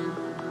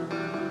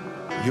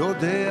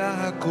 יודע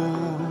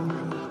הכל,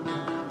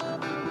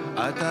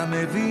 אתה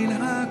מבין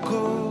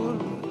הכל,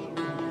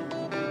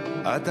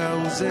 אתה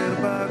עוזר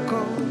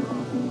בכל,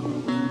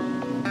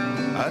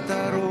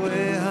 אתה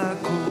רואה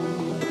הכל,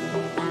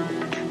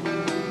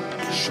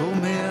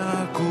 שומע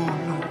הכל,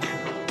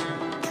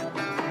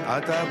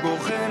 אתה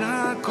בוחן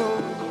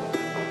הכל,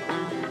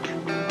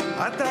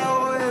 אתה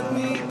אוהב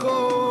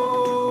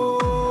מכל,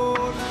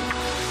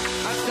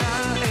 אתה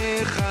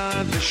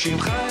אחד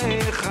ושמך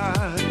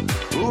אחד,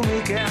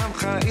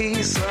 ומכעמך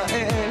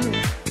ישראל,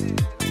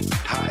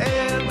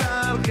 האל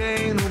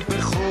דרכנו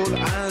בכל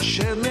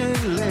אשר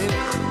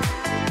נלך.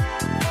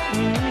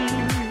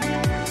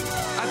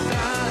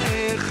 אתה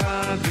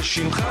אחד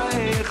ושמך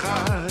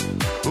אחד,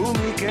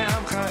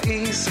 ומכעמך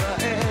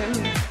ישראל,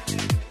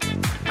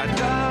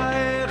 אתה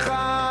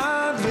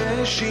אחד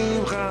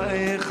ושמך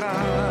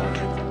אחד,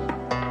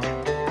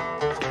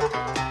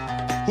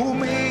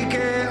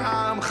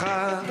 ומכעמך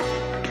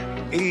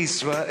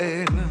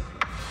ישראל,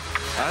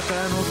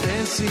 אתה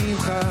נותן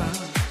שמחה,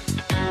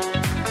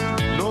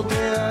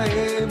 נוטע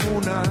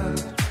אמונה,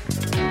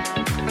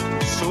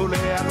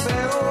 סולח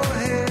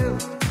ואוהב,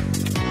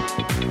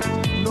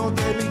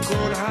 נותן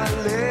מכל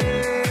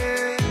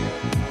הלב,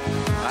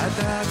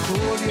 אתה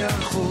הכל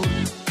יכול,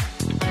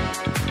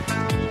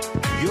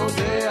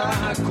 יודע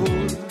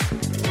הכל,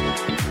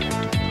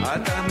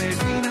 אתה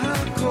מבין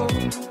הכל,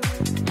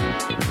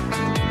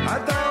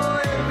 אתה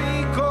אוהב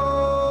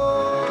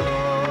מכל.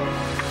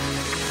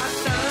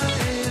 אתה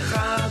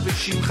אחד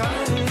ושמך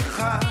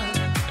אחד,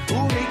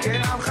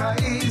 ומכעמך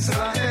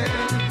ישראל.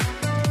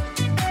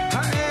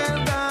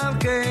 האל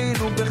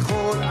דרכנו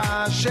בכל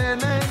אשר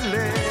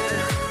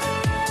נלך.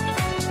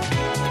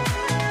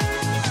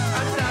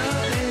 אתה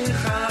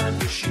אחד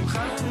ושמך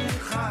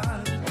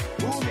אחד,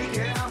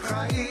 ומכעמך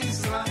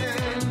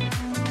ישראל.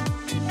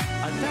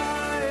 אתה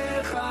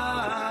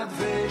אחד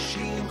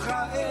ושמך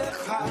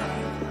אחד,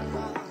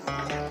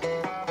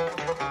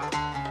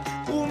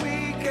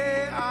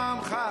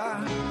 ומכעמך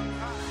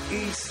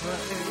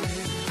ישראל.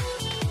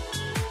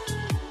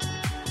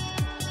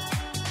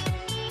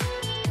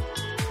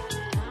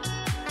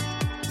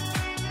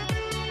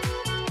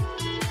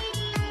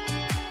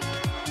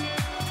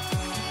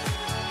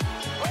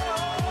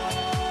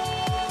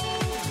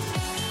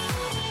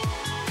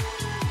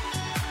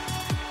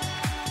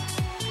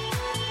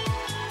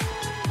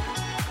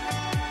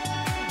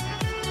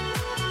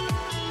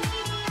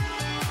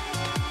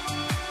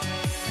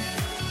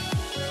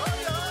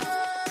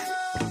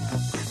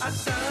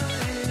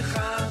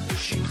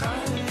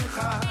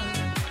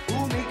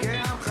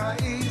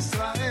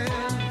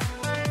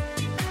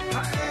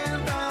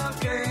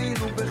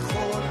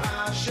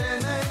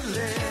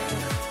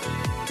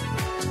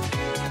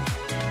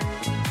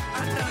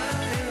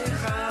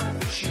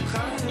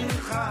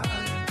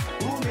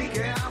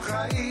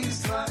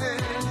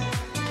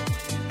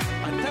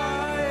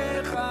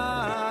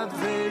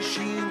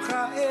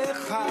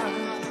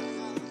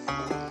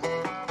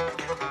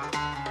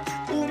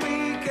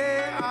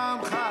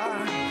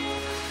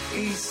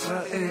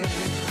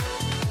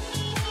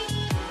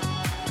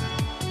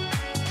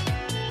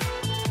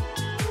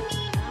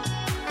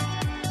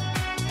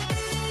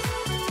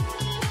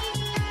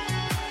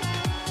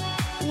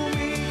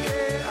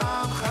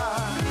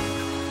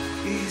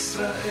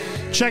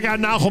 Check out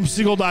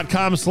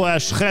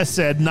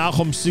NachumSiegel.com/chesed,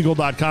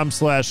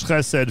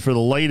 NachumSiegel.com/chesed for the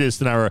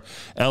latest in our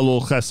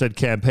Elul Chesed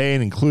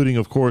campaign, including,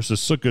 of course, the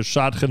Sukkah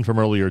Shadchan from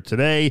earlier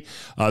today.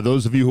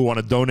 Those of you who want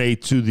to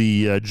donate to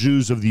the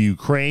Jews of the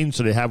Ukraine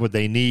so they have what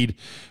they need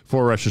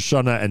for Rosh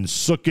Hashanah and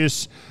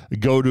Sukkot,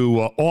 go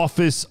to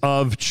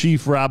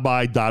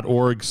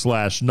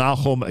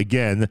officeofchiefrabbi.org/Nachum.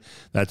 Again,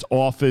 that's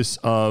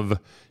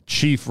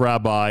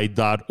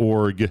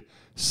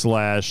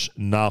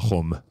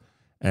officeofchiefrabbi.org/Nachum.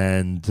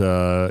 And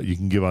you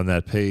can give on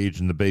that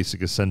page, and the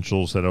basic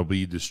essentials that will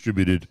be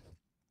distributed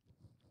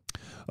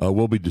to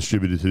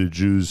the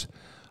Jews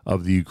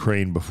of the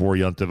Ukraine before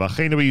Yontiv.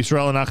 Achenu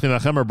Yisroel and Achim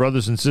Achem, our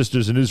brothers and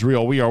sisters in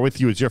Israel, we are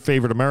with you. It's your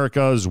favorite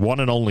America's one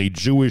and only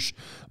Jewish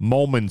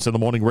Moments in the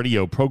Morning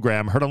radio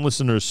program, heard on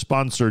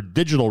listeners-sponsored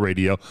digital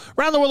radio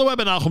around the world, the web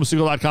at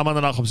NachumSiegel.com, on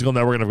the Nachum Siegel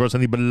Network, and, of course,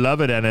 on the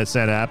beloved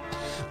NSN app.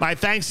 My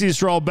thanks to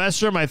Yisroel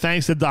Besser. My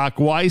thanks to Doc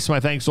Weiss.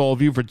 My thanks to all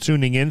of you for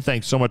tuning in.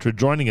 Thanks so much for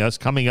joining us.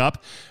 Coming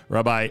up,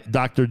 Rabbi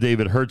Dr.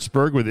 David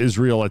Hertzberg with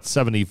Israel at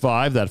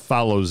 75. That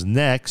follows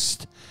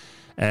next.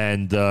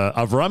 And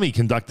Avrami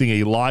conducting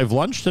a live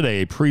lunch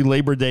today, a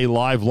pre-Labor Day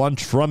live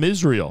lunch from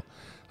Israel.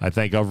 I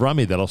thank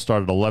Avrami. That'll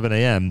start at 11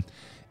 a.m.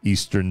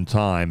 Eastern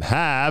Time.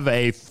 Have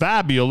a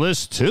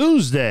fabulous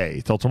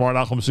Tuesday. Till tomorrow,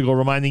 Nachum Siegel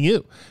reminding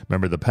you,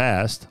 remember the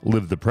past,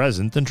 live the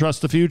present, and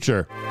trust the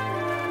future.